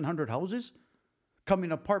their 700 houses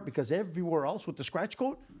coming apart because everywhere else with the scratch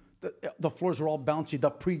coat, the floors were all bouncy,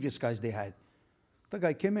 the previous guys they had. The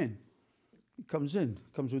guy came in. He comes in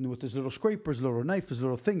with his little scraper, his little knife, his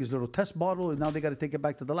little thing, his little test bottle, and now they got to take it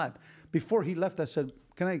back to the lab. Before he left, I said,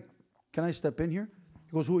 can I step in here?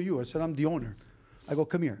 He goes, who are you? I said, I'm the owner. I go,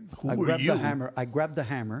 come here. I grabbed the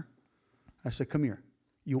hammer. I said, come here.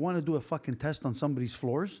 You want to do a fucking test on somebody's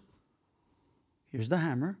floors? Here's the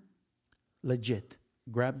hammer. Legit.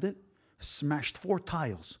 Grabbed it. Smashed 4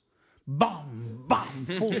 tiles. Boom, boom,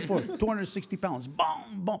 full force, 260 pounds. Boom,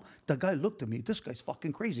 boom. The guy looked at me. This guy's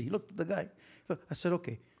fucking crazy. He looked at the guy. I said,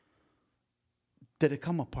 okay. Did it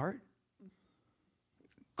come apart?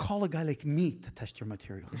 Call a guy like me to test your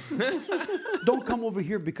material. Don't come over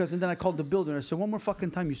here and then I called the builder and I said, one more fucking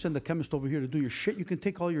time you send the chemist over here to do your shit, you can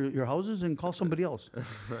take all your houses and call somebody else.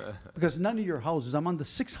 Because none of your houses, I'm on the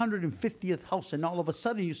 650th house and all of a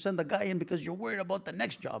sudden you send a guy in because you're worried about the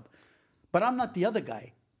next job. But I'm not the other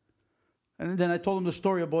guy. And then I told him the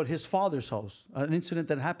story about his father's house, an incident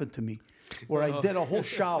that happened to me, where I did a whole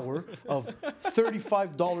shower of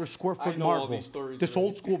 $35 square foot marble. This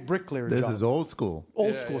old school bricklayer job. This is old school.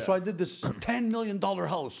 Old school. So I did this $10 million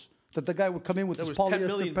house that the guy would come in with That his was polyester 10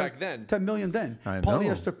 million back then. 10 million then. I know.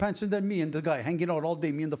 Polyester pants, and then me and the guy hanging out all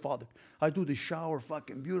day, me and the father. I do this shower,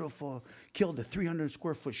 fucking beautiful. Killed a 300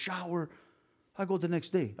 square foot shower. I go the next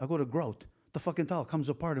day. I go to grout. The fucking tile comes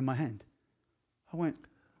apart in my hand. I went,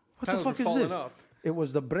 what Tiles the fuck were is falling this? off. It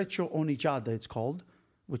was the Breccio Onichada, it's called,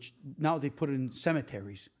 which now they put in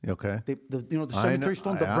cemeteries. Okay. The cemetery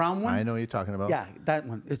stone, the brown one? I know what you're talking about. Yeah, that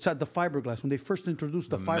one. It's at the fiberglass. When they first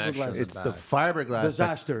introduced the mesh fiberglass. is It's bad. the fiberglass.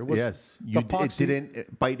 Disaster. It was Yes. the It epoxy.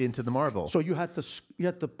 didn't bite into the marble. So you had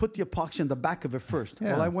to put the epoxy in the back of it first.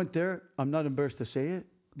 Yeah. Well, I went there. I'm not embarrassed to say it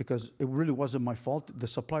because it really wasn't my fault. The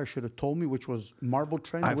supplier should have told me, which was Marble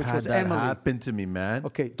Trend, I've which had was that Emily. happen to me, man.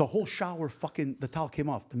 Okay, the whole shower, the tile came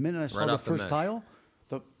off. The minute I saw Right the off the first mesh. tile,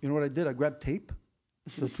 you know what I did? I grabbed tape.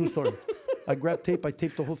 It's a true story. I grabbed tape. I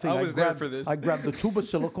taped the whole thing. I was there for this. I grabbed the tube of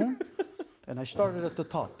silicone, and I started at the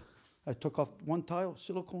top. I took off one tile,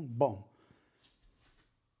 silicone, boom.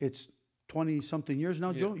 It's 20-something years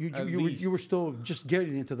now, Joe. at You were still just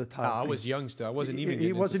getting into the tile. I thing. was young still. I wasn't even. He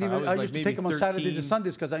getting wasn't into even. tile. I was used like to take him on maybe Saturdays 13. and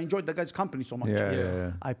Sundays because I enjoyed the guy's company so much.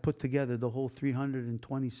 Yeah. I put together the whole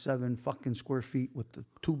 327 fucking square feet with the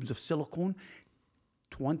tubes of silicone.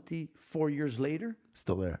 24 years later,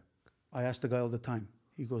 Still there. I ask the guy all the time.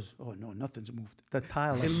 He goes, "Oh no, nothing's moved. The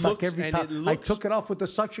tile It is stuck looks- every and time." it I looks- took it off with the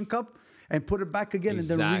suction cup and put it back again and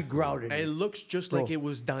then Exactly. regrouted It it. looks just like it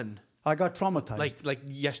was done, I got traumatized. like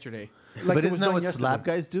yesterday. Like But it isn't was that done what yesterday. slab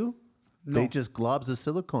guys do? No. They just globs the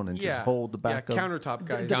silicone and just hold the back yeah, of countertop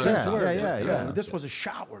guys. Depends Yeah, where. yeah. This was a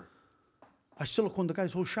shower. I siliconed the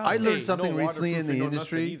guy's whole shower. I learned Hey, something no recently in the waterproofing, no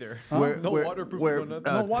industry nothing either. where, No where, waterproofing, where, no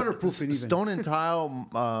nothing. No waterproofing even. stone and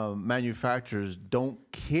tile manufacturers don't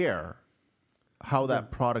care how that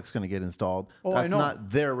product's going to get installed. Oh, I That's know. not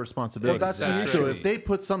their responsibility. Well, that's the So issue. if they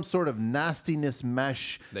put some sort of nastiness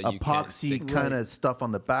mesh, That you can't epoxy fix. kind of stuff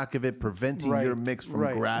on the back of it, preventing Right, your mix from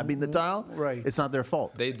right. grabbing the tile, Right. it's not their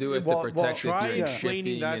fault. They do it Well, to protect Try it during explaining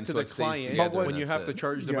shipping that and to so the it stays client together, when and you that's have to it.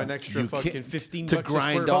 charge them Yeah. an extra You fucking can't- 15 to bucks a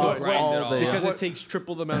square grind off foot. Grind it all all the off. Because What- it takes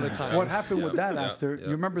triple the amount of time. What happened with that Yeah, after? yeah.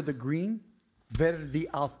 You remember the green? Verdi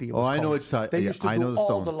Alpi. it Oh, was I know called. which type. They Yeah, used to I do know the all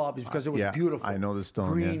stone. the lobbies because it was Yeah, beautiful. I know the stone,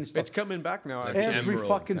 Green yeah. stuff. It's coming back now. Like Actually. Every emerald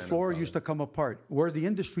fucking kind of floor color. used to come apart. Where the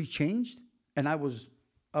industry changed, and I was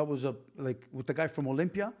like with the guy from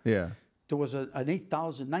Olympia. Yeah. There was an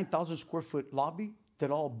 9,000 square foot lobby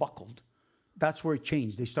that all buckled. That's where it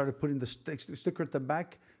changed. They started putting the sticker at the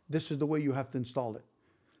back. This is the way you have to install it.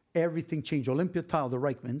 Everything changed. Olympia Tile, the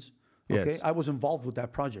Reichmans. Okay, Yes. I was involved with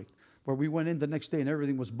that project where we went in the next day and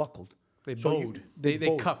everything was buckled. They So you- bowed. They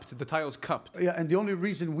bowed. cupped. The tiles cupped. Yeah, and the only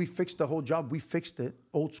reason we fixed the whole job, we fixed it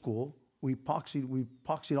old school. we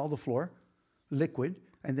epoxied all the floor, liquid,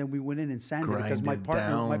 and then we went in and sanded it because my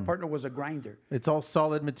partner was a grinder. It's all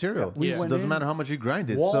solid material. Yeah. It doesn't matter how much you grind.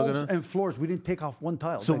 It's still Walls gonna. and floors, we didn't take off one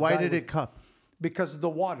tile. So why did it cup? Because of the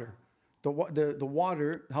water. The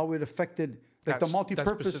water, how it affected like the That's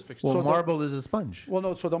multi-purpose. specific. Well, so marble is a sponge. Well,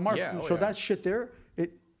 no. So the Yeah, so that shit there,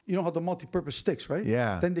 you know how the multi-purpose sticks, right?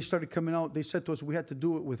 Yeah. Then they started coming out. They said to us we had to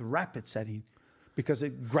do it with rapid setting, because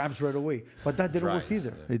it grabs right away. But that didn't work Dries,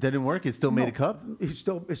 either. It didn't work. It still made a cup. It's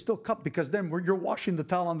still cup because then you're washing the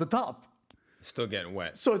tile on the top, Still getting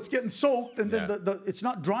wet. so it's getting soaked, and then Yeah. it's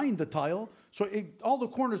not drying the tile. So all the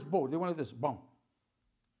corners bowed. They wanted this, boom.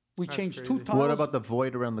 We changed crazy. 2 tiles. What about the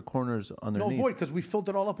void around the corners no underneath? void because we filled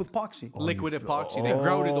it all up with epoxy. Liquid epoxy. They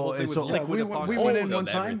grounded the whole thing with so- liquid we epoxy. went in Filled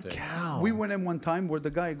one time. everything. We went in one time where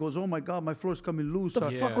the guy goes, "Oh my God, my floor's coming loose."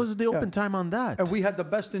 The fuck was the open time on that? And we had the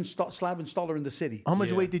best slab installer in the city. How much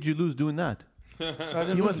Yeah. weight did you lose doing that? I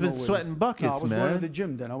didn't You lose must have been no weight. sweating buckets, no, I was going to man. the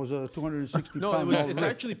gym then. I was a 260 No, pound. it's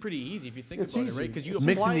actually pretty easy if you think It's about it, easy. right? Because you Mixing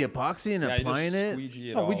apply the it, epoxy and Yeah, you applying just it. squeegee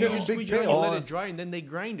it No, we all did out. it big squeegee it, you pail. let it dry, and then they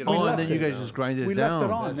grind it. Oh, all and out. then you left guys it. just grind it we down. left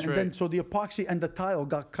it on, That's and right. then so the epoxy and the tile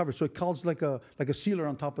got covered, so it caused like a sealer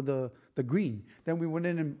on top of the green. Then we went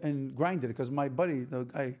in and grinded it because my buddy, the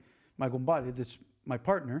guy, my compadre, that's my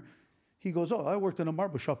partner, he goes, "Oh, I worked in a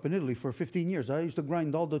marble shop in Italy for 15 years. I used to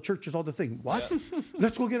grind all the churches, all the thing." What?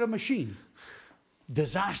 Let's go get a machine.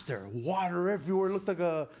 Disaster, water everywhere. Looked like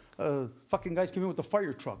a fucking guys came in with a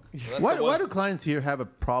fire truck. Why do clients here have a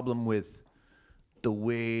problem with the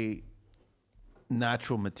way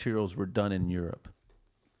natural materials were done in Europe?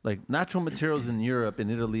 Like natural materials in Europe, in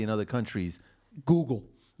Italy, and other countries, Google.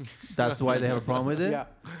 that's why they have a problem with it? Yeah.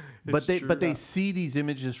 But they see these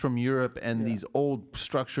images from Europe and these old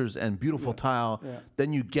structures and beautiful tile. Yeah.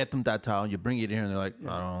 Then you get them that tile and you bring it here and they're like,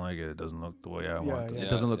 I don't like it. It doesn't look the way I want it. yeah. It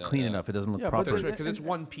doesn't look Yeah, clean yeah. enough. It doesn't look Yeah, but proper. That's right, because it's And-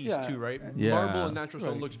 one piece yeah. too, right? Yeah. Marble and natural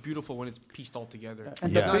stone Right. looks beautiful when it's pieced all together.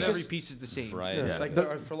 And Not the every biggest- piece is the same. Right. Yeah. Like The-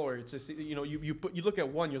 for floor, it's just, you look at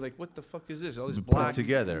one, you're like, what the fuck is this? All this Put it black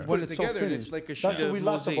together. Put When it it's so together, and finished. it's like a That's sheet what of we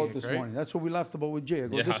laughed about mosaic, this right? morning. That's what we laughed about with Jay. I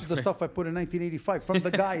go, Yeah. this is the stuff I put in 1985 from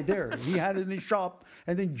the guy there. He had it in his shop.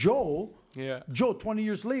 And then Joe, 20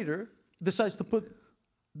 years later, decides to put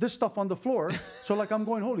this stuff on the floor. So like I'm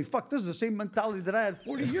going, holy fuck, this is the same mentality that I had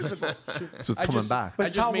 40 years ago. So it's coming back. But I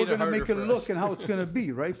it's just how made we're it going to make it harder for look us. and how it's going to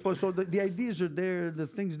be, right? But so the ideas are there, the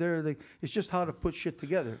things there. It's just how to put shit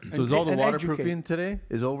together. So is all the and waterproofing educate. today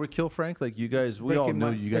is overkill, Frank? Like you guys, we all Breaking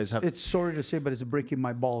know my- you guys have. It's sorry to say, but it's breaking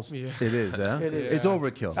my balls. Yeah. It is, huh? It is. It's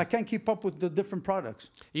overkill. I can't keep up with the different products.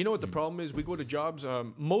 You know what the problem is? We go to jobs.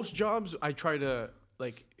 Most jobs, I try to,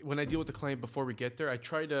 like, when I deal with the client before we get there, I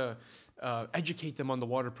try to educate them on the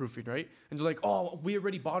waterproofing, right? And they're like, "Oh, we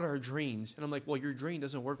already bought our drains," and I'm like, "Well, your drain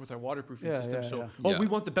doesn't work with our waterproofing Yeah, system, yeah, so yeah. oh, Yeah. we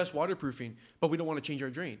want the best waterproofing, but we don't want to change our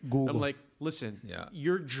drain." Google. I'm like, "Listen, Yeah.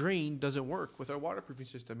 your drain doesn't work with our waterproofing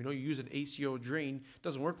system. You know, you use an ACO drain,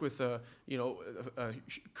 doesn't work with a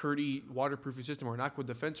Curdy waterproofing system or an Aqua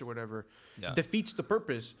Defense or whatever. Yeah. Defeats the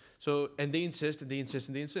purpose." So, and they insist and they insist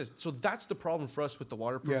and they insist. So that's the problem for us with the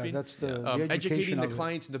waterproofing. that's the educating education the of it.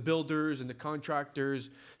 clients and the builders and the contractors.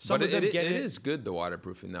 Some But of them it get it. is good, the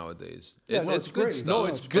waterproofing nowadays. Yeah, it's no, it's it's good great. stuff. No,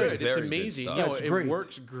 it's it's good. great. It's very good amazing. stuff. No, it's it great.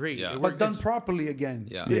 works great. Yeah. It But done it's properly again.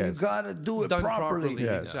 Yeah. You Yes. gotta do it done properly.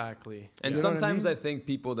 Yes. Exactly. And You know what I sometimes mean? I think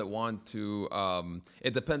people that want to,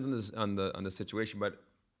 it depends on the situation, but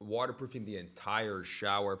waterproofing the entire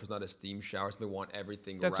shower, if it's not a steam shower, so they want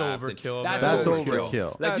everything That's wrapped in- overkill, That's man. overkill.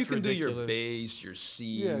 Like That's you can do your ridiculous. base, your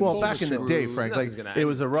seam. Yeah, Well, Well, back in the day, screws, Frank, like nothing's gonna it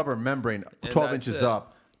was a rubber membrane, And 12 that's inches it.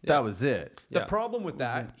 up. That was it. The Yeah. problem with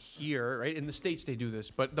that here, right? In the States, they do this,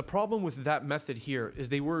 but the problem with that method here is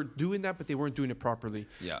they were doing that, but they weren't doing it properly.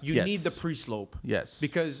 Yeah. You Yes. need the pre-slope. Yes.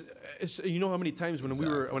 Because you know how many times when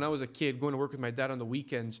Exactly. when I was a kid going to work with my dad on the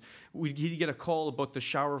weekends, he'd get a call about the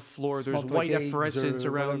shower floor. There's Smelled like white eggs efflorescence or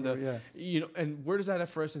around whatever, and where does that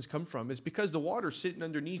efflorescence come from? It's because the water's sitting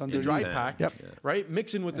underneath the underneath. dry Yeah. pack, Yep. right?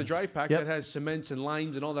 Mixing with the dry pack Yep. that has cements and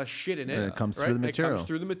limes and all that shit in it. And it comes right? through the And material. It comes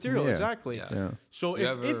through the material, Yeah. exactly. Yeah. Yeah. So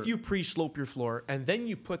You if you pre-slope your floor and then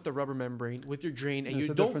you put the rubber membrane with your drain and It's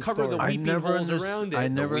you a don't different cover the story. weeping holes around it. I The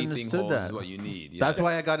never weeping understood holes that. is what you need. That's yeah.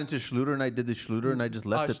 why I got into Schluter and I did the Schluter and I just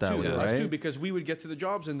left Us it that too, way, us right? too, because we would get to the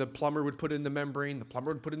jobs and the plumber would put in the membrane, the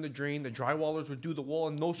plumber would put in the drain, the drywallers would do the wall,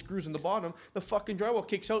 and no screws in the bottom. The fucking drywall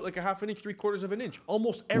kicks out like a half an inch, 3/4 of an inch,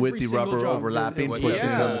 almost every With the single rubber job. overlapping, With pushing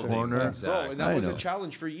yeah. in the corner. Exactly. Bro, and that I was know. a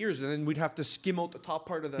challenge for years, and then we'd have to skim out the top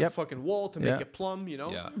part of that Yep. fucking wall to Yeah. make it plumb, you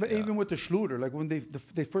know? Yeah. But even with the Schluter, like when they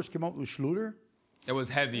first came out with Schluter, It was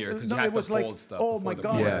heavier because no, you had it was to like, fold stuff. oh before my the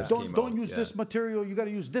God, Yes. boards don't came out. use Yeah. this material. You got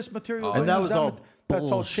to use this material. Oh, don't And that use was all That's all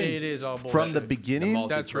bullshit. changed. It is all bullshit. From the beginning,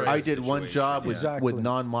 That's right. I did one Situation. job with, Exactly. with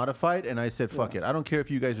non-modified, and I said, "Fuck it. I don't care if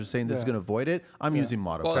you guys are saying this is Yeah. going to avoid it. I'm using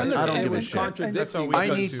modified. Well, I don't it give a was shit. contradicting. I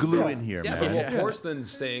because- need glue in here, Yeah, man." but Porcelain's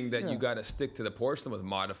saying that you got to stick to the porcelain with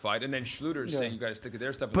modified, and then Schluter's saying you got to stick to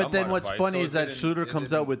their stuff with But then what's unmodified. funny So is it that didn't- Schluter it comes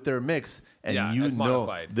didn't- out with their mix, and Yeah, you it's know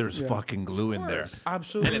modified. there's fucking glue in there.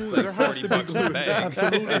 Absolutely. And it's like there has to be $40 glue. a bag.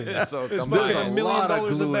 Absolutely. So It's come fucking on. $1 a million lot of a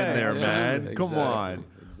glue in bag. there, man. Come Exactly. on.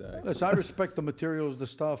 Exactly. Listen, I respect the materials, the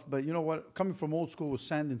stuff, but you know what? Coming from old school with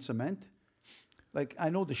sand and cement, like I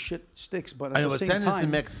know the shit sticks, but at I know, the but same sand and time,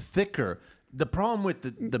 cement thicker. The problem with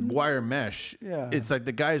the wire mesh, Yeah. it's like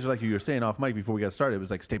the guys are like you were saying off mic before we got started. It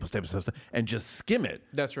was like staple, and just skim it.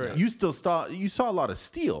 That's right. You saw a lot of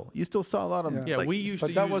steel. You still saw a lot of Yeah, like, we used but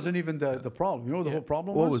to that use wasn't even the problem. You know what the whole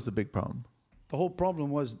problem What was? was the big problem? The whole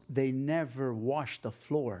problem was they never washed the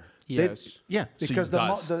floor. Yes. Yeah, so Because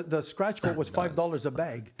dust. the scratch coat was $5 a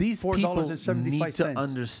bag. these people $4.75. need to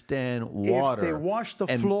understand water. they wash the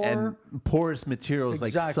and floor- porous materials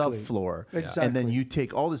Exactly. like subfloor, Exactly. and then you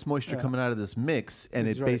take all this moisture coming out of this mix, and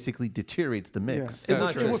That's it right. basically deteriorates the mix. It, Not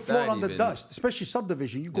was, it would just float that on the even. dust, especially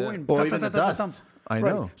subdivision. You go Yeah. in, Or ta- even ta- the ta- ta- ta- dust. I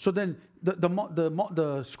Right. know. So then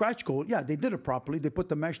the scratch coat, yeah, they did it properly. They put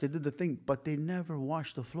the mesh, they did the thing, but they never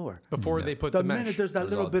washed the floor. Before they put The the mesh. minute there's that It was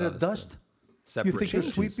little all bit of dust, dust, yeah. you think you're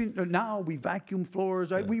Separation. sweeping. Now we vacuum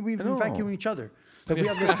floors. Right? We know. vacuum each other. Like we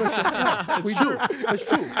have this special, we do. It's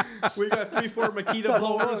true. we got 3-4 Makita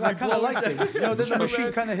blowers. I kind of like it. You know, then the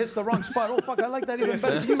machine kind of hits the wrong spot. Oh fuck, I like that even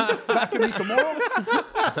better. You vacuum me tomorrow.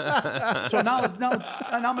 So now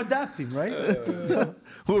and I'm adapting, right?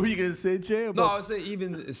 What were you gonna say, Jay? No, About I would say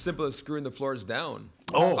even as simple as screwing the floors down.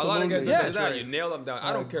 Oh, a lot of guys absolutely. do Yes. that. You nail them down.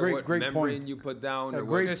 I don't care what great membrane point. you put down or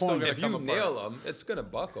great what. point. If you Come apart. nail them, it's gonna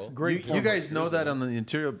buckle. Great. you guys know that on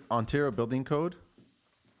the Ontario Building Code?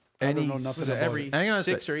 I don't know nothing about Every it. Hang on a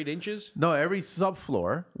 6 sec. or 8 inches, No, every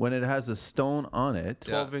subfloor when it has a stone on it.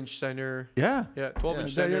 12-inch center. Yeah. Yeah,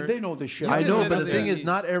 12-inch They, center. they know this shit. I Yeah, know, yeah, but the yeah. thing is,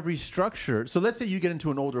 not every structure. So let's say you get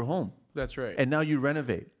into an older home, That's right. and now you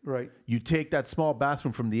renovate. Right. You take that small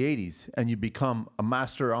bathroom from the 80s, and you become a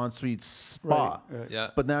master ensuite spa. Right, right. Yeah.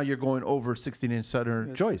 But now you're going over 16-inch center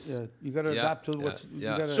joists. Yeah, you got to Yeah, adapt to yeah, what's.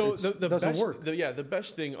 yeah. You gotta, So it's- the doesn't best, work. The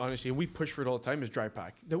best thing, honestly, and we push for it all the time, is dry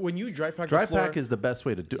pack. When you dry pack Dry the floor, pack is the best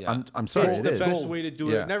way to do. Yeah. I'm sorry, it's it the is. best way to do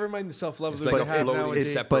Yeah. it. Never mind the self-level It's that like we a have floaty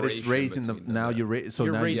nowadays. But it's separation raising the between now them, you're so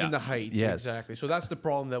You're now raising you, the height. Yes. Exactly. So that's the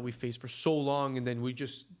problem that we faced for so long, and then we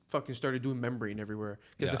just fucking started doing membrane everywhere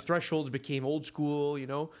because Yeah. the thresholds became old school, you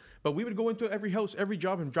know. But we would go into every house, every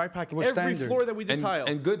job, and dry pack was every standard. floor that we did tile.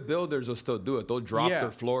 And good builders will still do it. They'll drop Yeah.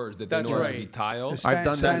 their floors that they That's know are going to be right. tile. It's I've done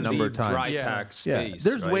that a Stand- number of Leave dry times. Yeah. pack Yeah, space.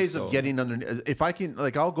 there's right? ways So- of getting under. If I can,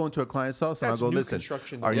 like, I'll go into a client's house and That's I'll go, new listen,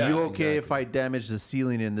 construction. are Yeah, you okay if exactly. I damage the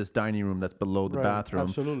ceiling in this dining room that's below the Right, bathroom?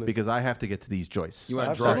 absolutely. Because I have to get to these joists. You wanna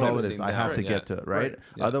That's drop all it everything is. I down. have to Right. get to it, right? Right.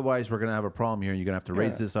 Yeah. Otherwise, we're gonna have a problem here, and you're gonna have to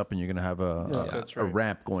raise Yeah. this up, and you're gonna have That's a right.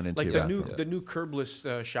 ramp going into like your the bathroom. new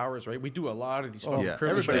curbless showers, right? We do a lot of these fucking yeah. curbless.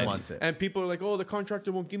 Everybody and- wants it. And people are like, "Oh, the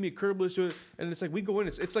contractor won't give me a curbless," and it's like we go in,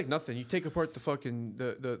 it's like nothing. You take apart the fucking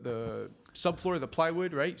the subfloor, the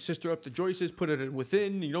plywood, right? Sister up the joists, put it in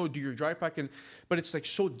within, you know, do your dry pack, but it's like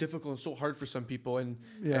so difficult and so hard for some people, and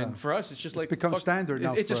Yeah. and for us, it's just like become standard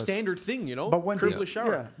now It's for a us. standard thing, you know. But when curbless they,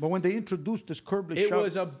 shower. yeah, but when they introduced this curbless It shower,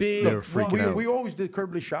 was a big. They were freaking we, out. we always did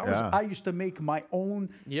curbless showers. Yeah. I used to make my own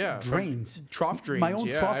drains. trough drains, My own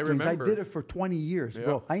yeah, trough I drains. I remember. did it for 20 years,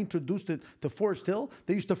 bro. I introduced it to Forest Hill.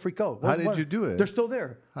 They used to freak out. How did you do it? They're still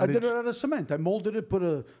there. How I did did it you- out of cement. I molded it, put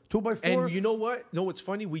a 2x4. And you know what? No, what's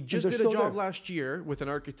funny? We just they're did a still job there. last year with an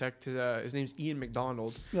architect. His name's Ian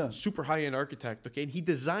McDonald. Yeah. Super high end architect. Okay, and he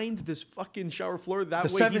designed this fucking shower floor that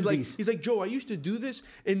The way. He's 70s. like, Joe, I used to do this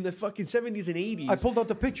in the fucking 70s and 80s. I pulled out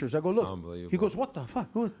the pictures. I go, look. Unbelievable. He goes, what the fuck?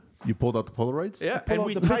 What? You pulled out the Polaroids? yeah, pull and out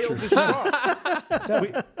we the tiled pictures. this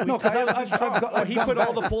trough. No, because tiled I've this trough. got, He put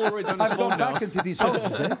all the Polaroids on his I've phone gone now. back into these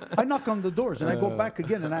houses. I knock on the doors and I go back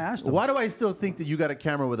again and I ask them. Why do I still think that you got a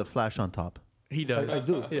camera with a flash on top? He does. I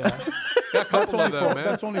do. Yeah. Got a couple of them, man.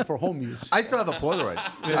 That's only for home use. I still have a Polaroid.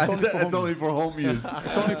 it's only for home use.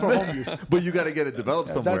 It's only for home use. But you got to get it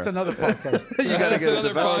developed somewhere. That's another podcast. You got to get it another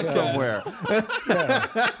developed podcast. somewhere.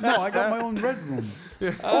 Yeah. No, I got my own red room.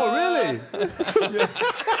 Oh, really?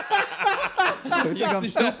 You think I'm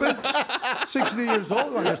stupid? 60 years old?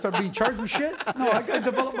 I'm going to start being charged with shit? No, I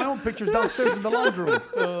develop my own pictures downstairs in the laundry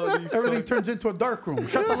room. Everything turns into a dark room.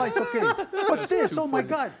 Shut the lights, okay. What's this? Oh, my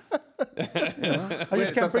God. You know, I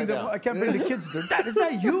just can't bring upside down. I can't bring the kids there. Dad, is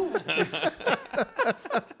that you?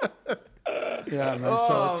 Yeah, man.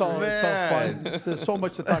 So it's all man. fun. There's so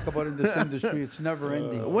much to talk about in this industry. It's never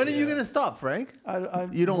ending. When are you going to stop, Frank? I,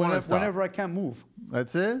 You don't wanna stop. Whenever I can't move.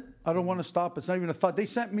 That's it? I don't want to stop. It's not even a thought. They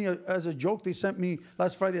sent me, as a joke,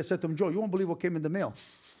 last Friday, I said to them, Joe, you won't believe what came in the mail.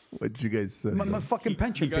 What did you guys say? My fucking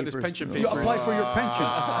pension He got papers. his pension You papers. apply for your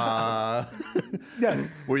pension. Yeah.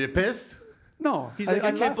 Were you pissed? No. He's like, I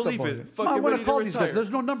can't laughed believe about it. I Fucking want ready to to call these guys. retire.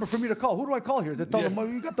 There's no number for me to call. Who do I call here? They tell them, well,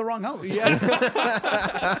 you got the wrong house. Yeah.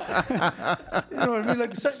 You know what I mean?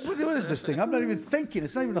 Like, what is this thing? I'm not even thinking.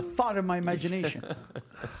 It's not even a thought in my imagination.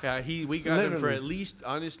 Yeah, we got him for Literally. at least,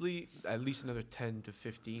 honestly, at least another 10 to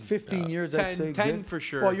 15. 15 years, I'd 10, say. 10 good. for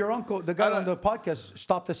sure. Well, your uncle, the guy I don't- on the podcast,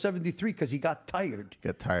 stopped at 73 because he got tired.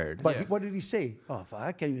 Get tired. But Yeah. what did he say? Oh,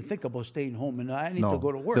 I can't even think about staying home, and I need to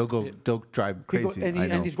go to work. They'll drive He go- crazy. and, I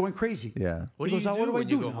know. and he's going crazy. Yeah. What He do goes, you "Oh, do what do I when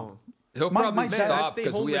you do go now?" home? He'll My probably dad- stop stay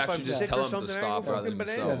because home we if actually I'm just sick tell or him to something. I stop go rather fucking than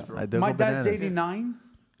bananas, himself. bro. They'll My go dad's bananas. 89,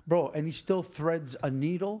 bro, and he still threads a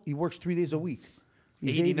needle. He works 3 days a week.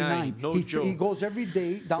 He's 89, no joke. He goes every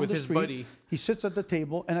day down With the his street. buddy. He sits at the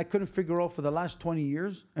table, and I couldn't figure out for the last 20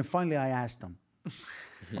 years. And finally, I asked him.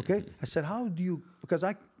 Okay, I said, "How do you?" Because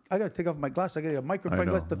I got to take off my glasses. I got a microphone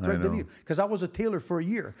glass to thread the needle. Because I was a tailor for a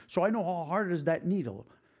year, so I know how hard is that needle.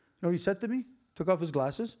 You know what he said to me? Took off his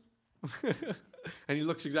glasses. And he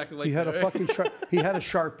looks exactly like He had a fucking he had a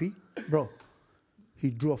Sharpie, bro. He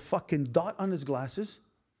drew a fucking dot on his glasses,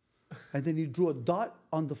 and then he drew a dot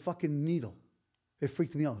on the fucking needle. It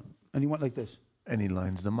freaked me out. And he went like this. And he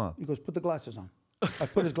lines them up. He goes, "Put the glasses on." I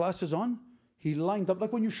put his glasses on. He lined up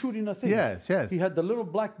like when you're shooting a thing. Yes, yes. He had the little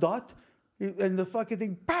black dot, and the fucking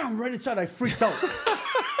thing, bam, right inside. I freaked out.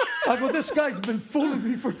 I go, "This guy's been fooling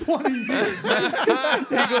me for 20 years." Man.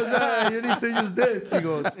 He goes, "You need to use this." He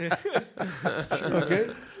goes, "Okay."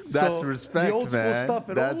 That's respect, The old school man. stuff,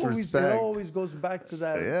 That's it respect. always goes back to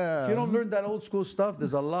that. Yeah. If you don't learn that old school stuff,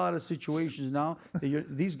 there's a lot of situations now.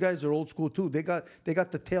 These guys are old school too. They got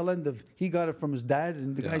the tail end of, he got it from his dad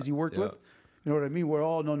and the guys he worked with. You know what I mean? We're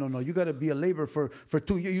all, no. You got to be a laborer for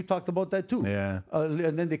 2 years. You talked about that too. Yeah.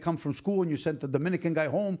 And then they come from school and you sent the Dominican guy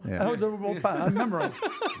home. Yeah. I heard the whole I memorized.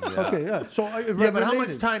 Okay, yeah. So But how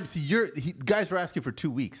much time? See, guys were asking for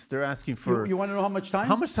 2 weeks. They're asking for. You want to know how much time?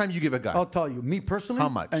 How much time you give a guy? I'll tell you. Me personally. How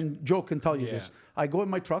much? And Joe can tell you Yeah. this. I go in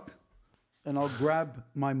my truck, and I'll grab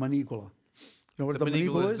my manigula. You know what The the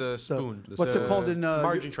manigula manigula is the spoon. What's it called in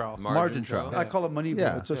margin trowel. Margin trowel. I call it manigula.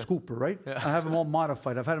 Yeah. It's a scooper, right? I have them all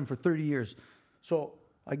modified. I've had them for 30 years. So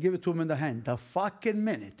I give it to him in the hand. The fucking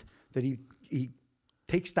minute that he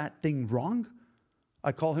takes that thing wrong,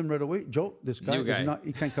 I call him right away. "Joe, this guy New guy. is not.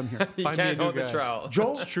 He can't come here." He Find me a can't new hold the guy. trowel.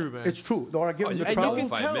 Joe, It's true, man. It's true. Or I give him you the can trowel. tell.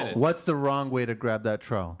 5 minutes. What's the wrong way to grab that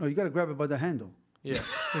trowel? No, you got to grab it by the handle. Yeah.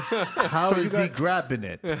 How is he grabbing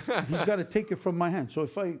it? He's got to take it from my hand. So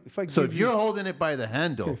if I So give if you, you're holding it by the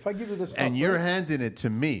handle, okay, if I give you this cup, and you're right? handing it to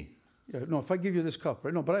me, If I give you this cup,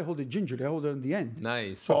 right? No, but I hold it gingerly. I hold it on the end.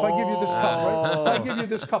 Nice. So if I give you this cup, right? If I give you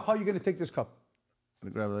this cup, how are you going to take this cup?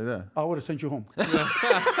 I'm gonna grab it like that. I would have sent you home.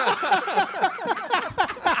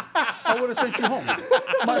 I would have sent you home.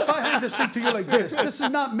 If I hand this thing to you like this is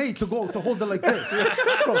not made to hold it like this.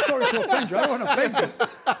 Bro, sorry to offend you. I don't want to offend you.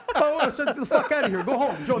 But I would have said, the fuck out of here. Go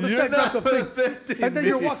home. Joe, this guy grabbed the thing. offending And then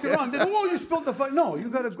you're me. walking around. Then, you spilled the fuck. No, you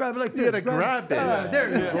got to grab it like this. You gotta grab it. There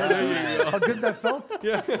you go. There you go. How good that felt?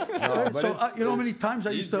 Yeah. but So, it's- you know how many times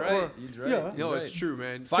I He's used to... right. He's right. Yeah. No, Right. it's true,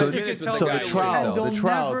 man. 5 So minutes this- with so the the guy trowel- And the they'll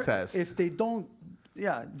trowel never, test. If they don't,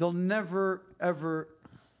 they'll never, ever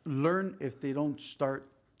learn if they don't start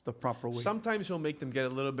the proper way. Sometimes he'll make them get a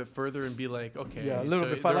little bit further and be like, okay. Yeah, a little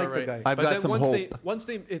bit, if I they're like all the guy. I've But got then some once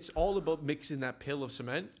they, it's all about mixing that pail of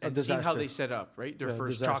cement and seeing how disaster. they set up, right? Their Yeah,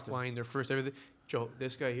 first disaster. chalk line, their first everything. Joe,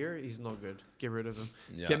 this guy here, he's no good. Get rid of him.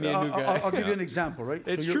 Yeah. Get me a new guy. I'll give you an example, right?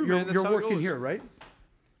 It's you're, true, you're, man. That's You're how it working goes. here, right?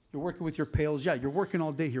 You're working with your pails. Yeah, you're working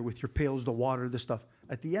all day here with your pails, the water, the stuff.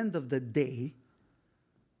 At the end of the day,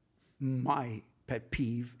 my pet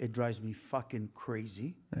peeve, it drives me fucking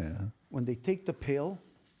crazy. Yeah. When they take the pail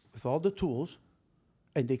with all the tools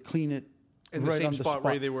and they clean it In the right same on the spot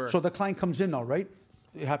where they were. So the client comes in now, right?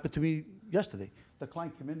 It happened to me yesterday. The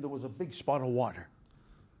client came in, there was a big spot of water.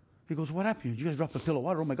 He goes, "What happened? Did you guys drop a pail of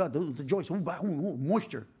water? Oh my God, the joist,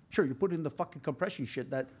 moisture." Sure, you put in the fucking compression shit,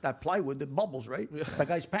 that plywood, that bubbles, right? The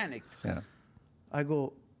guy's panicked. Yeah. I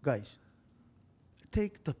go, "Guys,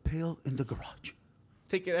 take the pail in the garage."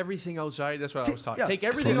 Take everything outside. That's what I was talking. Yeah. Take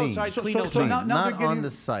everything Clean. outside, So, clean so, outside. so now Not they're getting, on the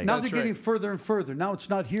site. Now That's they're getting right. further and further. Now it's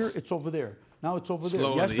not here, it's over there. Now it's over there.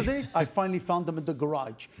 Slowly. Yesterday, I finally found them in the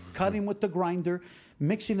garage, cutting with the grinder,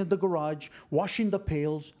 mixing in the garage, washing the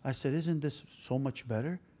pails. I said, "Isn't this so much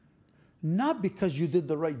better?" not because you did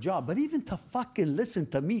the right job, but even to fucking listen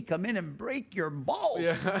to me come in and break your balls.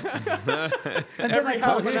 Yeah. And then I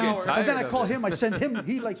call him. And then I call him. I send him.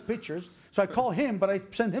 He likes pictures, so I call him, but I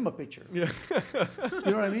send him a picture. Yeah.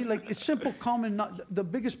 You know what I mean? Like, it's simple, common. The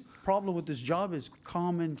biggest problem with this job is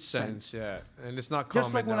common sense. Yeah, and it's not common.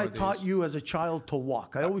 Just like when nowadays. I taught you as a child to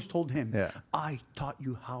walk, I always told him, I taught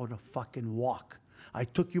you how to fucking walk. I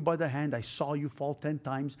took you by the hand. I saw you fall 10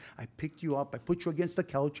 times. I picked you up. I put you against the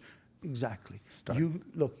couch. Exactly. You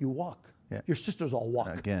walk. Yeah. Your sisters all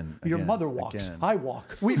walk. Your mother walks. I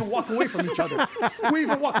walk. We even walk away from each other.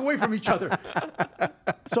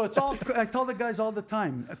 So it's all, I tell the guys all the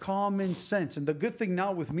time, common sense. And the good thing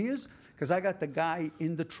now with me is, because I got the guy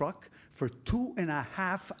in the truck for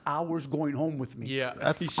 2.5 hours going home with me. Yeah.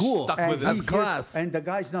 That's cool. That's class. And the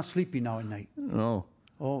guy's not sleeping now at night. No.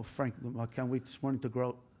 Oh, Frank, I can't wait this morning to go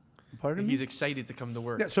out. Pardon me? He's excited to come to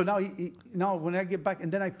work. Yeah, so now, now when I get back,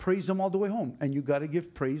 and then I praise him all the way home. And you got to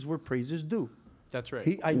give praise where praise is due. That's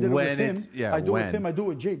right. I did it with him. I do it with him. I do it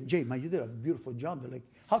with Jay. Jay, man, you did a beautiful job. They're like,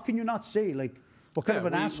 how can you not say, like, what kind of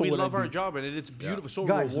an asshole we would love I be? our job, and it's beautiful. So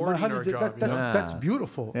guys, rewarding our job. That's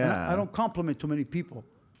beautiful. Yeah. And I don't compliment too many people.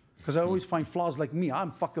 Because I always find flaws like me.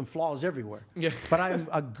 I'm fucking flaws everywhere. Yeah. But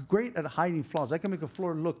I'm great at hiding flaws. I can make a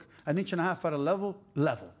floor look 1.5 inches at a level.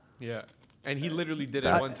 Yeah. And he literally did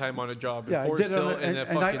it one time on a job in Yeah, Forest I did Hill it, in a and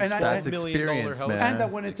fucking That's $12 million experience, house. man. And I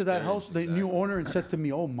went into that house, the new owner, and said to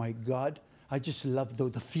me, "Oh my God, I just love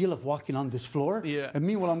the feel of walking on this floor." Yeah. And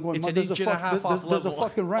meanwhile, I'm going, It's "Man, an inch and a half off there's a level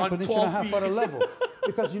fucking ramp, on 1.5 inches 12 out of level."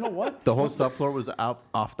 Because you know what? The whole subfloor was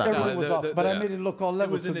off that Everything line. was off, but I made it look all It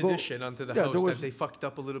level. was an to go. addition onto the Yeah, house there that was they fucked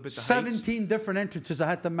up a little bit. The 17 different entrances I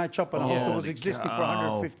had to match up on a house that was existing for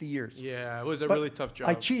 150 years. heights. Yeah, it was a But really tough job.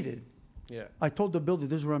 I cheated. Yeah. I told the builder,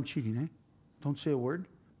 "This is where I'm cheating, eh? Don't say a word."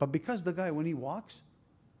 But because the guy, when he walks,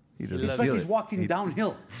 it's like he's walking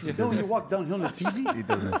downhill. You know when you walk downhill, it's easy. He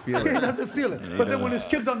doesn't feel He it. doesn't feel it. But then when his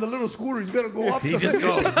kid's on the little scooter, he's got to go up. He just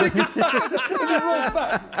goes. and he rolls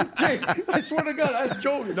back. Jay, I swear to God, that's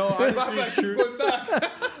Joey. No, honestly, it's true.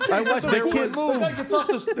 I watched the kid move.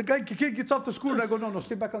 The kid gets off the scooter, and I go, "No,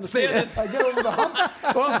 stay back on the scooter." I get over the hump,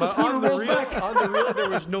 off the scooter, rolls back. On the real, there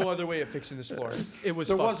was no other way of fixing this floor. It was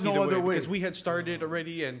There fucked was no either other way. because we had started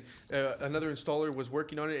already, and another installer was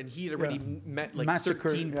working on it, and he had already met like Massacred,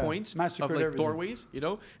 13 points of massacred like everything. doorways, you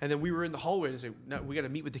know. And then we were in the hallway and said, "No, we got to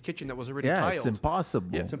meet with the kitchen that was already Yeah, tiled." it's impossible.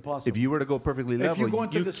 Yeah, it's impossible. If you were to go perfectly level, If you go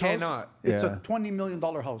into you this cannot. house, it's Yeah. a $20 million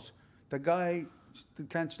house. The guy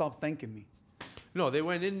can't stop thanking me. No, they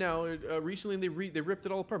went in now recently and they ripped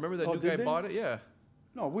it all apart. Remember that Oh, new did guy they? bought it? Yeah.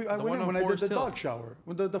 No, I The went one in on when I did Forest the Hill. dog shower.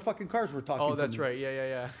 When the fucking cars were talking Oh, to that's me. right.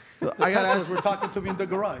 Yeah. I gotta Cars ask. were talking to me in the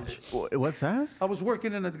garage. What's that? I was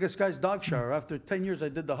working in this guy's dog shower. After 10 years, I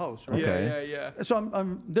did the house, right? Okay. Yeah. And so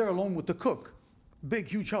I'm there alone with the cook. Big,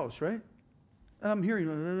 huge house, right? And I'm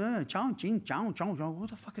hearing, chow, ching, chow, chow, chow. Who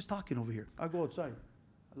the fuck is talking over here? I go outside.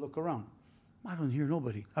 I look around. I don't hear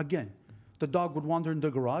nobody. Again, the dog would wander in the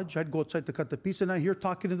garage. I'd go outside to cut the piece, and I hear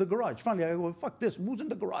talking in the garage. Finally, I go, fuck this. Who's in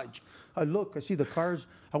the garage? I look. I see the cars.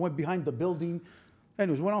 I went behind the building.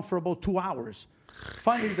 Anyways, went on for about 2 hours.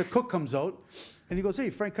 Finally, the cook comes out, and he goes, "Hey,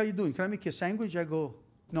 Frank, how you doing? Can I make you a sandwich?" I go,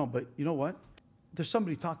 "No, but you know what? There's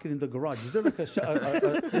somebody talking in the garage. Is there like is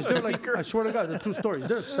there like, I swear to God, it's a true story. Is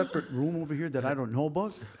there a separate room over here that I don't know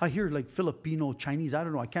about? I hear like Filipino, Chinese, I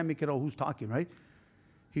don't know. I can't make it out who's talking, right?"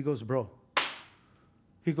 He goes, "Bro."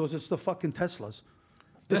 He goes, "It's the fucking Teslas.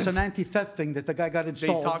 It's an anti-theft thing that the guy got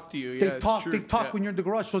installed. talk to you, yeah, They it's talk. true, They talk yeah. when you're in the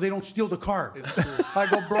garage, so they don't steal the car." I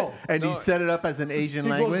go, "Bro." And he set it up as an Asian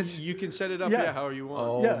He goes, language. You can set it up, Yeah. however you want.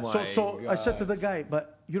 Oh, Yeah. my So I said to God. the guy,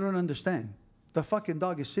 "But you don't understand. The fucking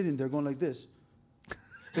dog is sitting there going like this.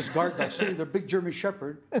 This guard dog sitting there, big German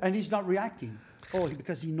Shepherd, and he's not reacting. Oh,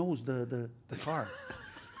 because he knows the car."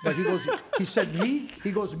 But he said,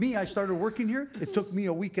 me, I started working here. It took me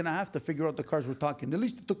a week and a half to figure out the cars were talking. At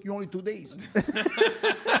least it took you only 2 days.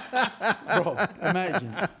 Bro,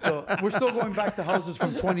 imagine. So we're still going back to houses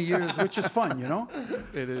from 20 years, which is fun, you know?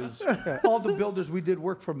 It is. Yeah, all the builders we did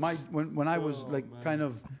work for when I was kind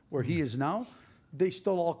of where he is now, they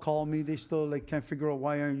still all call me. They still can't figure out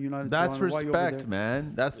why aren't you not in That's Toronto? Why you over respect, there?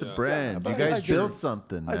 man. That's the Yeah. brand. Yeah, You but I guys did- built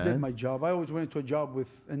something, man. I did my job. I always went into a job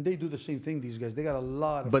and they do the same thing, these guys. They got a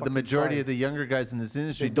lot of But the fucking majority pride. of the younger guys in this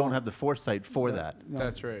industry They don't don't. have the foresight for that.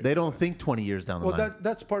 That's right. They don't think 20 years down the Well, line.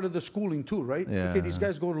 that's part of the schooling too, right? Yeah. Okay, these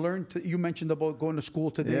guys go to learn. You mentioned about going to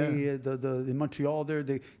school today. Yeah. In Montreal, there,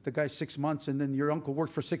 the guy's 6 months, and then your uncle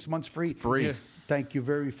worked for 6 months free. Free. Yeah. Thank you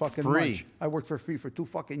very fucking Free. much. I worked for free for 2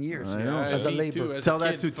 fucking years I know. as a me labor. too, as Tell a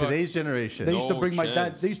that kid, to today's generation. They used to No bring my dad.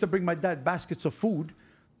 chance. They used to bring my dad baskets of food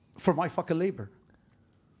for my fucking labor.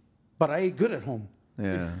 But I ate good at home.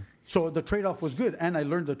 Yeah. So the trade-off was good, and I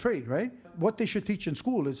learned the trade, right? What they should teach in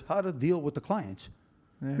school is how to deal with the clients.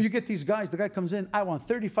 You get these guys, the guy comes in, I want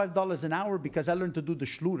 $35 an hour because I learned to do the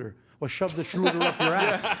schluter, or shove the schluter up your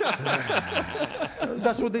ass.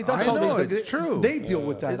 That's what they, that's I how know, they, it's true. They deal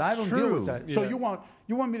with that. It's I don't deal true. with that. So you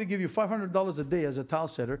want me to give you $500 a day as a tile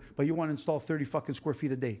setter, but you want to install 30 fucking square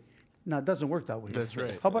feet a day. No, it doesn't work that way. That's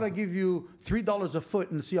right. How about I give you $3 a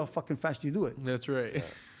foot and see how fucking fast you do it? That's right.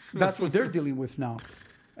 That's what they're dealing with now.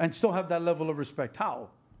 And still have that level of respect. How?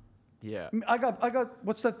 Yeah. I got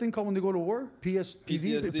what's that thing called when they go to war?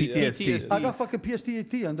 PTSD. PTSD. I got fucking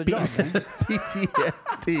PTSD on the job, man.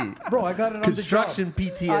 PTSD. Bro, I got it on Construction the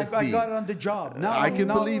job. PTSD. I got it on the job. Now I can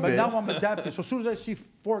believe but it. now I'm adapted. So as soon as I see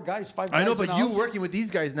 4 guys, 5 guys, I know, in but the you house- working with these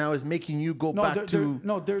guys now is making you go no, back to.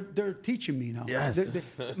 they're teaching me now. Yes.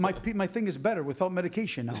 My thing is better without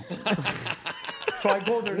medication now. So I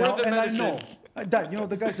go there now, the and medicine. I know. Dad,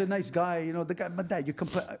 the guy's a nice guy. The guy, my dad, you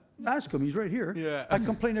complain. Ask him, he's right here. Yeah. I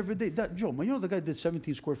complain every day. Dad, Joe, the guy did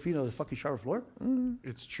 17 square feet on the fucking shower floor?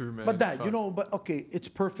 It's true, man. But Dad, Fuck. but okay, it's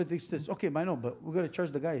perfect. It's this. Okay, I know, but we got to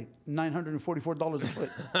charge the guy $944 a foot.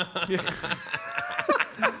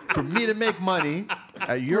 For me to make money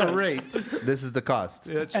at your rate, this is the cost.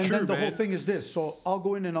 That's And true, then the man. whole thing is this. So I'll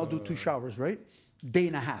go in and I'll do 2 showers, right? Day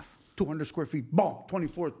and a half. 200 square feet, boom,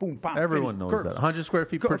 24, boom, bam. Everyone finished. knows Curbs. that. 100 square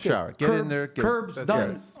feet per Okay, shower. Get in there. Curbs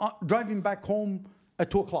done. Yes. Driving back home at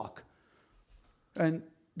 2 o'clock. And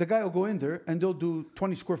the guy will go in there and they'll do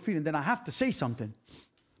 20 square feet, and then I have to say something.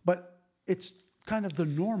 But it's kind of the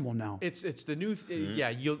normal now. It's the new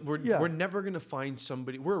yeah. We're Yeah. never gonna find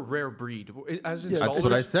somebody. We're a rare breed as installers. That's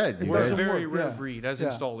what I said. We're a doesn't very work, rare yeah. breed as Yeah.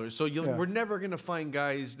 installers. So Yeah. we're never gonna find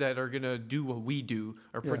guys that are gonna do what we do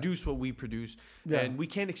or produce what we produce. Yeah. And we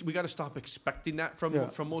can't. We got to stop expecting that from Yeah.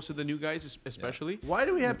 from most of the new guys, especially. Why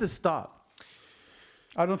do we have to stop?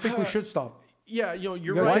 I don't think we should stop. Yeah, you're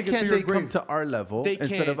You gotta right. Why take it to can't your they come grave. to our level They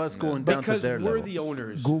instead of can't. us going down to because their we're level? the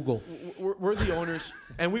owners. Google. We're the owners,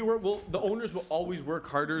 and the owners will always work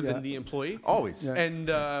harder Yeah. than the employee. Always. Yeah.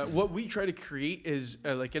 And what we try to create is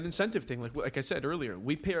like an incentive thing. Like I said earlier,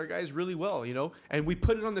 we pay our guys really well, and we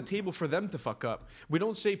put it on the table for them to fuck up. We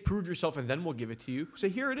don't say prove yourself and then we'll give it to you. Say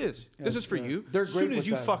here it is. This is for yeah. you. They're As great soon as with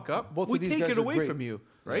you that. fuck up, Both we of these take guys it are away great. from you.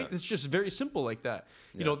 Right? It's just very simple like that.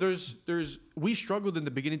 There's we struggled in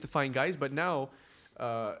the beginning to find guys, but now.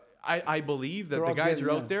 I believe that They're the all guys getting are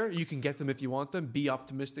there. out there. You can get them if you want them. Be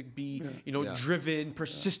optimistic. Be driven,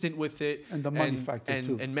 persistent with it, And the money factor,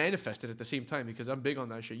 too. and manifest it at the same time. Because I'm big on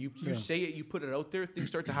that shit. You say it, you put it out there, things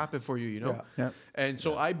start to happen for you. Yeah. And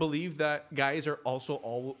so I believe that guys are also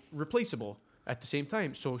all replaceable at the same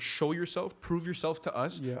time. So show yourself, prove yourself to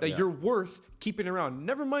us that you're worth keeping around.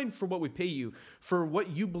 Never mind for what we pay you, for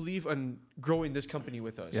what you believe in growing this company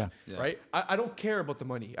with us. Yeah. Right? I don't care about the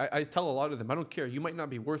money. I tell a lot of them, I don't care. You might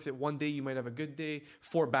not be worth it one day. You might have a good day,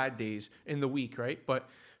 4 bad days in the week, right? But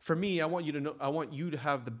for me, I want you to know, I want you to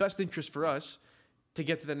have the best interest for us to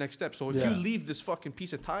get to the next step. So if you leave this fucking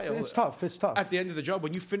piece of tile It's tough. It's tough. at the end of the job,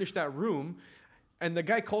 when you finish that room, and the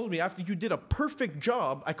guy calls me after you did a perfect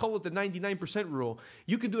job, I call it the 99% rule.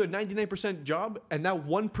 You can do a 99% job, and that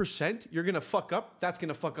 1% you're going to fuck up, that's going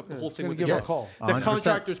to fuck up the whole thing gonna with the give job. a call. The 100%.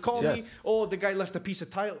 contractors call me, Yes. oh, the guy left a piece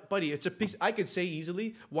of tile. Buddy, it's a piece. I could say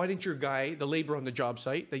easily, why didn't your guy, the labor on the job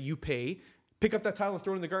site that you pay, pick up that tile and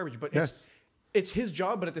throw it in the garbage? But it's his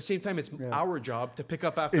job, but at the same time, it's our job to pick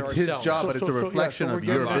up after It's his ourselves. job, but it's a reflection we're of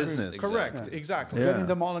your getting- business. Correct, exactly. Getting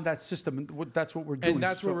them all in that system, and that's what we're doing. And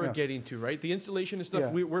that's where So, we're yeah. getting to, right? The installation and stuff,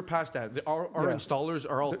 Yeah. we're past that. Our Yeah. installers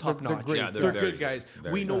are all They're top notch. great. Yeah, they're they're good very guys. good.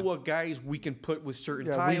 Very We know good. what guys we can put with certain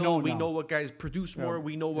Yeah, tile. we know We now. know what guys produce more.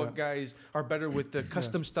 We know what guys are better with the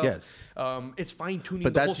custom stuff. Yes. It's fine tuning.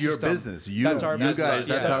 But the whole that's your system. business. You that's our business. guys.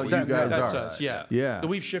 That's how you guys That's are. us. Yeah. Yeah. So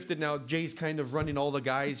we've shifted now. Jay's kind of running all the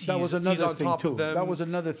guys. That was He's another on thing top too. of them. That was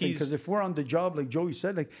another thing He's- because if we're on the job, like Joey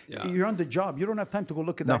said, you're on the job, you don't have time to go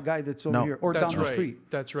look at that guy that's over No. here or That's down the right.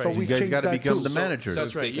 street. That's right. So You we've guys changed gotta that become too. the managers.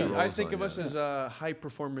 That's right. take your I roles think on, of us yeah. as a high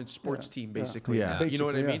performance sports team, basically. Yeah. You know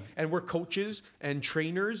what I Basically, mean? And we're coaches and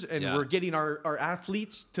trainers, and Yeah. we're getting our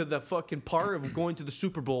athletes to the fucking par of going to the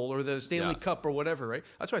Super Bowl or the Stanley Yeah. Cup or whatever, right?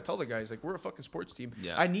 That's why I tell the guys, we're a fucking sports team.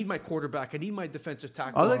 Yeah. I need my quarterback. I need my defensive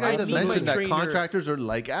tackle. Other guys I have need my mentioned that trainer. contractors are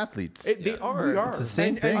like athletes. They are. We are. It's the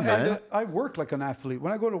same And- thing, and- man. I work like an athlete.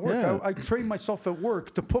 When I go to work, Yeah. I train myself at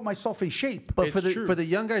work to put myself in shape. But It's true. for the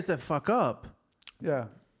young guys that fuck up, Yeah.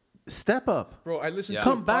 step up. Bro, I listened Yeah. to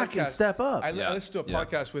Come a back and podcast- step up. I Yeah. listened to a Yeah.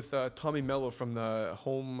 podcast with Tommy Mello from the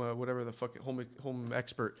home, whatever the fucking home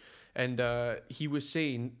expert, and he was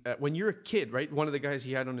saying when you're a kid, right? One of the guys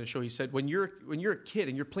he had on the show, he said when you're a kid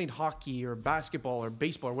and you're playing hockey or basketball or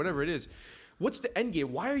baseball or whatever it is, what's the end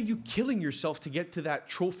game? Why are you killing yourself to get to that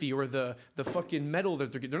trophy or the fucking medal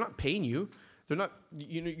that they're not paying you? They're not,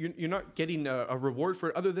 you're not getting a reward for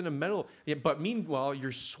it other than a medal. Yeah, but meanwhile,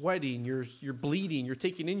 you're sweating, you're bleeding, you're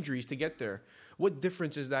taking injuries to get there. What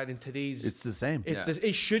difference is that in today's? It's the same.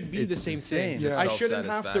 It should be the same thing. Yeah. I shouldn't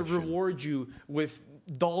have to Self-satisfaction. reward you with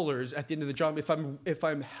dollars at the end of the job if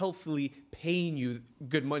I'm healthily paying you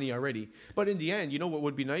good money already. But in the end, you know what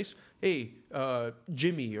would be nice? Hey,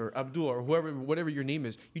 Jimmy or Abdul or whatever your name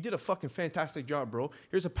is, you did a fucking fantastic job, bro.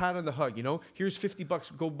 Here's a pat on the hug. Here's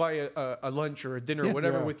 $50. Go buy a lunch or a dinner or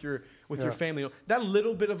whatever with your family. That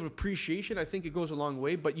little bit of appreciation, I think it goes a long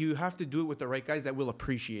way. But you have to do it with the right guys that will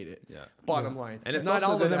appreciate it. Yeah. Bottom line, And it's not also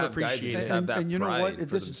all of to them have guys appreciate that just it. have that And you know pride what? for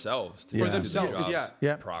This is- themselves. To For do the themselves, job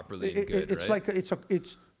yeah. properly and good, it's right? like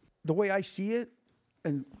it's the way I see it,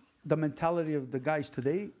 and the mentality of the guys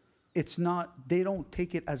today. It's not. They don't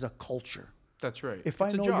take it as a culture. That's right. If It's I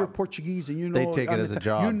a know job. you're Portuguese and you know They take it I'm as a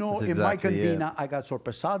job. you know, That's in my exactly it. cantina, I got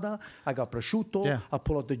sorpresada, I got prosciutto, Yeah. I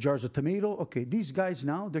pull out the jars of tomato. Okay, these guys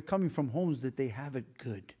now, they're coming from homes that they have it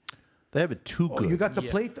good. They have it too Oh, good. you got the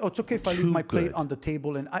Yeah. plate? Oh, it's okay if I leave Too my plate good. on the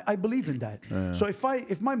table, and I believe in that. So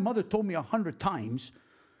if my mother told me 100 times,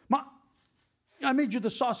 Ma, I made you the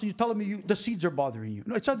sauce, and you're telling me the seeds are bothering you.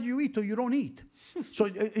 No, it's either you eat or you don't eat. So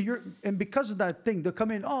and because of that thing, they come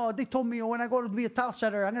in. Oh, they told me when I go to be a tile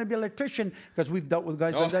setter, I'm going to be an electrician because we've dealt with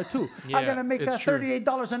guys like that too. I'm Yeah, going to make it's true.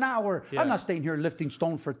 $38 an hour. Yeah. I'm not staying here lifting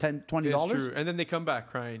stone for $10, $20. It's true. And then they come back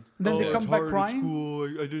crying. Then they come it's back hard at crying? School.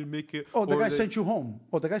 I didn't make it. Oh, the Or guy they- sent you home.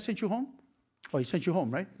 Oh, the guy sent you home? Oh, he sent you home,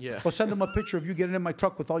 right? Yeah. Well, send him a picture of you getting in my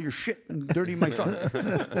truck with all your shit and dirty my truck.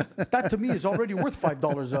 That to me is already worth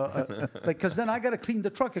 $5. Because then I got to clean the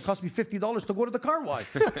truck. It costs me $50 to go to the car wash.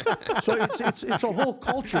 So it's a whole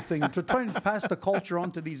culture thing. To try and pass the culture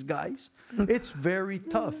on to these guys, it's very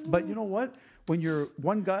tough. But you know what? When you're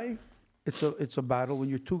one guy, it's a battle. When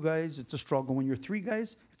you're two guys, it's a struggle. When you're three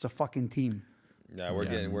guys, it's a fucking team. Yeah, we're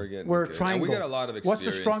getting We're a good. And triangle. we got a lot of experience.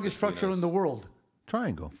 What's the strongest between structure us. in the world?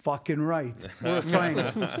 Triangle. Fucking right. We're a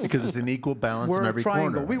triangle. Because it's an equal balance We're in a every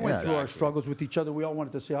triangle. corner. We went Yeah. through our struggles with each other. We all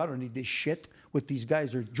wanted to say, I don't need this shit with these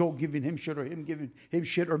guys, or Joe giving him shit, or him giving him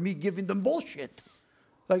shit, or me giving them bullshit.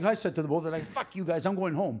 Like I said to the both, they're like, fuck you guys, I'm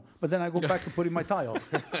going home. But then I go back to putting my tile.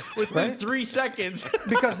 Within 3 seconds.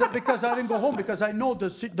 because I didn't go home, because I know the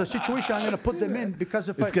situation I'm going to put them in. Because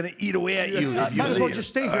if It's going to eat away at you. I if you might as well leave. just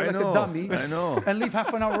stay here I like know. a dummy. I know. And leave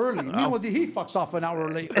half an hour early. Meanwhile, he fucks off an hour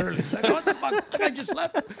late early. Like, what the fuck? I just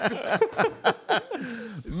left.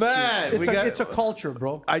 Man, It's a culture,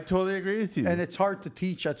 bro. I totally agree with you. And it's hard to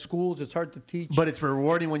teach at schools. It's hard to teach. But it's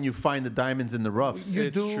rewarding when you find the diamonds in the roughs. you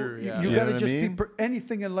It's do. true, yeah. You You got know to what I just mean? be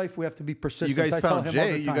anything in life. We have to be persistent. You guys I tell found him all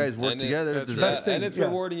Jay. the You time. guys worked And it- together. that's There's right. Best thing, and it's yeah.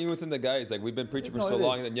 rewarding you within the guys. Like we've been preaching for No, so it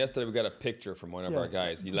long, is. and then yesterday we got a picture from one of Yeah. our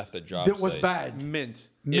guys. He left a job That was site. bad. Mint.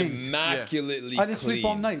 Mint. Immaculately I didn't sleep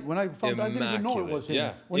all clean. night. When I found I didn't even know it was him.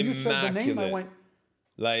 Yeah. When you said the name, I Immaculate. went,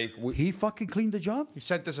 Like he fucking cleaned the job? He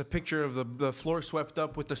sent us a picture of the floor swept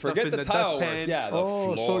up with the stuff forget in the the tile work. dustpan. Yeah, the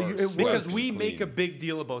Oh, so floor. it Because works. we clean. make a big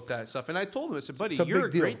deal about that stuff, and I told him, I said, "Buddy, It's a you're big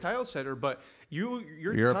a deal. great tile setter, but your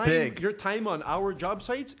You're a time, pig. your time on our job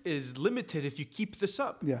sites is limited if you keep this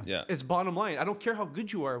up. Yeah. Yeah. It's bottom line. I don't care how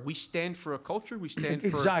good you are. We stand for a culture. We stand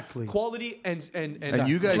Exactly. for quality and And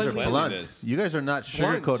you guys are cleanliness. blunt. Cleanliness. You guys are not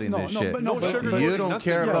Blunt. sugarcoating No, this no, shit. but no, No but- sugarcoating, You don't nothing.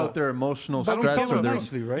 care Yeah. about their emotional But we stress tell or them their.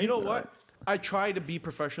 nicely, right? You know what? I try to be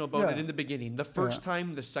professional about Yeah. it in the beginning. The first Yeah.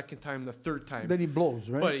 time, the second time, the third time. Then he blows,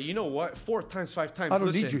 right? But you know what? 4 times, 5 times. I don't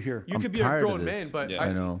listen, need you here. You I'm could be a tired of grown this. man, but Yeah.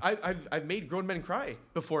 I know. I've made grown men cry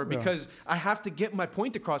before because I have to get my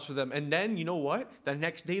point across for them. And then you know what? The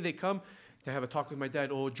next day they come. To have a talk with my dad.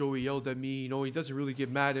 Oh, Joey yelled at me. You know, he doesn't really get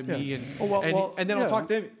mad at me. Yeah. And, Oh, well, and then yeah. I'll talk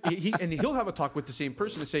to him. And he'll have a talk with the same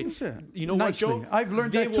person and say, Yeah. you know Nicely. what, Joe? I've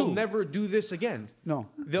learned they that will too. never do this again. No.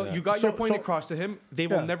 You got your point So- across to him. They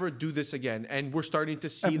Yeah. will never do this again. And we're starting to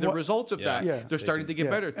see And the what- results of Yeah. that. Yeah. They're starting to get Yeah.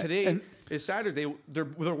 better. Today And- is Saturday. They're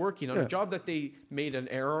working on Yeah. a job that they made an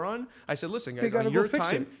error on. I said, listen, They guys, gotta on go your fix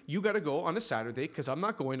time, it. you got to go on a Saturday because I'm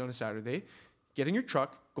not going on a Saturday. Get in your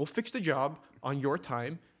truck, go fix the job on your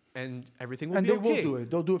time, and everything will And be they okay. will do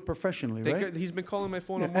it. They'll do it professionally, right? He's been calling my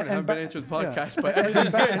phone Yeah, all morning. I haven't and been ba- answering the yeah. podcast, but everything's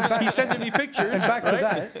good. He's sending me pictures. And back to right?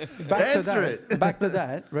 that, back to Answer that, back to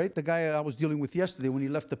that, right? The guy I was dealing with yesterday when he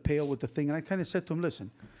left the pail with the thing, and I kind of said to him,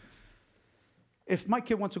 listen, if my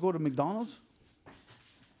kid wants to go to McDonald's,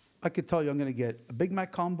 I could tell you I'm going to get a Big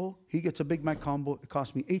Mac combo. He gets a Big Mac combo. It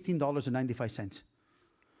costs me $18.95. Is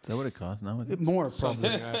that what it costs now? More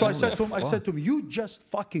probably. So I said to him, you just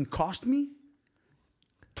fucking cost me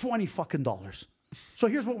 $20 fucking dollars. So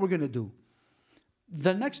here's what we're gonna do.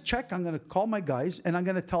 The next check, I'm gonna call my guys and I'm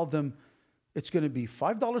gonna tell them it's gonna be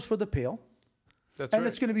 $5 for the pail, That's and right.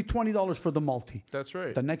 it's going to be $20 for the multi. That's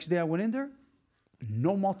right. The next day I went in there,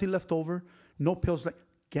 no multi left over, no pills. Like,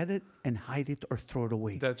 get it and hide it or throw it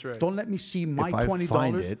away. That's right. Don't let me see my If I $20.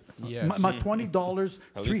 find it. Yes. My $20,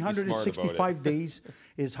 At least be smart about 365 days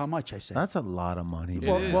is how much I said. That's a lot of money. It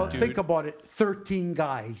bro. is, Well, dude. think about it. 13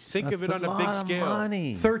 guys. Think of it on a big scale.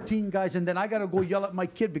 Money. 13 guys, and then I gotta go yell at my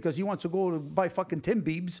kid because he wants to go to buy fucking Tim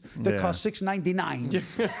Biebs that Yeah. cost $6.99.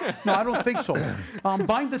 No, I don't think so. I'm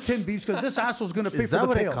buying the Tim Biebs because this asshole's gonna pay Is for that the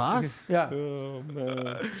what it pail. costs? Yeah.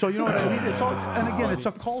 So you know what I mean? It's all, and again, it's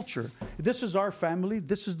a culture. This is our family.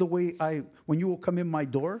 This is the way when you will come in my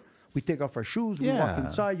door, we take off our shoes, we walk Yeah,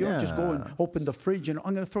 inside. You don't just go and yeah. open the fridge and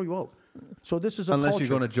I'm gonna throw you out. So this is a Unless culture.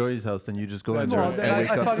 you're going to Joey's house, then you just go in No, there and then wake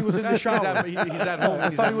I up. thought he was in the He's shower. at, he's at home. I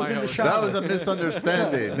He's thought at he was my in the house. shower. That was a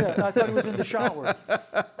misunderstanding. Yeah, I thought he was in the shower. You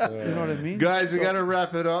know what I mean? Guys, we got to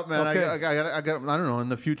wrap it up, man. Okay. I don't know. In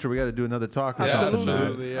the future, we got to do another talk. Or Yeah, something,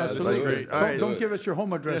 absolutely. man. Yeah, this is Absolutely. great. All right. Don't give us your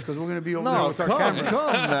home address because we're going to be over there No, with our come, cameras.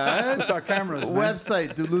 man. With our cameras, man.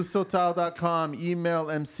 Website, delusotile.com. Email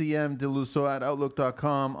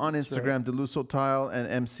mcmdeluso@outlook.com. On Instagram, delusotile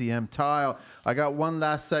and MCM Tile. I got one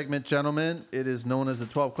last segment, gentlemen. It is known as the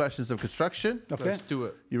 12 questions of construction. Okay. Let's do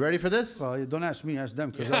it. You ready for this? Well, you don't ask me, ask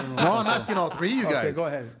them because I don't know. No, I'm asking all three of you guys. Okay, go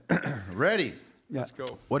ahead. Ready? Yeah. Let's go.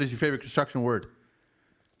 What is your favorite construction word?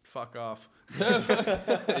 Fuck off.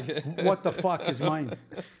 What the fuck is mine?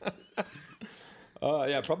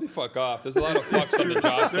 Yeah, probably fuck off. There's a lot of fucks on the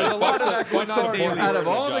job site. There's a lot of that Fuck's going on daily. Out of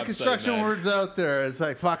word on all the job construction site, man. words out there, it's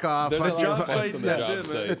like fuck off. There's Fuck a you. lot of Job fucks sites, on the that's job it, man.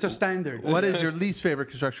 site. It's a standard. What is your least favorite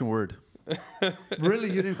construction word? Really?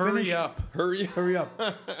 You didn't finish? Hurry up. Hurry. Hurry up.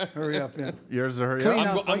 Hurry up, yeah. Yours is hurry Clean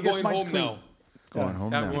up. up. I I'm guess going mine's home clean. now. Going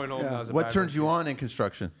home I'm now. going home Yeah. now. Is a What bad turns one. you on in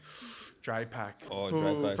construction? Dry pack. Oh,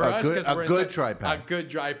 dry pack. For A us, good- 'cause a we're in good the- dry pack. A good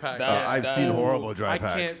dry pack. That- I've that- seen horrible dry I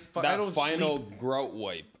can't. packs. I That don't final sleep. grout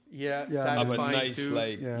wipe Yeah, Yeah. of a satisfying nice, too.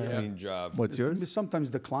 like, Yeah. clean job. What's yours?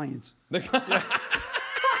 Sometimes the clients.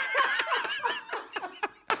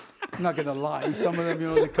 I'm not gonna lie. Some of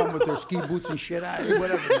them, they come with their ski boots and shit.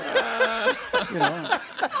 Whatever.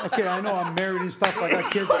 Okay, I know I'm married and stuff. I got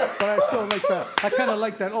kids, but I still like that. I kind of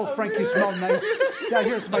like that. Oh, Frank, you smell nice. Yeah,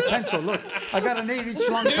 here's my pencil. Look, I got an 8-inch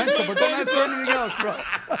long pencil, but don't ask for anything else, bro.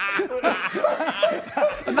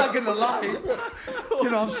 I'm not gonna lie.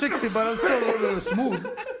 I'm 60, but I'm still a little smooth.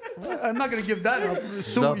 I'm not gonna give that up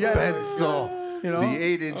soon The yet. pencil. You know? The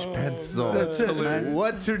 8-inch pencil. That's it, man.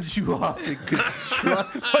 What turns you off in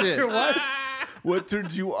construction? Your what? What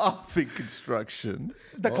turns you off in construction?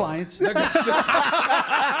 The clients.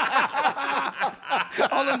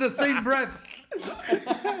 All in the same breath.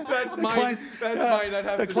 That's mine. clients- That's mine. I'd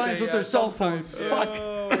have The to clients say, with their cell phones. sometimes. Fuck.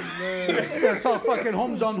 Oh, man. I saw fucking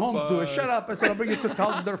Homes on Homes do it. Shut up. I said, I'll bring you 2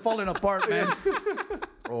 houses. They're falling apart, man.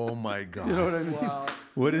 Oh my God. You know what I mean? Wow.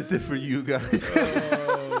 What is it for you guys?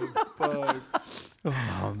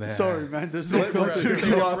 Oh man. Sorry, man. There's no What filter. turns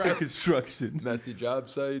you off in construction? Messy job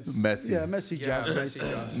sites. Messy. Yeah, messy Yeah, job messy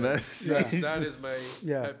sites. job sites. Messy. Yes, that is my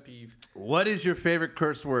Yeah. pet peeve. What is your favorite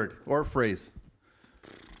curse word or phrase?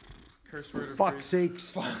 Curse word or Fuck's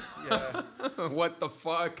phrase. sakes. Yeah. What the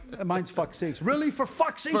fuck? Mine's fuck sakes. Really? For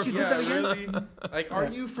fuck's sakes, you did Yeah, that again? really? Like, are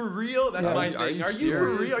you for real? That's Yeah. my Are thing. you Are you for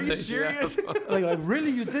real? Are you serious? serious? Like,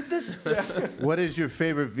 really? You did this? What is your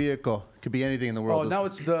favorite vehicle? Could be anything in the Oh, world. now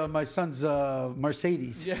it's my son's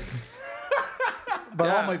Mercedes. Yeah. But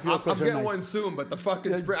all Yeah, my I'm vehicles are getting nice. one soon, but the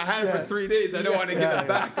fucking Yeah, sprint, I had it yeah. for 3 days. I don't want to give it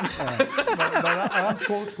back. But I'm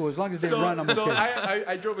old school. As long as they run, I'm So okay.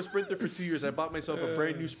 I drove a Sprinter for 2 years. I bought myself a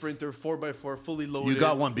brand new Sprinter, 4x4, fully loaded. You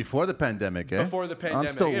got one before the pandemic, eh? Before the pandemic.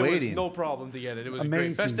 I'm still It waiting. was no problem to get it. It was great.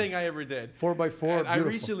 Amazing. Best thing I ever did. 4x4, And I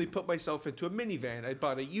beautiful. recently put myself into a minivan. I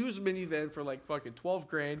bought a used minivan for like fucking 12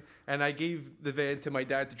 grand, and I gave the van to my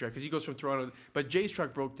dad to drive because he goes from Toronto. But Jay's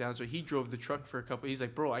truck broke down, so he drove the truck for a couple. He's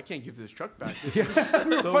like, bro, I can't give this truck back.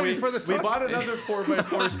 We were So fighting for the we truck. bought another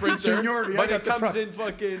 4x4 Sprinter, Seniority, I but got it the comes truck. in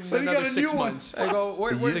fucking But you got another a 6 new one. months. I go,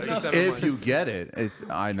 where 6 or 7 If months. you get it,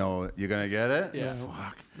 I know you're gonna get it. Yeah.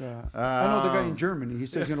 Fuck. Yeah. I know the guy in Germany. He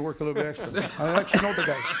says he's going to work a little bit extra. I actually know the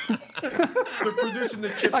guy. They're producing the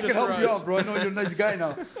chips I can just for help you us. out, bro. I know you're a nice guy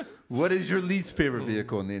now. What is your least favorite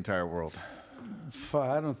vehicle in the entire world?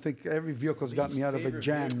 I don't think every vehicle's got me out of a favorite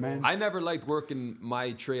jam, vehicle. man. I never liked working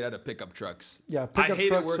my trade out of pickup trucks. Yeah, I pickup hated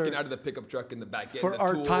trucks working are- out of the pickup truck in the back. For getting the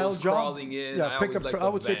our tools, tile job, crawling in. yeah, I pickup always liked truck. the I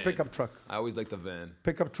would say van. pickup truck. I always liked the van.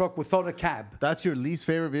 Pickup truck without a cab. That's your least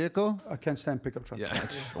favorite vehicle? I can't stand pickup trucks.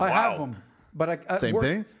 Yeah. I have them, but I Same work,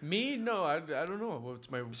 thing? Me, no, I don't know.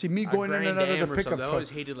 What's my See, me a going in and out of the Grand Am or pickup something. I always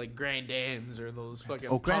truck. hated like Grand Dams or those fucking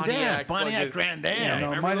Oh, Grand Am, Pontiac fucking- Grand Am. Yeah, No,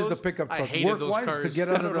 remember mine is the those? pickup I truck. hated those Work-wise, to cars. get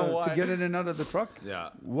I out don't of know the why. to get in and out of the truck. Yeah.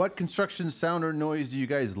 What construction sound or noise do you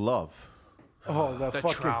guys love? Oh, the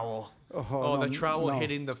fucking trowel. Oh, the no, trowel no.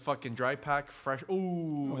 hitting the fucking dry pack fresh.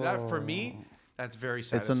 Ooh, that for me, that's very It's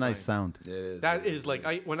satisfying. a nice sound. It is. That is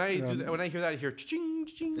like when I do that, when I hear that, I hear ching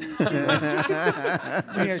ching. Me,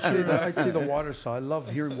 I'd say the water saw. I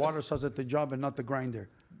love hearing water saws at the job and not the grinder.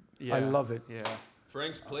 Yeah. I love it. Yeah.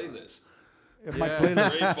 Frank's playlist. My Yeah.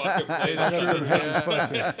 playlist. Great fucking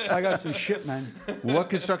playlist. I got some shit, man. What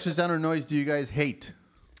construction sound or noise do you guys hate?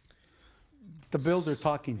 The builder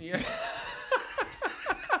talking. Yeah.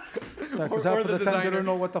 Because Or half of the the time they designer. don't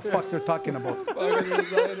know what the fuck they're talking about.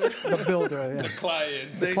 The builder, yeah.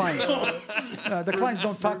 Clients. The clients. The clients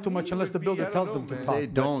don't talk too much unless the builder tells them to talk. They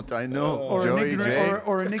don't. I know. Or Joey an J. ignorant,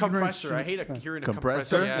 or an ignorant Compressor. I hate hearing a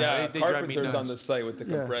Compressor? compressor. Yeah, they drive me carpenters nuts. on the site with the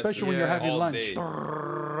Yeah, compressor. especially when you're having all lunch. day.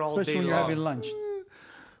 All Especially day when you're long. having lunch.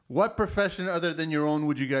 What profession other than your own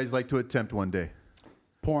would you guys like to attempt one day?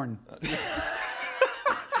 Porn.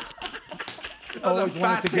 Always wanted to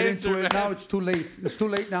fast get answer, into it. man. Now it's too late. It's too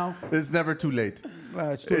late now. It's never too late.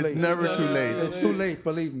 It's too It's late. never too late. It's too late,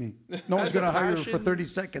 believe me. No one's going to hire you for passion. 30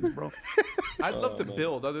 seconds, bro. I'd love to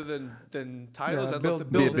build, other than tiles. Yeah, I'd build-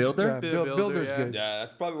 love to Be a build. builder? Yeah, Be a builder, builder's yeah. good. Yeah,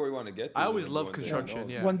 that's probably where we want to get to. I always one love day. construction. Who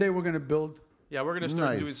knows? Yeah. One day we're going to build Yeah, we're gonna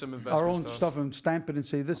start Nice. doing some investment our own stuff and stamp it and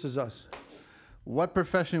say, this is us. What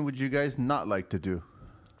profession would you guys not like to do?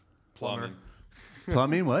 Plumbing.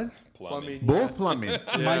 Plumbing? What? Plumbing. Both plumbing.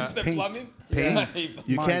 Mine's The paint. plumbing? Paint?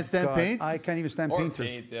 You My can't stand God, paint? I can't even stand Or painters.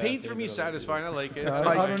 paint. Yeah, Paint for me is satisfying. I like it. I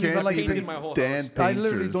I don't even can't like even painting my whole stand house. painters. I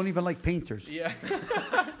literally don't even like painters. Yeah.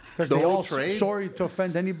 Because The they whole all, trade? sorry to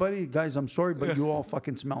offend anybody. Guys, I'm sorry, but you all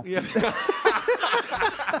fucking smell. Yeah.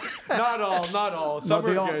 Not all. Some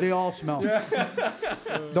No, are good. they all smell.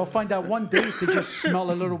 They'll find that one day they just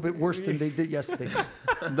smell a little bit worse than they did yesterday.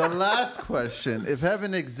 The last question. If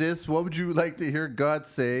heaven exists, what would you like to hear God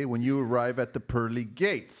say when you arrive at the pearly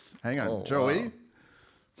gates? Hang on, Oh, Joey. wow.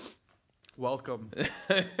 Welcome.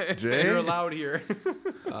 Jay. You're allowed here.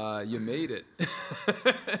 You made it.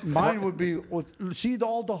 Mine would be, see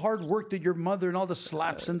all the hard work that your mother and all the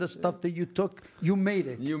slaps and the stuff that you took, you made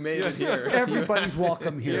it. You made it here. Everybody's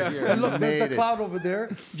welcome here. Yeah. And look, there's Made the it. cloud over there.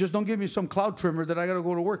 Just don't give me some cloud trimmer that I got to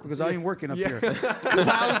go to work because I ain't working up here.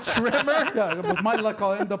 Cloud trimmer? Yeah, with my luck,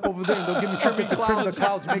 I'll end up over there and they'll give me something to trim the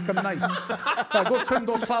clouds, make them nice. Yeah, go trim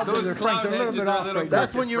those clouds over there, Frank. They're a little bit off right now.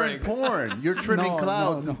 That's when you're in porn. You're trimming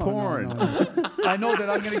clouds in porn. No. I know that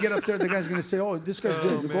I'm gonna get up there. The guy's gonna say, "Oh, this guy's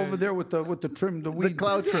good." Go over there with the trim, the weed, The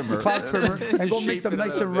cloud trimmer. the cloud trimmer, and go make Shape them it a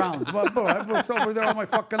nice little and bit. round. Well, bro, I've worked over there all my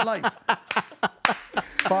fucking life. But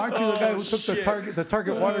aren't you the guy who took the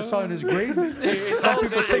target water saw in his grave? Some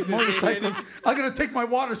people take motorcycles. I'm gonna take my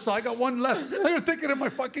water saw. I got one left. I'm gonna take it in my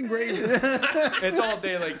fucking grave. It's all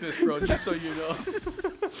day like this, bro. Just so you know.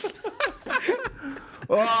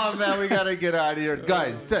 Oh, man, we got to get out of here.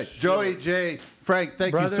 Guys, Joey, Jay, Frank,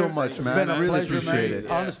 thank Brother, you so much, it's man. been a I really pleasure, appreciate man. it.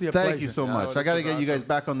 Honestly, a Thank pleasure. you so No, much. I this got to was get you guys awesome.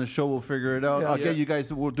 back on the show. We'll figure it out. Yeah. I'll Yeah. get you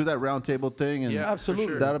guys, we'll do that round table thing. And Yeah, Absolutely.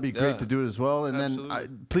 for sure. that'll be great Yeah. to do as well. And then, Absolutely.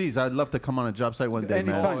 please, I'd love to come on a job site one day,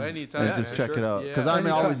 Anytime. man. Anytime. And Yeah, just check sure. it out. Yeah. Because I'm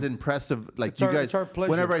Anytime. always impressed of, like, It's you our- guys, it's our pleasure.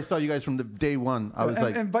 whenever I saw you guys from the day one, I was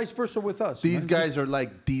like, and vice versa with us. these man. guys are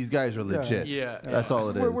like, these guys are legit. Yeah. That's all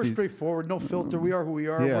it is. We're These- straightforward, no filter. We are who we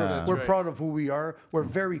are. Yeah. We're Right. proud of who we are. We're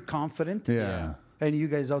very confident. Yeah. And you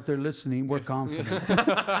guys out there listening, we're confident.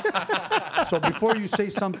 So before you say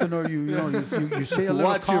something or you say a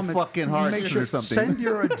little Watch your comment, fucking you heart make or sure something. send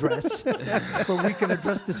your address where we can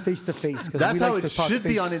address this face to face. That's how it should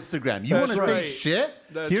be on Instagram. You want That's to say right. shit?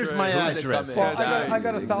 That's Here's right. my Who's it address. coming? Well, I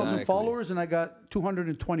got 1,000 Exactly. followers and I got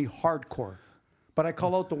 220 hardcore, but I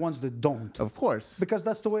call out the ones that don't Of course. because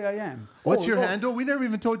that's the way I am. What's Oh, your oh, handle? We never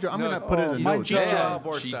even told you. I'm going to put it in the my notes. Chicho Yeah.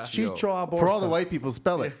 Aborta. Chicho. Chicho Aborta. For all the white people,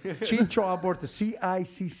 spell it. Chicho Aborta.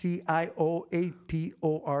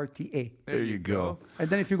 CICCIOAPORTA. There you go. And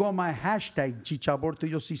then if you go on my hashtag Chicho Aborta,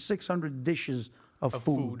 you'll see 600 dishes of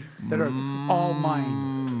food that are all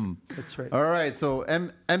mine. That's right. All right, so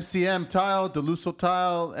MCM Tile, Deluso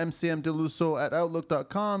Tile, MCM Deluso at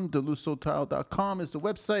Outlook.com. DelusoTile.com is the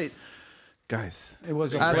website. Guys, It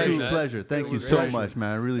was a absolute pleasure. pleasure. Thank you was so great. much,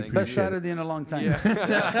 man. I really Best appreciate it. Saturday in a long time.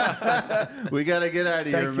 We got to get out of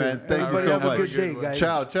here, Thank you. man. Thank you Everybody so have much. a good day, guys.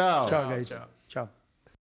 Ciao, ciao. Ciao, guys. Ciao.